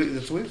 Was that's what it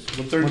is? 138.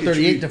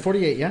 138 to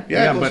 48, yeah?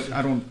 Yeah, Yeah, it goes- but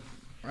I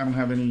don't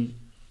have any.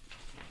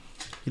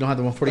 You don't have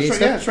the That's 148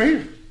 right, yeah, stuff? it's right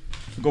here.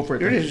 Go for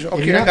it. Here it then. is.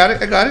 Okay, you're I not- got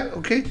it. I got it.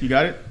 Okay. You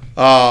got it?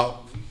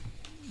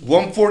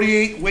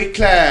 148 weight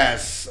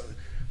class.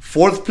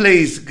 Fourth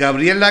place,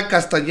 Gabriela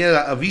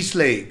Castañeda of East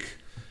Lake.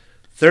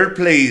 Third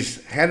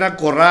place, Hannah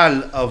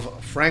Corral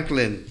of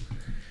Franklin.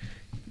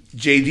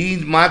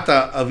 Jadine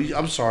Mata of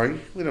I'm sorry.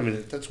 Wait a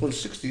minute. That's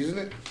 160, isn't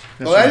it?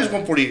 That's Oh, that right. is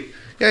 148.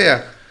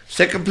 Yeah.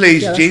 Second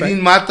place, Yeah, that's Jadine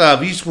right. Mata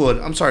of Eastwood.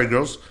 I'm sorry,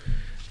 girls.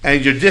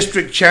 And your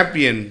district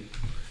champion,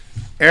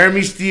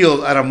 Army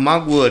Steele out of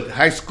Montwood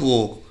High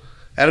School.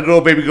 Atta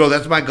girl, baby girl.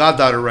 That's my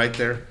goddaughter right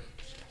there.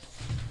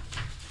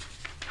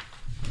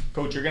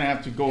 Coach, you're going to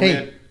have to go Hey.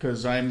 ahead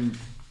because I'm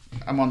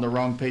on the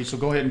wrong page. So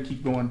go ahead and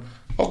keep going.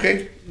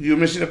 Okay, you're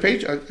missing a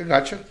page. I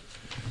got you.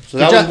 So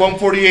Good that job. was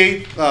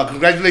 148.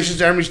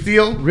 Congratulations, Army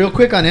Steele. Real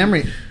quick on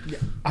Emery.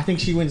 I think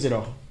she wins it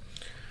all.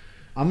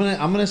 I'm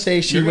gonna say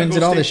she You're gonna wins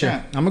go it all state this year.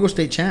 champ. I'm gonna go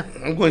state champ.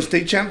 I'm going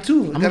state champ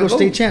too. I'm gonna go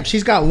state champ.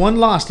 She's got one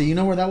loss. Do you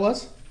know where that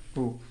was?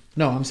 Who?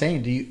 No, I'm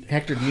saying,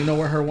 Hector, do you know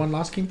where her one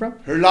loss came from?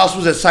 Her loss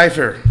was at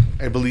Cypher,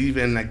 I believe,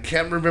 and I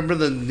can't remember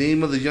the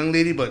name of the young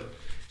lady, but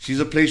she's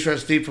a placer at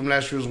state from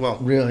last year as well.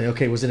 Really?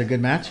 Okay, was it a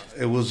good match?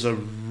 It was a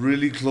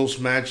really close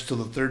match till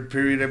the third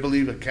period, I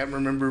believe. I can't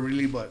remember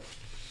really, but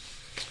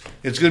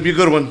it's gonna be a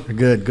good one.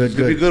 Good, It's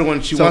gonna be a good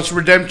one. She So- wants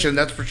redemption,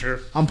 that's for sure.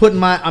 I'm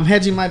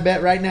hedging my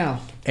bet right now.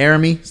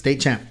 Aramy, state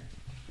champ.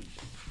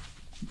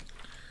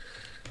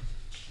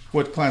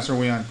 What class are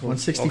we on, Coach?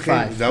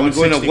 165. That was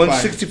going to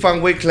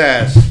 165 weight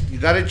class. You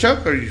got it,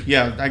 Chuck? Or you?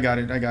 Yeah, I got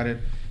it.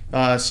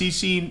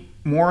 CC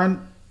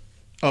Moran.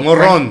 of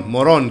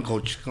Moron,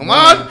 coach. Come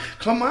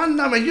on,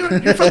 now, man. You're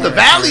from the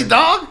valley,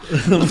 dog.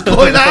 What's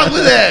going on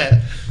with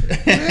that?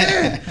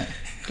 Man,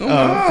 come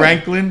on.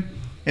 Franklin.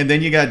 And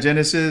then you got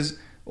Genesis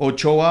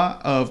Ochoa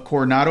of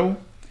Coronado.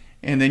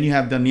 And then you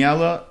have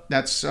Daniela.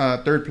 That's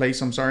third place,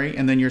 I'm sorry.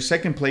 And then your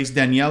second place,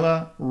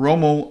 Daniela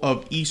Romo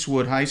of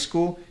Eastwood High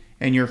School.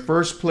 And your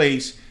first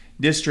place,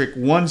 District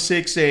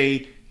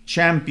 16A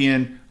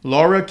champion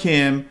Laura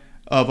Kim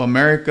of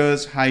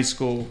America's High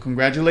School.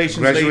 Congratulations,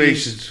 ladies.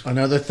 Congratulations.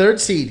 Another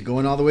third seed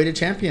going all the way to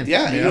champion.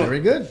 Yeah, you know,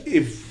 very good.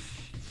 If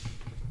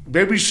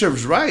memory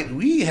serves right,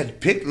 we had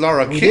picked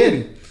Laura We Kim.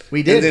 did.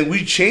 We did. And then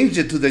we changed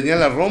it to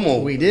Daniela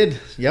Romo We did.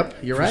 Yep,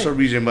 you're for right. some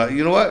reason. But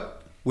you know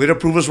what? Way to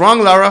prove us wrong,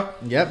 Laura.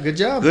 Yep, good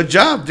job. Good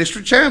job.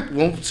 District champ,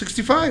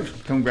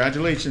 165.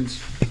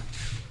 Congratulations.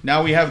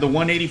 Now we have the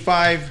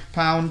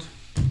 185-pound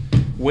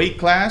weight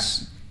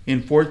class.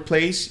 In fourth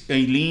place,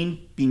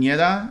 Eileen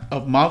Pineda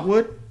of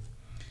Montwood.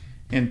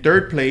 In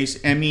third place,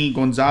 Emmy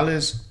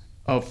Gonzalez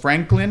of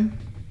Franklin.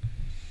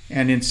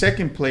 And in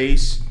second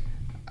place,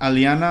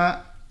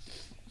 Aliana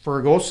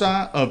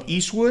Fergosa of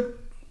Eastwood.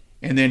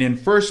 And then in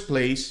first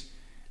place,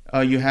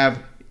 you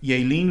have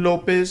Yaelin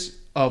Lopez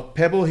of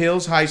Pebble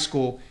Hills High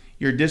School,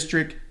 your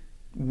District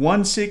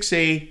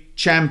 16A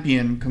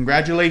champion.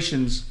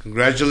 Congratulations.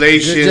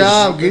 Congratulations. Good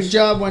job. Good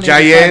job,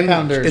 185 Jayen.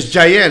 pounders. It's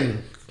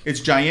Jayen. It's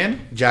Jayen.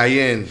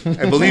 Jayen.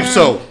 I believe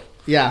so.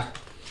 Yeah,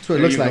 that's what it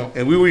There looks you like. go.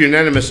 And we were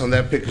unanimous on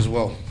that pick as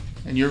well.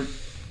 And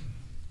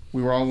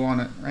we were all on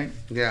it, right?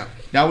 Yeah.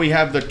 Now we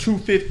have the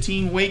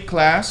 215 weight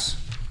class,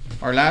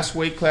 our last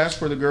weight class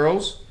for the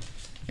girls.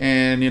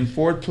 And in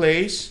fourth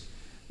place,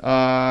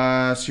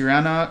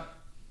 Sirana,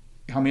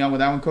 help me out with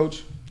that one,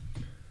 Coach.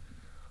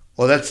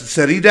 Well, that's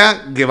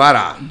Serida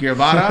Guevara.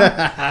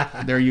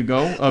 Guevara, there you go,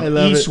 I of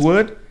love it.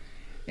 Eastwood.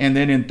 And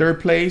then in third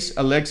place,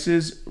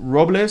 Alexis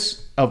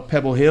Robles of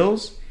Pebble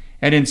Hills.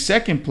 And in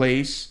second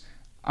place,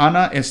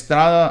 Ana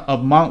Estrada of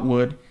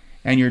Montwood.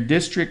 And your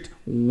District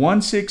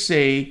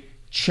 16A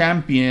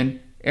champion,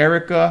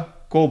 Erica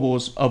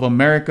Cobos of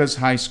America's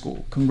High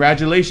School.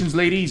 Congratulations,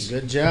 ladies.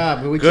 Good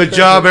job. We Good keep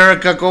job, that-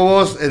 Erica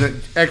Cobos.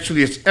 And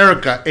actually, it's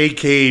Erica,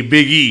 a.k.a.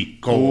 Big E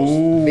Cobos.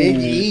 Ooh. Big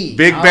E.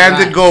 Big All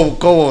Bandit right.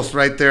 Cobos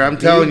right there. I'm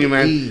telling you,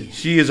 man. E.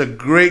 She is a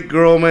great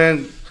girl,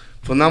 man.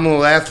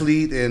 Phenomenal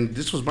athlete. And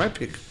this was my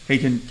pick. Hey,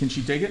 can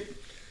she take it?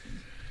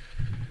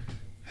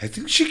 I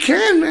think she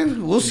can,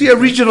 man. We'll see at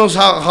regionals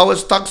how it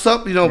stocks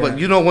up, you know. But,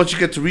 you know, once you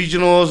get to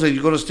regionals and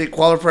you go to state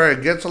qualifier,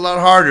 it gets a lot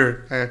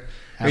harder.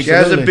 She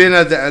hasn't Absolutely. been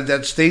at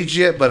that stage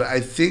yet, but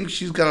I think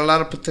she's got a lot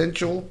of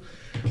potential.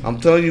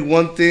 I'm telling you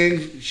one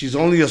thing. She's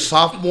only a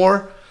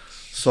sophomore.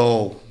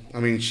 So, I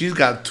mean, she's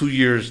got 2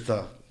 years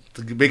to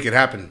make it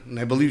happen. And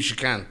I believe she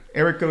can.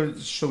 Erica,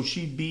 so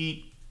she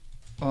beat,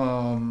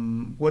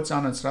 what's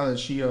Ana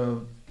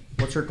Estrada?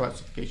 What's her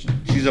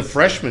classification? She's a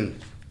freshman.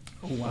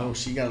 Oh,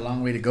 she got a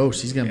long way to go.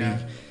 She's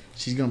gonna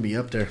be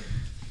up there.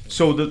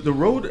 So the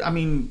road, I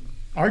mean,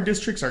 our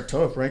districts are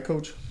tough, right,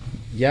 Coach?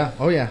 Yeah.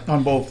 Oh yeah.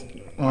 On both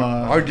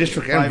Our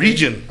district and 5A.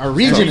 region. Our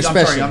region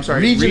especially. I'm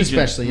sorry. Region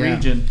especially. Yeah.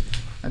 Region.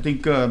 I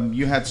think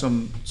you had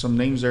some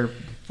names there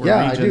for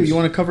Yeah, regions. I do. You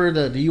want to cover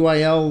the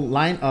UIL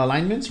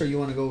alignments, or you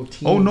want to go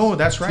teams? Oh no,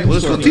 that's right. Well,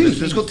 let's go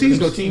teams. Let's go teams.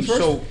 Let's go teams. first.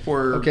 So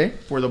for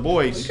the You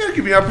boys, gotta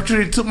give me an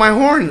opportunity to toot my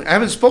horn. I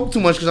haven't spoke too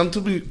much because I'm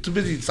too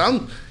busy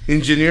sound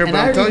engineer. And But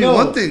I I'm already telling you know-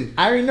 one thing.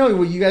 I already know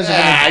what you guys are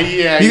gonna.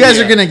 Yeah, You guys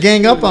are gonna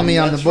gang up on me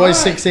on the That's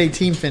boys right. 6A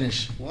team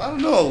finish. Well, I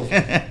don't know.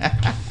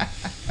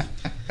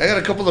 I got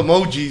a couple of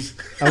emojis.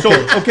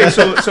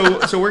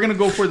 so we're gonna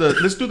go for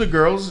let's do the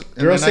girls, and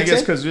Girls then I guess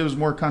 6A? because it was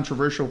more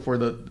controversial for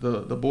the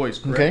boys.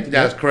 Correct? Okay.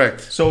 Yeah, that's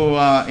correct. So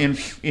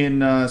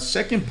in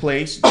second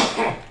place,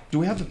 do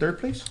we have the third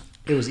place?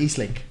 It was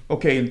Eastlake,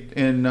 Okay,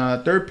 in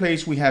third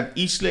place we have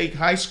Eastlake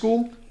High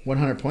School,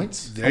 100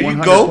 points. There you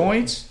 100 go.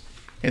 points,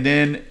 and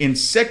then in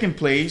second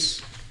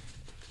place,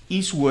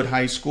 Eastwood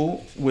High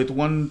School with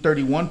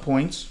 131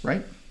 points.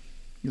 Right?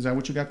 Is that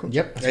what you got, Coach?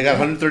 Yep. I got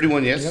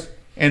 131, yes. Yep.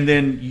 And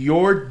then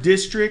your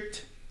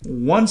district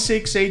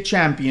 16A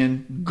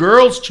champion,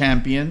 girls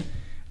champion,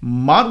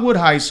 Montwood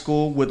High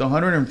School with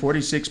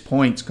 146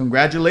 points.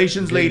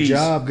 Congratulations, ladies.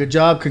 Good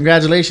job.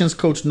 Congratulations,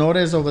 Coach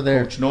Nores over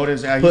there. Coach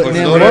notice Putting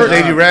in Notice work.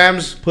 Lady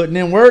Rams. Putting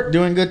in work,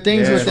 doing good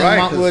things Yeah, with the right,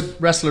 Montwood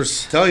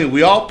wrestlers. Tell you,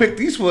 we all picked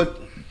Eastwood.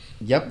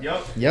 Yep.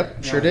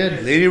 Yep. Sure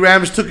did. Lady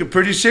Rams took it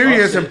pretty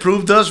serious and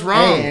proved us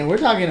wrong. Hey, and we're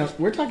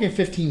talking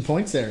 15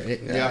 points there.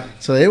 Yeah.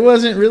 So it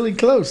wasn't really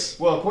close.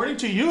 Well, according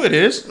to you, it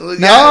is. No,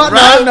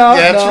 right. no.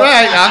 That's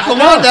right. Now,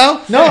 come on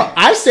now. No,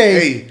 I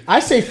Hey.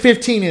 say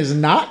 15 is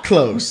not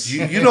close.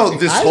 You know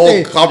this I whole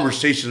say-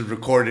 conversation is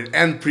recorded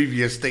and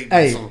previous statements.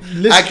 Hey, so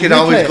listen, I can replay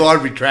always it. go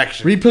on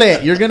retraction. Replay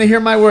it. You're gonna hear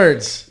my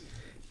words.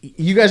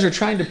 You guys are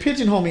trying to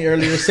pigeonhole me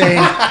earlier, saying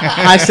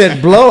I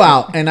said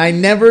blowout, and I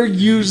never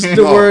used the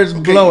No, words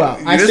okay,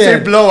 blowout. You I didn't said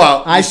say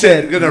blowout. I You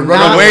said you're gonna not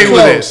run away with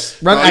close.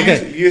 it. Run- No,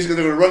 okay. You're just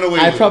gonna run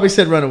away. I with probably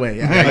said runaway.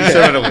 Yeah. it. You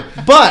said run away.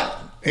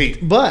 Hey,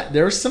 But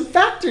there were some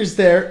factors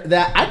there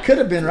that I could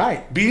have been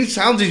right. being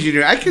sound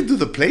engineer, I can do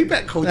the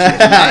playback coach if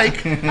you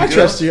like. I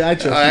trust you. I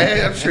trust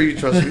you. I'm sure you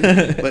trust me.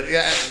 But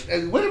yeah,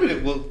 wait a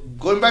minute. Well,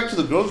 going back to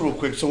the girls real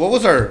quick. So what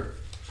was our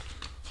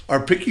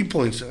picking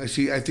points? I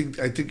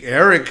think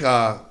Eric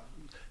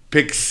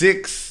picked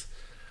 6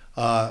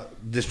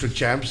 district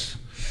champs.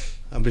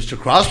 Mr.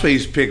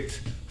 Crossface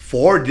picked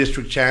 4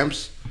 district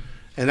champs,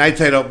 And I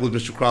tied up with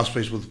Mr.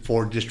 Crossface with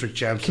 4 district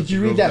champs. Could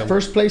you read that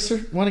first placer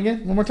one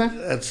more time?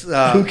 That's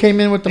Who came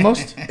in with the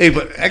most? Hey,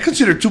 but I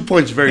consider 2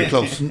 points very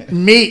close.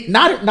 Me.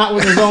 Not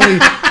when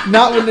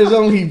there's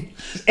only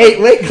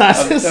 8 weight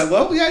classes.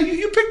 Well, yeah,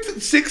 you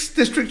picked 6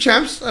 district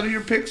champs out of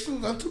your picks. So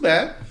not too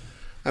bad.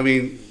 I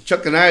mean,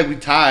 Chuck and I, we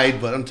tied,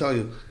 but I'm telling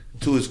you,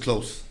 2 is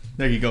close.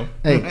 There you go.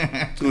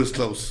 Hey, 2 is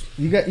close.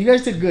 you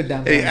guys did good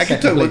down there. Hey, in I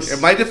can second tell you, place.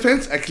 in my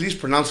defense, I can at least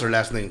pronounce their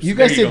last names. You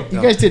guys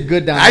did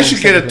good down there. I should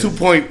in get a second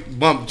place. 2-point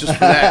bump just for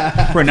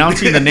that.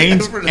 Pronouncing the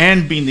names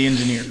and being the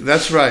engineer.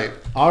 That's right.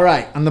 All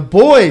right, on the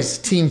boys'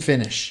 team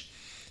finish,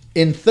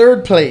 in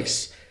third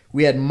place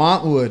we had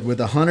Montwood with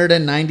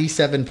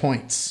 197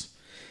 points.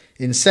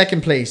 In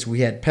second place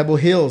we had Pebble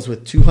Hills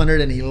with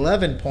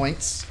 211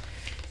 points,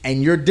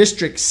 and your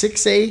District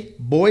 6A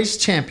boys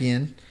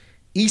champion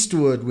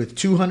Eastwood with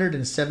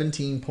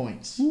 217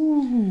 points.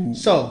 Ooh.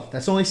 So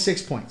that's only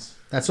 6 points.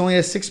 That's only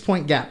a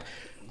 6-point gap.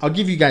 I'll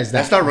give you guys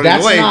that. That's not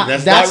running away.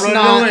 That's not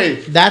running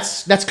away.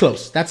 That's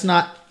close. That's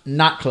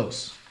not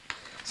close.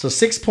 So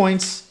 6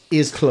 points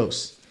is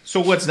close. So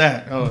what's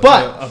that?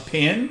 But a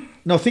pin?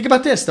 No, think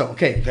about this though.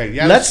 Okay,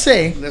 yeah, let's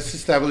say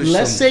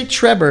let's say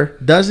Trevor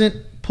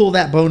doesn't pull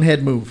that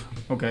bonehead move.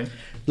 Okay.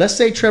 Let's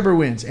say Trevor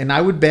wins, and I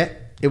would bet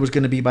it was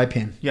going to be by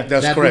pin. Yeah,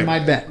 that's That'd correct. be my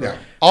bet. Yeah.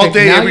 All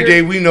day, every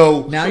day, we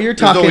know. Now you're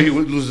there's no talking way he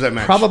loses that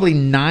match. probably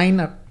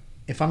 9,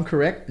 if I'm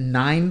correct,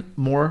 9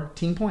 more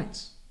team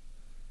points.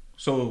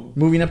 So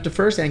Moving up to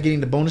first and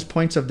getting the bonus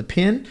points of the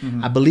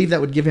pin, I believe that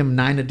would give him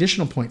 9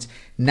 additional points.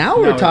 Now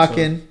we're it's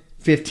talking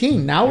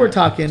 15. Now we're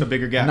talking it's a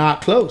bigger gap.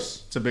 Not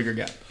close. it's a bigger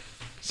gap.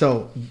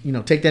 So,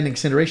 take that into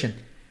consideration.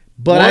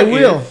 But What I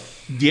will.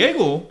 if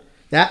Diego.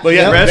 That, But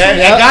yeah, yep,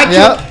 I got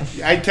you.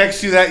 yep, I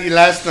texted you that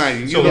last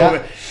night.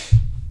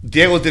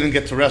 Diego didn't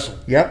get to wrestle.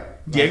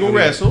 Yep. Diego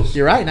wrestles.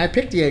 You're right, and I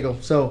picked Diego.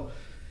 So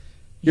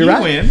you're He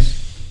right.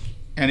 wins,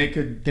 and it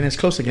could. Then it's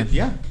close again.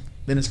 Yeah.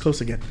 Then it's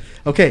close again.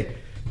 Okay,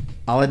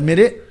 I'll admit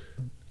it.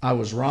 I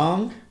was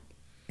wrong.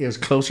 It was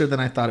closer than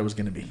I thought it was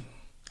going to be.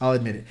 I'll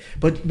admit it.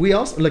 But we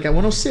also look at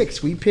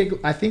 106.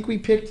 I think we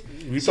picked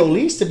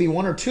Solis to be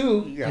 1 or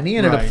 2, and he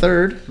ended up Right.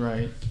 third.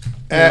 Right.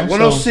 At so-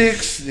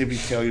 106, let me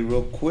tell you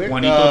real quick.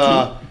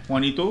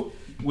 Juanito.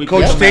 We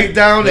Coach picked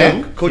Takedown Yep.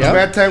 and Coach Yep.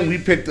 Bad Time, we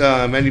picked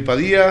Manny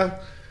Padilla.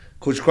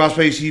 Coach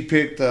Crossface, he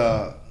picked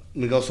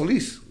Miguel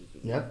Solis.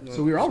 Yep.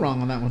 So we were all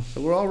wrong on that one.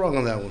 So we're all wrong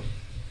on that one.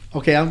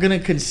 Okay, I'm going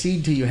to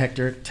concede to you,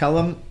 Hector. Tell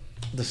them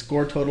the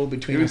score total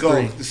between Here we us go.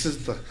 three.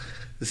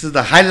 This is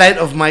the highlight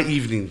of my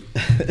evening.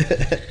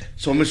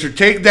 So Mr.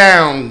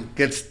 Takedown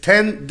gets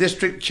 10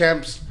 district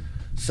champs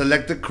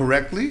selected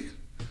correctly.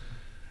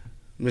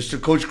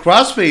 Mr. Coach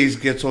Crossface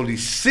gets only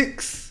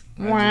 6.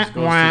 That just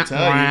goes to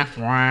tell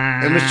you.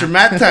 And Mr.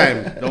 Matt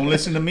Time, Don't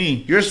listen to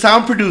me. your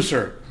sound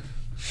producer,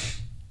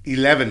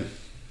 11.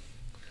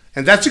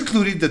 And that's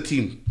including the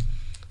team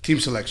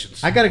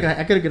selections. I got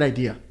a good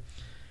idea.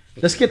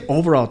 Let's get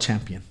overall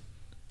champion.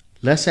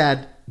 Let's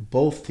add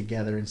both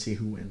together and see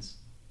who wins.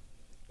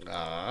 Let's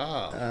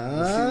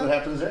see what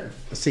happens there.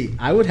 Let's see.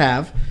 I would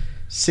have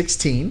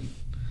 16.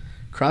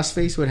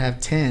 Crossface would have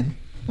 10.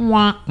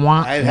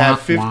 I'd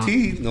have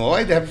 15. No,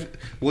 I'd have.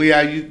 Well,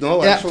 yeah,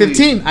 Yeah, actually,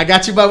 15. I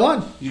got you by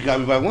 1. You got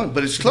me by 1,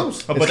 but it's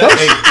close. But close.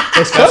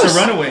 that's close. a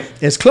runaway.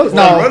 It's close.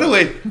 Well, No,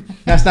 runaway.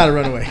 that's not a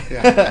runaway.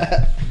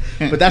 Yeah.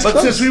 But that's But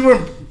close. since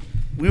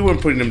we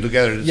weren't putting them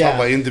together, it's Yeah. all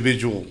by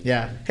individual.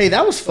 Yeah. Hey,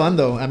 that was fun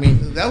though. I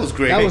mean, That was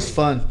great. that was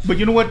fun. But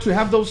you know what? To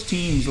have those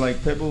teams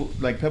like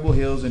Pebble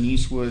Hills and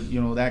Eastwood,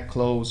 that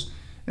close,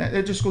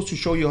 that just goes to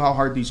show you how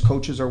hard these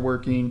coaches are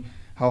working,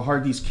 how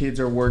hard these kids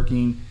are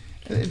working.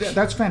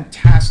 That's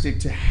fantastic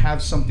to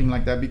have something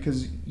like that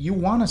because you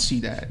want to see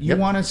that. You Yep.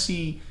 want to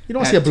see. You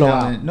don't wanna that see a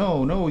blowout. talent.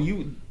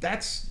 No.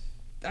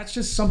 That's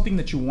just something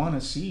that you want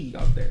to see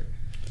out there.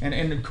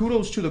 And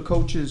kudos to the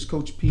coaches,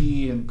 Coach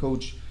P and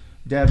Coach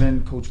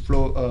Devin, Coach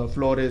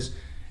Flores,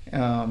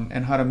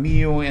 and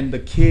Jaramillo, and the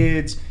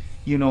kids.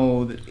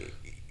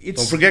 It's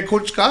Don't forget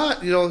Coach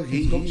Scott.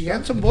 He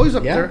had some boys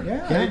up Yeah. there.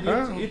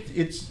 yeah.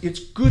 It's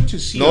good to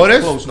see.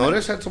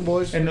 Notice had some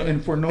boys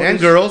and for and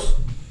girls.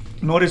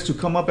 Notice to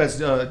come up as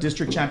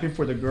district champion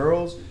for the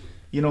girls,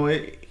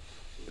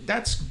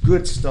 that's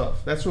good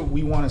stuff. That's what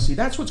we want to see.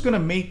 That's what's going to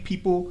make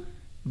people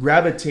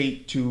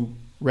gravitate to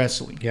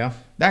wrestling. Yeah.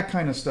 That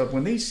kind of stuff.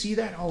 When they see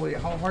that,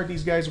 how hard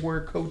these guys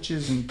work,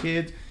 coaches and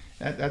kids,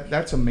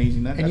 that's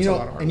amazing. That's a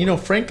lot of hard work.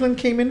 Franklin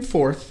came in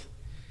 4th,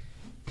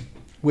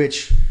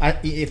 which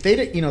if they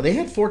did, they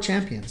had 4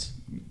 champions.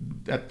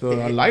 At the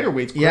lighter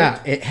weights, Yeah,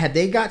 had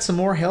they got some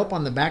more help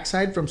on the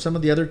backside from some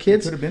of the other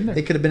kids, They could have been there.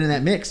 They could have been in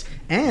that mix.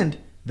 And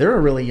they're a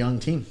really young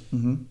team,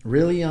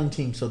 really young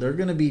team. So they're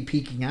going to be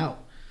peaking out.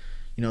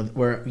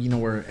 Where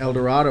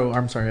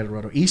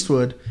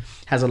Eastwood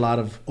has a lot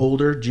of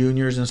older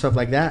juniors and stuff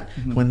like that.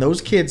 When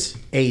those kids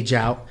age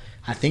out,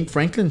 I think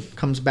Franklin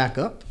comes back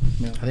up.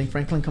 Yeah.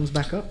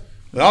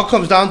 It all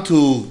comes down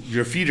to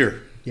your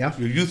feeder. Yeah.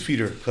 Your youth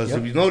feeder. Because Yep.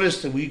 if you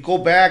notice that we go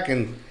back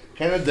and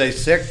kind of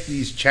dissect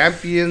these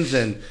champions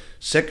and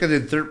second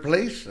and third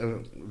place,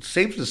 it's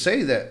safe to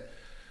say that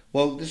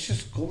Well, let's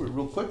just go over it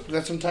real quick. We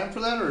got some time for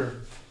that, or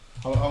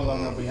How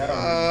long have we had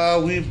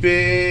on? we've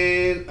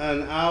been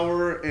an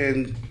hour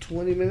and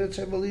 20 minutes,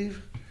 I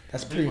believe.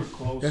 That's think pretty. we're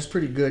close. That's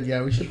pretty good.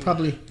 Yeah, we should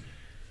probably.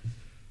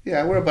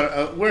 Yeah, we're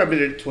a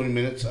minute 20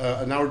 minutes,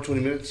 an hour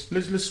 20 minutes.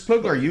 Let's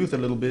plug our youth a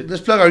little bit.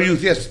 Let's plug our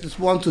youth. Yes, let's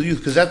go on to the youth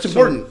because that's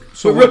important.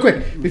 So real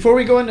quick, before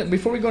we go into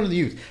the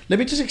youth, let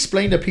me just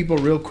explain to people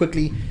real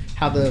quickly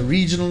how the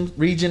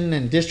region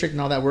and district and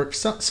all that works.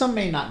 Some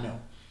may not know.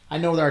 I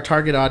know that our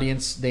target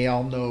audience, they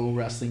all know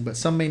wrestling, but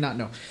some may not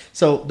know.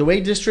 So the way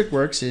district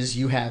works is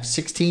you have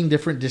 16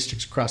 different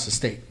districts across the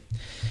state.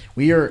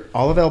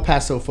 All of El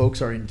Paso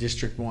folks are in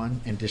District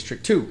 1 and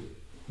District 2.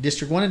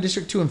 District 1 and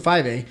District 2 and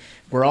 5A,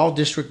 we're all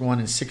District 1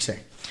 and 6A.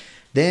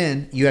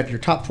 Then you have your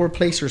top 4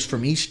 placers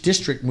from each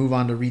district move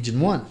on to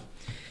Region 1.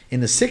 In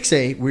the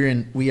 6A,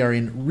 we are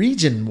in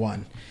Region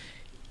 1.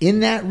 In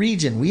that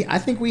region, I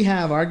think we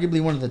have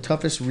arguably one of the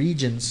toughest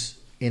regions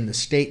in the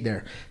state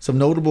there. Some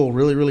notable,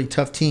 really, really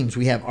tough teams.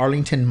 We have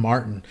Arlington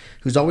Martin,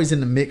 who's always in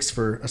the mix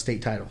for a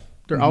state title.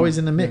 They're always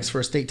in the mix for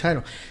a state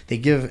title. They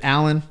give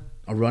Allen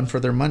a run for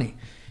their money.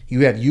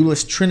 You have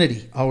Euless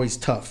Trinity, always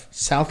tough.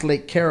 South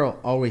Lake Carroll,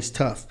 always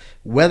tough.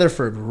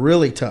 Weatherford,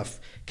 really tough.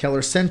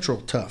 Keller Central,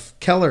 tough.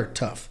 Keller,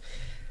 tough.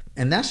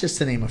 And that's just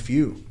to name a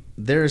few.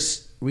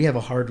 We have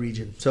a hard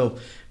region. So,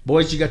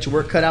 boys, you got your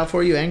work cut out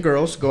for you, and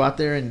girls, go out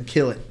there and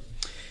kill it.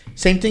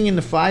 Same thing in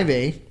the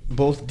 5A.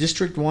 Both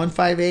District 1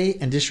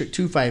 5A and District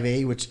 2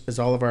 5A, which is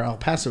all of our El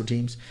Paso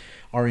teams,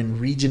 are in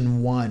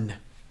Region 1.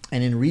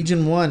 And in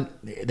Region 1,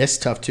 that's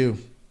tough too.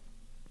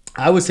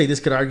 I would say this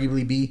could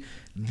arguably be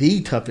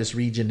the toughest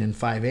region in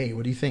 5A.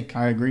 What do you think?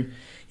 I agree.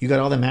 You got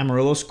all the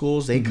Amarillo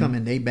schools. They come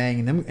and they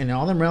bang. And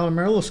all them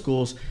Amarillo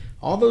schools,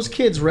 all those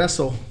kids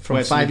wrestle from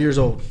Wesley. 5 years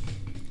old.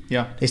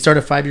 Yeah. They start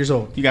at 5 years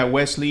old. You got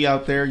Wesley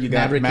out there. You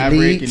got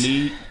Maverick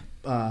Elite.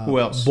 Who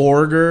else?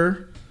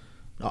 Borger.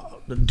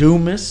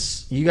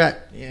 Dumas, you got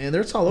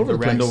there's all over the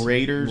place. Randall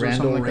Raiders,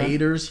 Randall or something like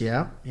Raiders,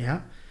 yeah.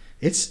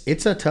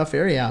 It's a tough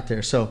area out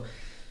there. So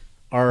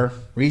our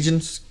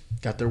regions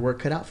got their work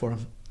cut out for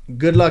them.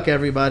 Good luck,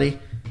 everybody.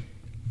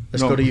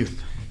 Let's go to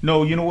youth.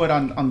 No, you know what?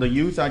 On the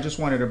youth, I just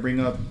wanted to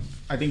bring up.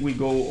 I think we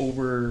go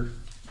over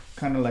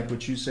kind of like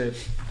what you said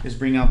is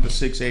bring out the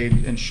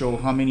 6A and show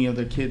how many of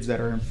the kids that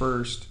are in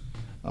first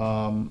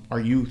are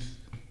youth.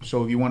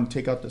 So if you want to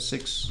take out the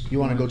 6, You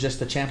want to go just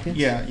the champions?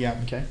 Yeah.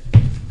 Okay.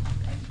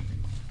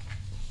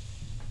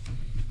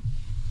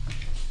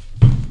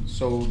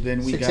 So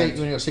then we 6A, got you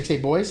want to go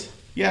 6A boys?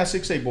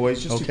 6A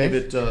boys just Okay. to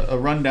give it a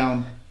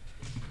rundown.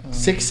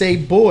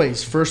 6A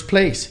boys, first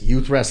place,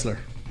 youth wrestler.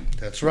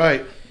 That's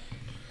right.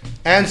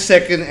 And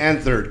second and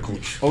third,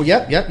 coach. Oh,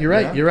 yep, you're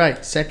right. Yeah. You're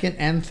right. Second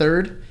and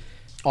third,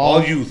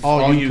 All youth.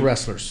 all youth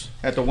wrestlers.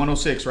 At the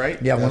 106, right?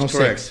 Yeah, That's 106.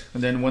 correct.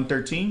 And then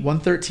 113.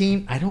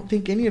 113, I don't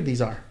think any of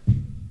these are.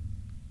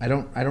 I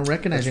don't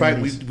recognize That's any right.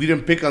 of these. We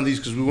didn't pick on these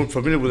because we weren't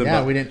familiar with them. Yeah,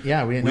 but we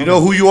didn't We know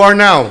who you are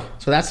now.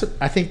 So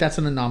I think that's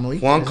an anomaly.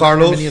 Juan There's not very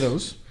Carlos. many of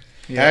those.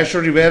 Yeah.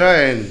 Asher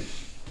Rivera and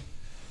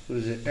what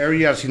is it? Ari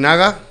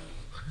Arcinaga.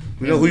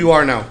 We know who you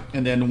are now.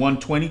 And then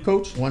 120,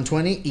 coach.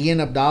 120, Ian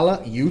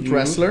Abdallah, youth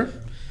wrestler.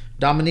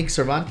 Dominique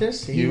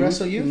Cervantes, did he Youth.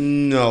 wrestle youth?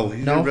 No,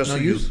 he No, didn't wrestle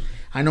no youth. youth.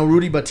 I know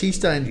Rudy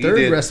Batista in He third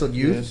did. wrestled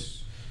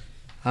youth.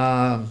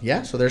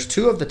 So there's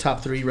 2 of the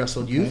top 3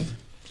 wrestled youth.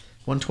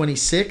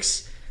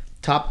 126,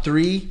 top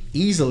 3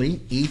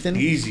 easily. Ethan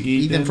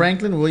Ethan.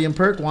 Franklin, William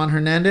Perk, Juan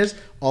Hernandez,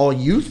 all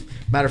youth.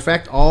 Matter of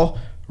fact, all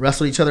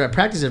wrestled each other at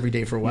practice every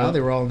day for a while. Yep.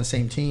 They were all on the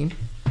same team.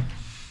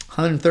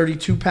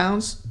 132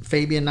 pounds,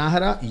 Fabian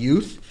Nahara,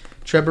 youth.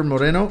 Trevor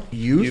Moreno,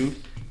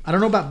 youth. I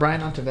don't know about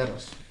Brian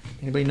Ontiveros.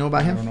 Anybody know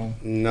about him? I don't know.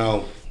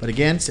 No. But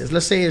again,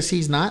 let's say as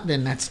he's not,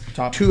 then that's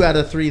Top. 2 out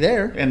of 3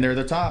 there. And they're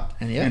the top.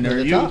 And yeah, and they're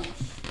the youth. top.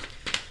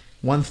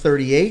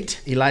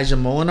 138, Elijah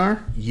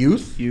Molinar,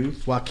 youth.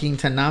 Youth. Joaquin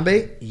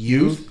Tanabe,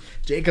 youth.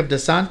 Jacob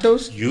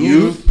DeSantos,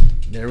 Youth.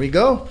 There we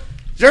go.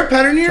 Is there a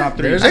pattern here? Top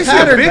 3. There's I a see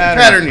pattern. a big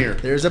pattern here.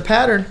 There's a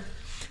pattern.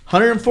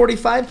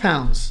 145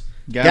 pounds.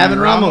 Gavin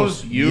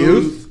Ramos, Ramos,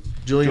 youth.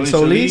 Julian Julian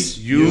Solis, Solis,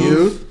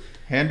 youth.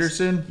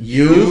 Henderson,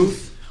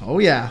 Youth. Oh,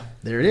 yeah.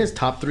 There it is.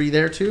 Top 3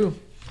 there, too.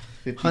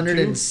 52. 100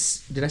 and,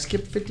 did I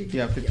skip 50?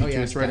 Yeah, 52. Oh, yeah,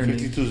 It's right got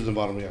underneath. 52's in the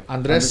bottom, yeah.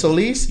 Andres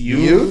Solis, Youth.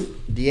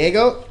 youth.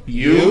 Diego,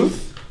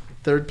 Youth.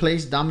 Third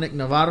place, Dominic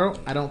Navarro.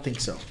 I don't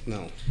think so.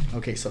 No.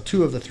 Okay, so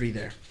 2 of the 3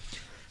 there.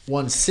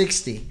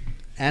 160,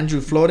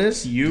 Andrew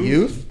Flores,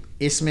 Youth.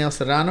 Ismael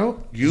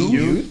Serrano,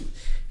 Youth.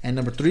 And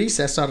number 3,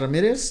 Cesar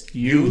Ramirez,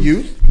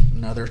 Youth.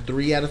 Another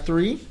 3 out of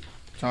 3.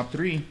 Top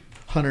 3.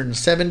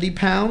 170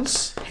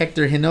 pounds,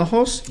 Hector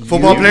Hinojos,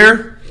 Football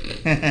player?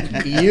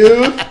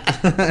 youth.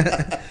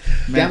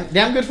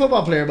 damn good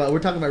football player, but we're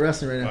talking about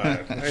wrestling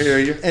right now. I hear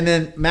you. And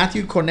then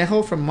Matthew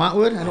Cornejo from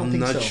Montwood. I don't I'm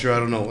think not so. sure. I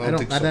don't know. I don't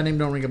think so. That name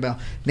don't ring a bell.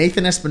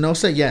 Nathan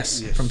Espinosa, yes,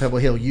 Yes. from Pebble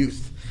Hill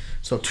Youth.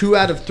 So 2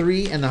 out of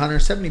 3 in the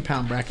 170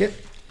 pound bracket.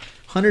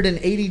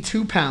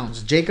 182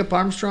 pounds, Jacob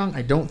Armstrong.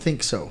 I don't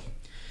think so.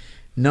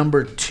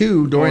 Number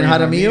 2, Dorian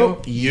Dorian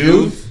Jaramillo, Jaramillo,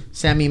 youth.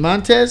 Sammy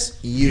Montes,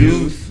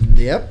 youth.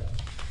 Yep.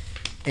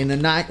 In the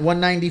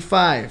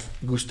 195,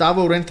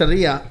 Gustavo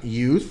Renteria,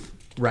 youth,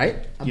 right?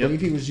 I Yep.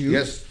 believe he was youth.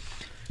 Yes.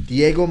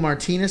 Diego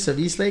Martinez of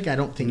Eastlake, I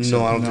don't think so.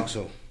 No, I don't think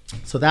so.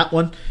 So that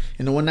one,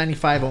 in the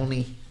 195,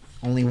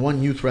 only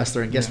one youth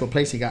wrestler. And guess what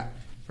place he got?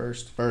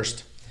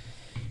 First.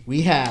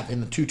 We have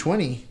in the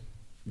 220,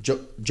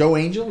 Joe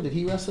Angel. Did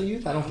he wrestle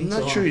youth? I don't I'm think so.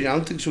 not sure. I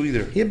don't think so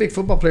either. He's a big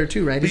football player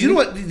too, right? But you know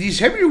what? These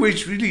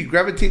heavyweights really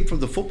gravitate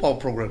from the football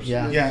programs.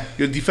 Yeah. Yeah.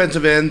 Your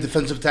defensive end,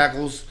 defensive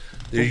tackles,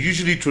 they're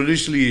usually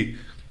traditionally,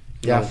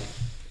 Yeah. know,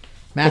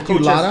 Matthew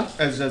Coach, Lotta.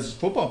 as a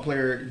football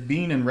player,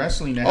 being in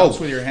wrestling, it Oh, helps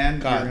with your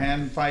hand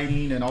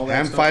fighting and all that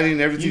hand stuff. fighting,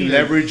 You everything, need to-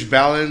 leverage,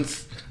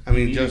 balance. I You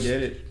mean, need just to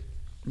get it.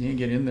 You need to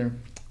get in there.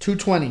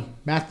 220.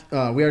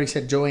 We already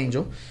said Joe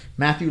Angel.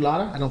 Matthew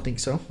Lotta. I don't think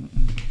so.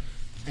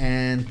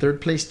 And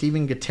third place,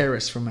 Steven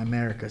Gutierrez from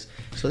Americas.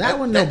 So that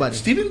one, nobody.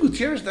 Steven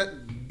Gutierrez, that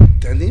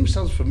name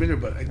sounds familiar,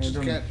 but I just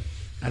can't.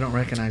 I don't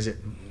recognize it.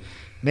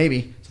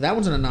 Maybe. So that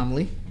one's an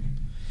anomaly.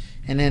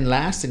 And then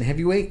last in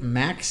heavyweight,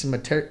 Max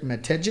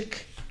Matejic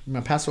from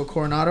El Paso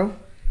Coronado.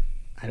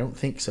 I don't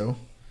think so.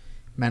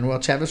 Manuel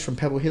Chavez from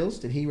Pebble Hills.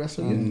 Did he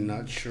wrestle you? I'm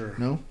not sure.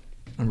 No.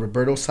 And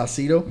Roberto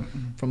Salcido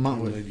from No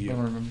Montwood. I idea.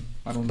 don't remember.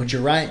 I don't know. But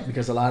you're right,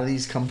 because a lot of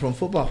these come from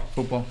football.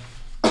 Football.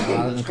 A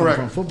lot of them come Correct.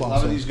 from football. A lot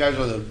so- of these guys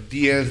are the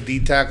DNs, D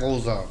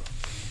tackles,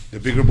 the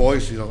bigger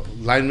boys,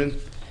 linemen.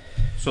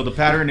 So the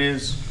pattern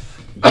is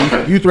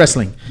Youth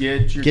wrestling.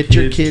 get your Get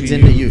your kids to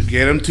into youth.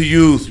 Get them to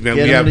youth, man.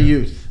 Get we them have to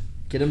youth.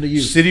 Get them to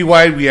youth.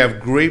 citywide. We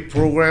have great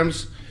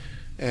programs,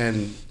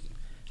 and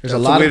There's that's a the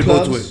lot way of to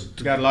go to clubs. it.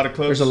 We got a lot of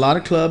clubs. There's a lot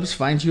of clubs.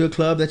 Find you a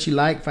club that you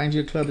like. Find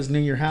you a club that's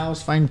near your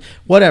house. Find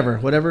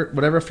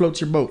whatever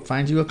floats your boat.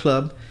 Find you a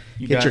club.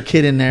 You Get got- your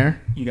kid in there.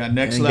 You got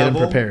Next and get 'em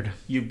Level. prepared.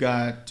 You've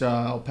got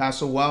El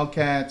Paso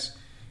Wildcats,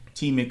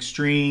 Team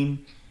Extreme.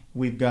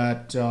 We've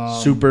got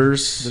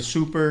Supers. the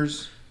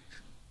Supers.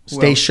 Who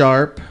Stay else?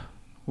 sharp.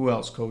 Who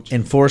else, Coach?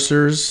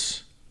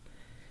 Enforcers.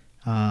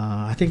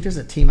 I think there's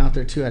a team out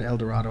there too at El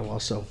Dorado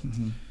also.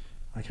 Mm-hmm.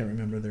 I can't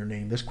remember their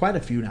name. There's quite a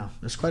few now.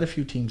 There's quite a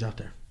few teams out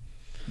there.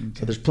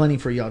 So there's plenty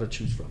for y'all to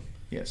choose from.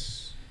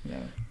 Yes. Yeah.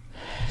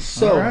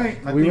 So, All right.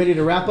 I are we think- ready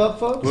to wrap up,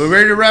 folks? We're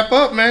ready to wrap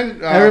up,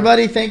 man.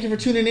 Everybody, thank you for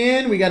tuning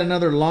in. We got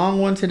another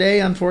long one today,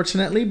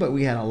 unfortunately, but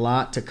we had a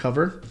lot to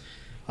cover.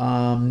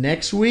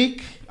 Next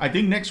week, I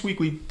think next week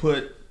we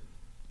put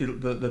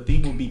the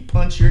theme will be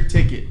punch your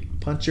ticket.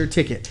 punch your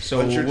ticket.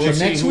 So Punch your we'll ticket.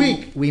 So see next who-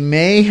 week, we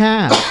may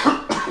have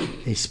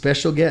a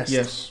special guest.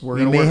 Yes, we're we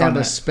gonna may work have on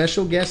a that.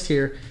 special guest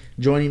here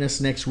joining us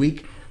next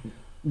week.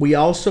 We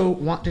also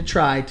want to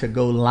try to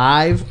go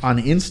live on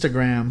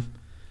Instagram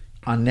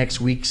on next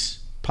week's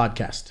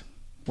podcast.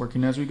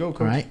 Working as we go,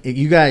 Coach. All right,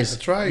 you guys.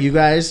 That's right. You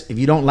guys, if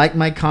you don't like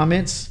my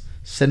comments,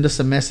 send us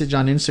a message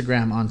on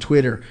Instagram, on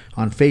Twitter,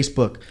 on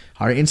Facebook.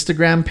 Our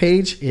Instagram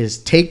page is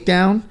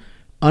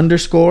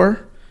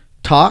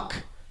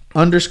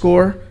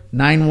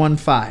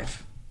takedown_talk_915.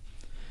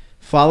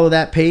 Follow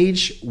that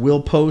page.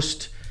 We'll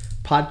post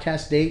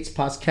podcast dates,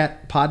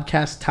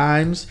 podcast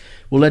times.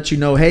 We'll let you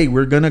know, hey,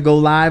 we're gonna go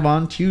live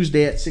on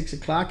Tuesday at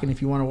 6:00. And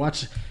if you want to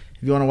watch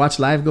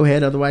live, go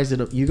ahead. Otherwise,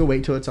 you can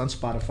wait till it's on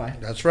Spotify.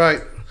 That's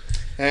right.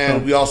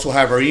 And we also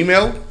have our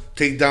email,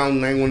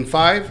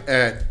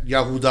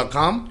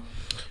 takedown915@yahoo.com.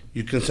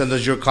 You can send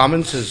us your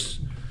comments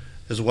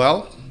as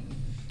well.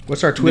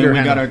 What's our Then Twitter we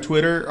handle? got our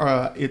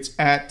Twitter. It's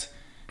at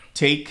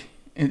take.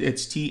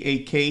 It's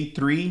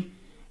TAK3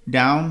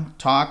 down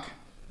talk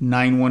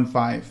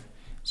 915.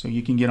 So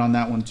you can get on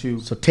that one too.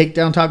 So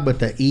takedown talk, but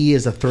the E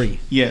is a 3.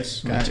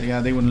 Yes. Gotcha.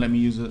 Yeah, they wouldn't let me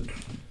use it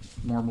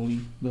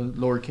normally, the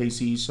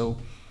lowercase e, so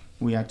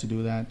we had to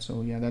do that.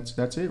 So yeah,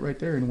 that's it right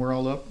there, and we're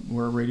all up.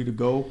 We're ready to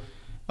go.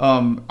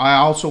 I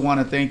also want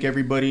to thank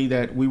everybody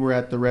that we were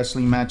at the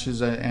wrestling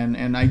matches,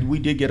 and we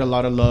did get a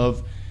lot of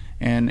love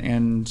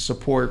and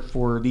support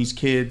for these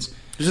kids.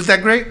 Isn't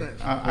that great?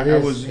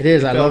 It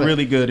is. I It love felt it.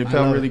 really good. It I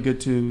felt love really it. good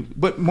to,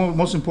 but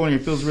most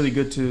importantly, it feels really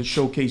good to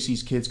showcase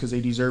these kids because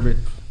they deserve it.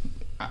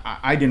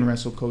 I didn't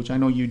wrestle, Coach. I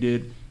know you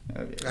did.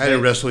 I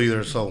didn't wrestle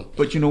either, so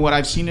But you know what?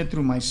 I've seen it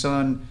through my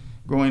son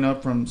growing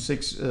up from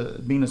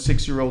being a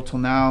 6-year-old till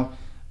now.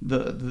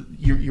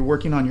 You're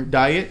working on your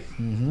diet.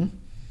 Mm-hmm.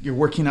 You're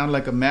working out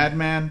like a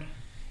madman,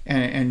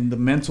 and the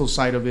mental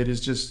side of it is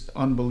just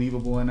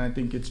unbelievable. And I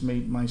think it's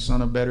made my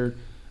son a better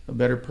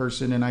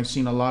person. And I've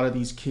seen a lot of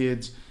these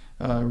kids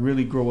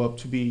really grow up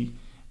to be,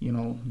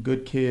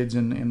 good kids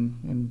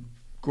and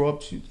go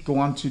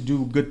on to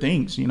do good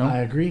things. I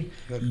agree.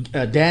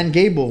 Dan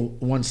Gable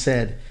once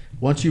said,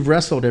 "Once you've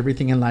wrestled,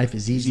 everything in life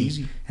is easy."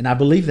 Easy. And I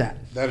believe that.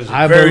 That is a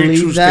I very believe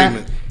true that.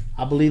 statement.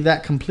 I believe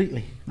that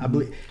completely. I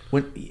believe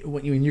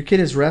when your kid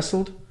has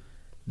wrestled,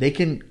 they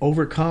can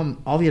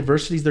overcome all the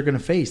adversities they're going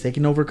to face. They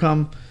can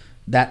overcome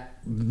that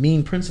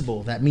mean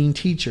principal, that mean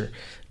teacher,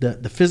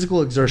 the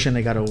physical exertion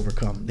they got to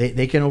overcome.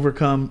 They can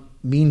overcome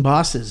mean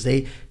bosses.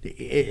 They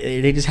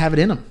just have it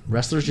in them.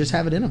 Wrestlers just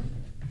have it in them.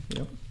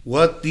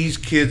 what these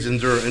kids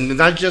endure, and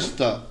not just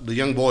the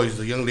young boys,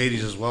 the young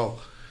ladies as well,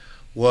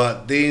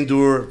 what they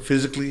endure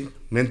physically,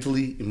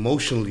 mentally,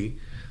 emotionally,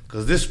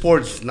 because this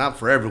sport's not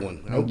for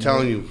everyone. I'm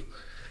telling you,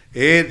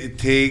 It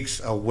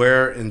takes a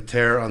wear and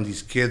tear on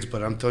these kids,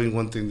 but I'm telling you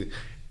one thing, that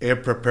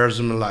it prepares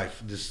them in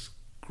life. This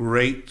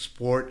great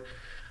sport.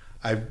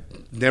 I've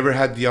never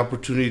had the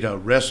opportunity to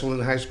wrestle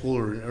in high school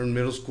or in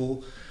middle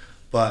school,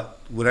 but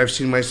what I've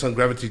seen my son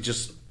gravitate,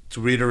 just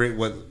to reiterate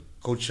what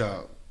Coach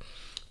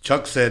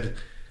Chuck said,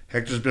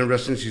 Hector's been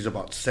wrestling since he's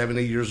about 7,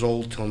 8 years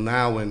old till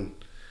now, and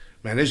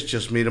man, it's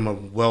just made him a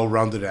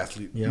well-rounded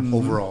athlete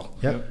overall.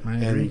 Yep, I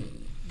agree. And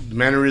the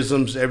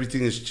mannerisms,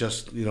 everything is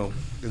just,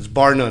 it's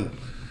bar none.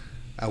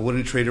 I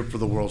wouldn't trade it for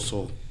the world.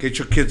 So get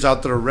your kids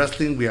out there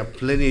wrestling. We have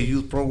plenty of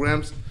youth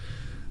programs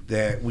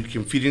that we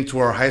can feed into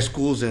our high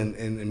schools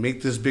and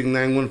make this big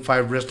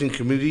 915 wrestling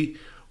community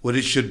what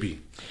it should be.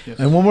 Yes.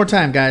 And one more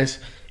time, guys.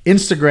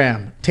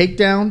 Instagram,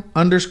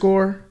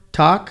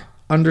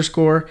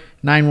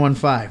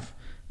 takedown_talk_915.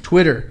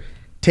 Twitter,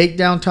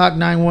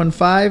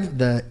 takedowntalk915.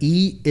 The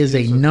E is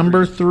a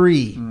number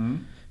 3. Mm-hmm.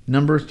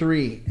 Number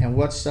 3. And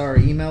what's our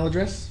email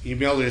address?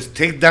 Email is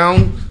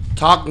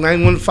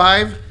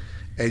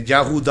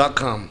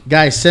takedowntalk915@yahoo.com.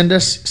 Guys, send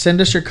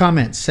us your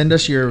comments. Send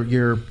us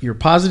your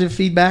positive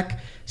feedback.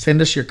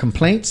 Send us your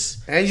complaints.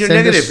 And your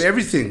negative,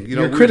 everything.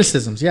 Your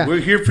criticisms, yeah. We're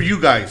here for you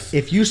guys.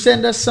 If you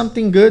send us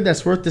something good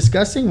that's worth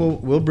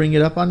discussing, we'll bring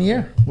it up on the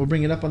air. We'll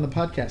bring it up on the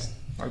podcast.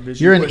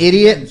 You're an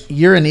idiot.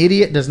 You're an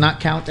idiot does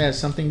not count as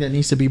something that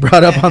needs to be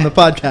brought up on the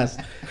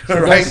podcast. So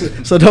right.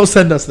 So don't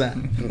send us that.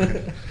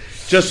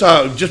 Just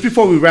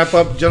before we wrap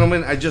up,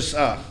 gentlemen, I just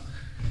do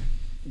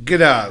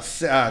a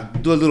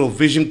little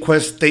Vision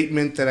Quest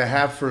statement that I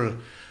have for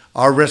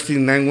our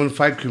Wrestling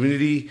 915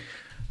 community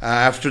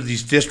after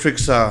these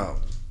districts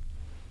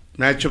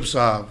matchups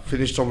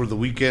finished over the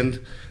weekend.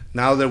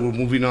 Now that we're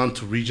moving on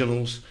to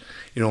regionals,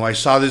 I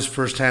saw this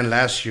firsthand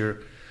last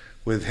year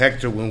with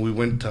Hector when we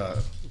went to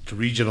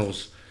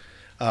regionals.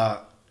 I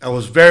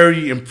was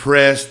very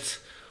impressed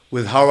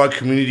with how our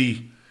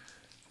community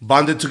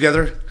bonded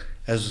together.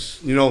 As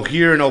you know,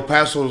 here in El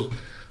Paso,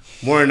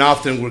 more than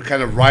often we're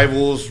kind of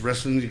rivals,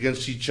 wrestling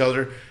against each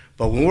other.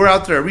 But when we're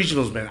out there at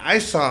regionals, man, I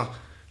saw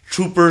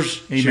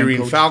Troopers cheering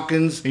Coach.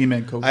 Falcons.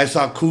 Amen, Coach. I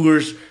saw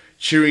Cougars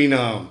cheering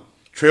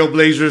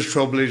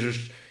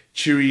Trailblazers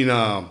cheering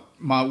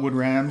Montwood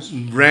Rams.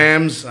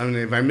 I mean,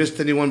 if I missed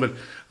anyone, but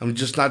I'm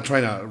just not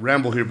trying to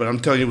ramble here, but I'm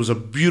telling you, it was a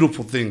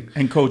beautiful thing.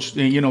 And Coach,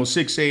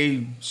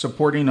 6A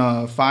supporting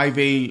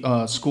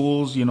 5A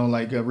schools,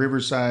 like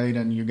Riverside,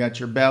 and you got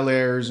your Bel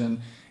Airs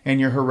and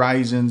your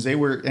Horizons. They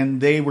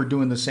were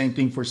doing the same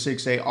thing for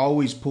 6A,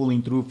 always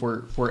pulling through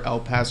for El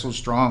Paso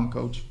strong,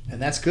 Coach.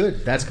 And that's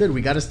good. That's good.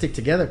 We got to stick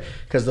together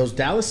because those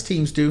Dallas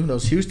teams do,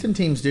 those Houston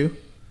teams do.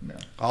 Yeah.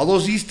 All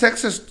those East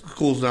Texas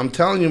schools, I'm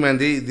telling you, man,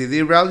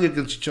 they rally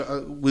against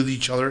with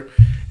each other,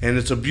 and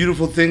it's a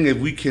beautiful thing if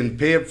we can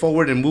pay it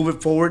forward and move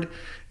it forward,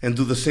 and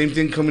do the same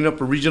thing coming up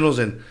for regionals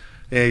and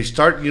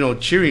start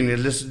cheering.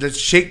 And let's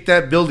shake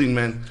that building,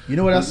 man. You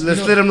know what else?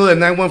 Let's let them know that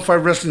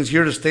 915 Wrestling is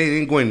here to stay. It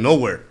ain't going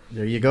nowhere.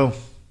 There you go.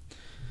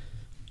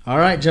 All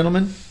right,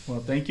 gentlemen. Well,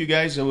 thank you,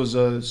 guys. It was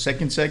a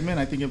second segment.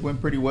 I think it went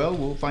pretty well.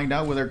 We'll find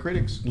out with our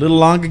critics. A little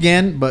long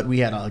again, but we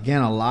had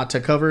a lot to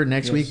cover.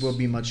 Next week will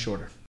be much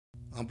shorter.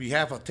 On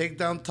behalf of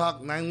Takedown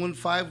Talk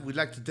 915, we'd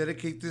like to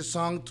dedicate this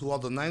song to all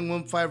the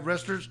 915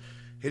 wrestlers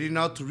heading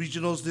out to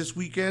regionals this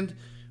weekend.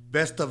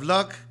 Best of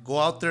luck. Go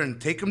out there and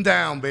take them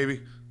down,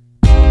 baby.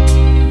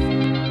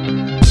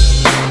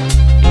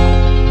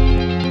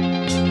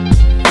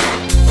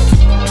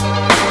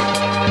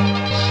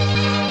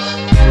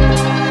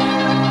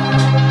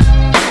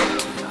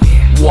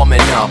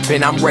 Warming up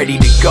and I'm ready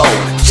to go.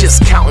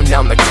 Just counting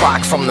down the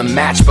clock from the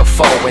match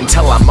before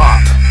until I'm up.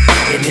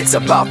 And it's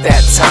about that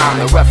time.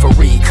 The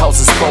referee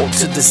calls us both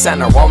to the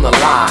center on the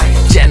line.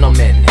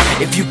 Gentlemen,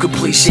 if you could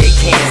please shake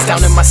hands. Down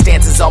in my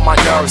stances, all my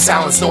nerves,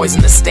 silence, noise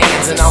in the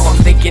stands. And all I'm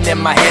thinking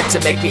in my head to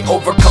make me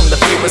overcome the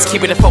fear is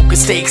keeping it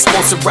focused, stay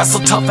explosive,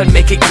 wrestle tough, and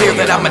make it clear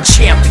that I'm a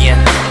champion.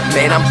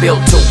 Man, I'm built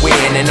to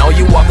win, and all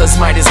you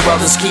others might as well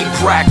just keep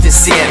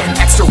practicing.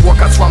 Extra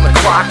workouts round the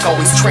clock,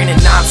 always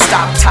training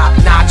non-stop, top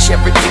notch.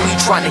 Everything you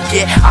trying to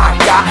get, I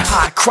got.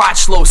 High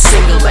crotch, low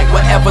single leg,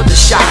 whatever the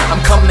shot.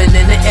 I'm coming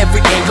in at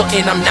every angle,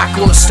 and I'm not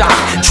gonna stop.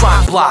 Try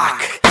and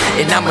block,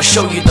 and I'ma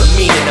show you the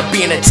meaning of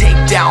being a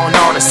takedown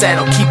artist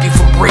that'll keep you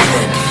from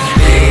breathing.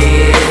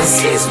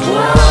 This is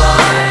what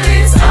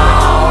it's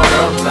all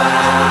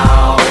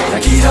about.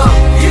 Now get up,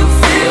 you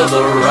feel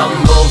the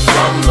rumble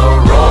from the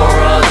roar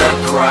of the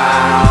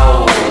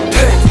crowd.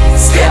 Hey,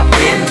 step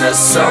in the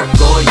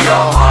circle,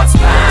 your heart's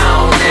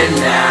pounding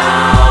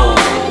now.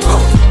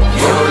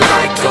 You're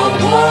like a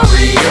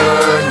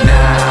warrior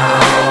now.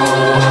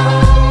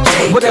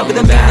 Whatever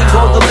the meaning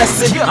or the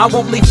blessing. I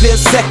won't leave here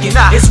second.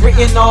 It's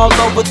written all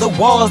over the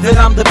walls that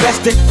I'm the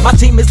best in. My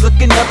team is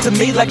looking up to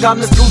me like I'm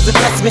the school's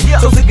investment.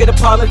 So sick of the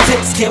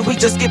politics, can we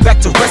just get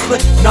back to wrestling?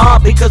 Nah,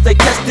 because they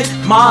tested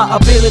my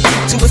ability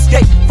to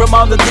escape from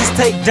all of these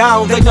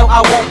takedowns. They know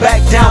I won't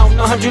back down.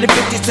 157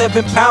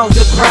 pounds,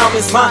 the crown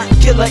is mine.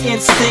 Killer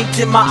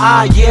instinct in my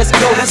eye, yeah, it's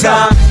go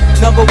time.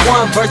 Number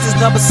 1 versus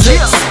number 6.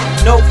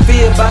 No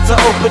fear, about to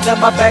open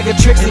up my bag of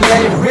tricks and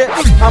let it rip.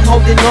 I'm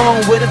holding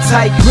on with a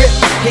tight grip.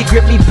 He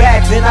gripped me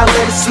back, then I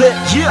let it slip.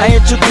 I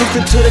introduced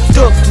him to the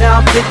doof, now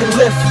I'm thinking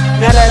lift.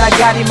 Now that I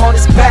got him on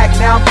his back,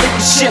 now I'm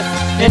thinking shift.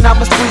 And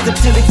I'ma squeeze him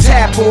till he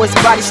tap or his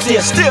body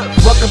stiff.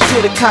 Welcome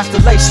to the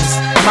constellations,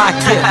 my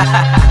gift.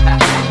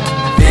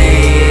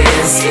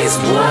 This is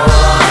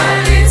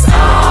what it's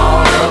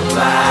all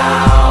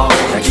about.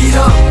 Now get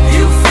up,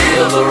 you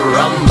feel the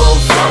rumble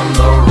from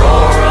the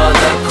roar of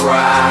the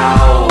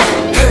crowd.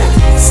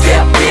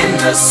 Step in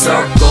the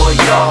circle,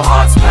 your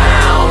heart's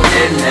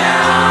pounding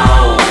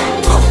now.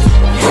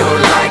 You're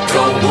like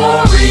a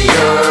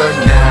warrior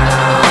now.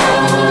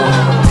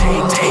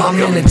 I'm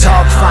in a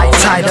dogfight,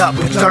 tied up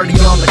with 30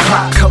 on the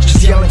clock. Coach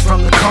is yelling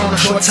from the corner,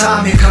 short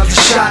time, here comes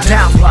the shot.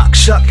 Down block,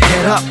 shuck,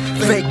 head up,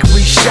 fake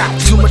reshot.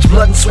 Too much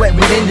blood and sweat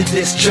went into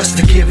this just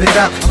to give it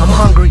up. I'm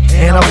hungry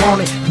and I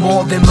want it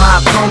more than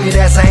my opponent.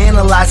 As I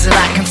analyze it,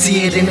 I can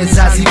see it in his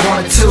eyes, he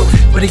wanted to,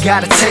 but he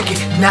gotta take it.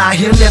 Nah,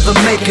 he'll never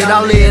make it.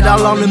 I'll lay it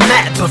all on the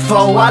mat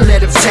before I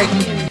let him take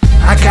me.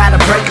 I gotta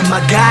break him, I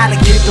gotta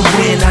get the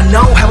win. I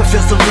know how it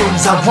feels to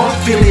lose, I won't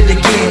feel it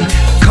again.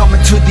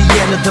 Coming to the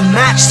end of the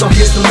match, so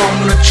here's the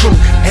moment of truth.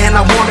 And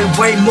I want it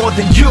way more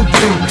than you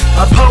do.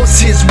 Oppose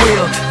his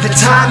will, the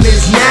time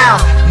is now.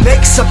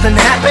 Make something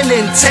happen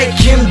and take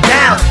him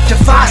down. To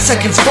 5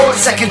 seconds, 4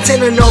 seconds,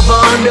 in and over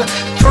under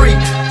 3,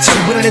 2,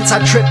 minutes,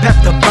 I trip at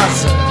the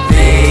buzzer.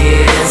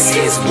 This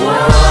is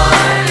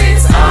what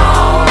it's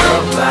all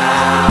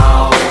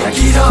about. Now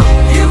get up,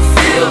 you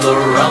feel the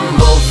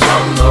rumble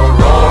from the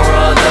roar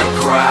of the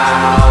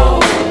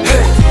crowd.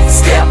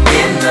 Step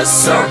in the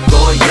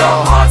circle, your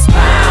heart's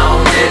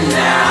pounding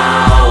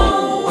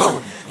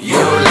now.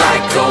 You're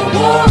like a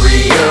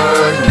warrior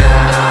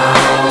now.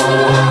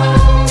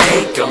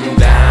 Take 'em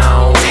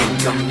down,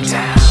 take 'em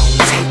down,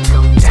 take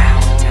 'em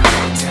down,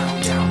 down, down,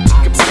 down.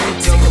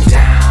 Take 'em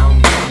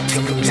down,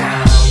 take 'em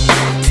down,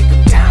 take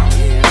 'em down,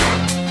 yeah.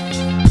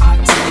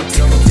 Take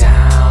 'em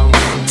down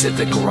to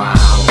the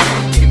ground.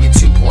 Give me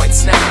 2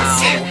 points now.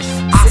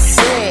 I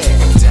said,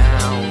 take 'em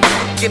down.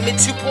 Give me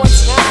 2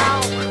 points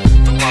now.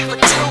 Throw up a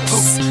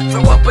deuce,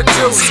 throw up a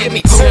deuce. Give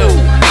me 2,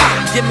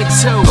 give me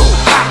 2.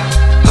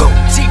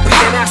 TP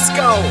and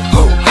Esco,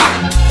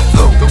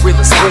 the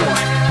realest boy.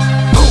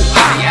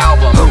 The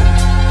album.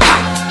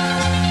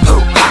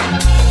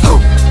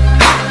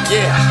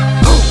 Yeah.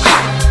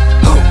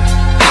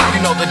 You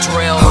know the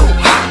drill.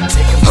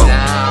 Take 'em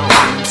down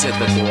to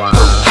the ground.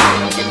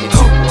 Give me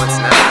 2 points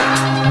now.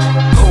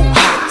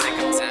 Take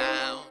 'em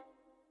down.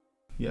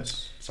 Yes.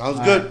 Sounds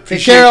good.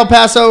 Take care, El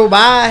Paso.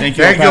 Bye. Thank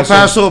you, Thank you, El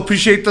Paso.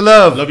 Appreciate the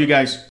love. Love you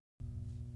guys.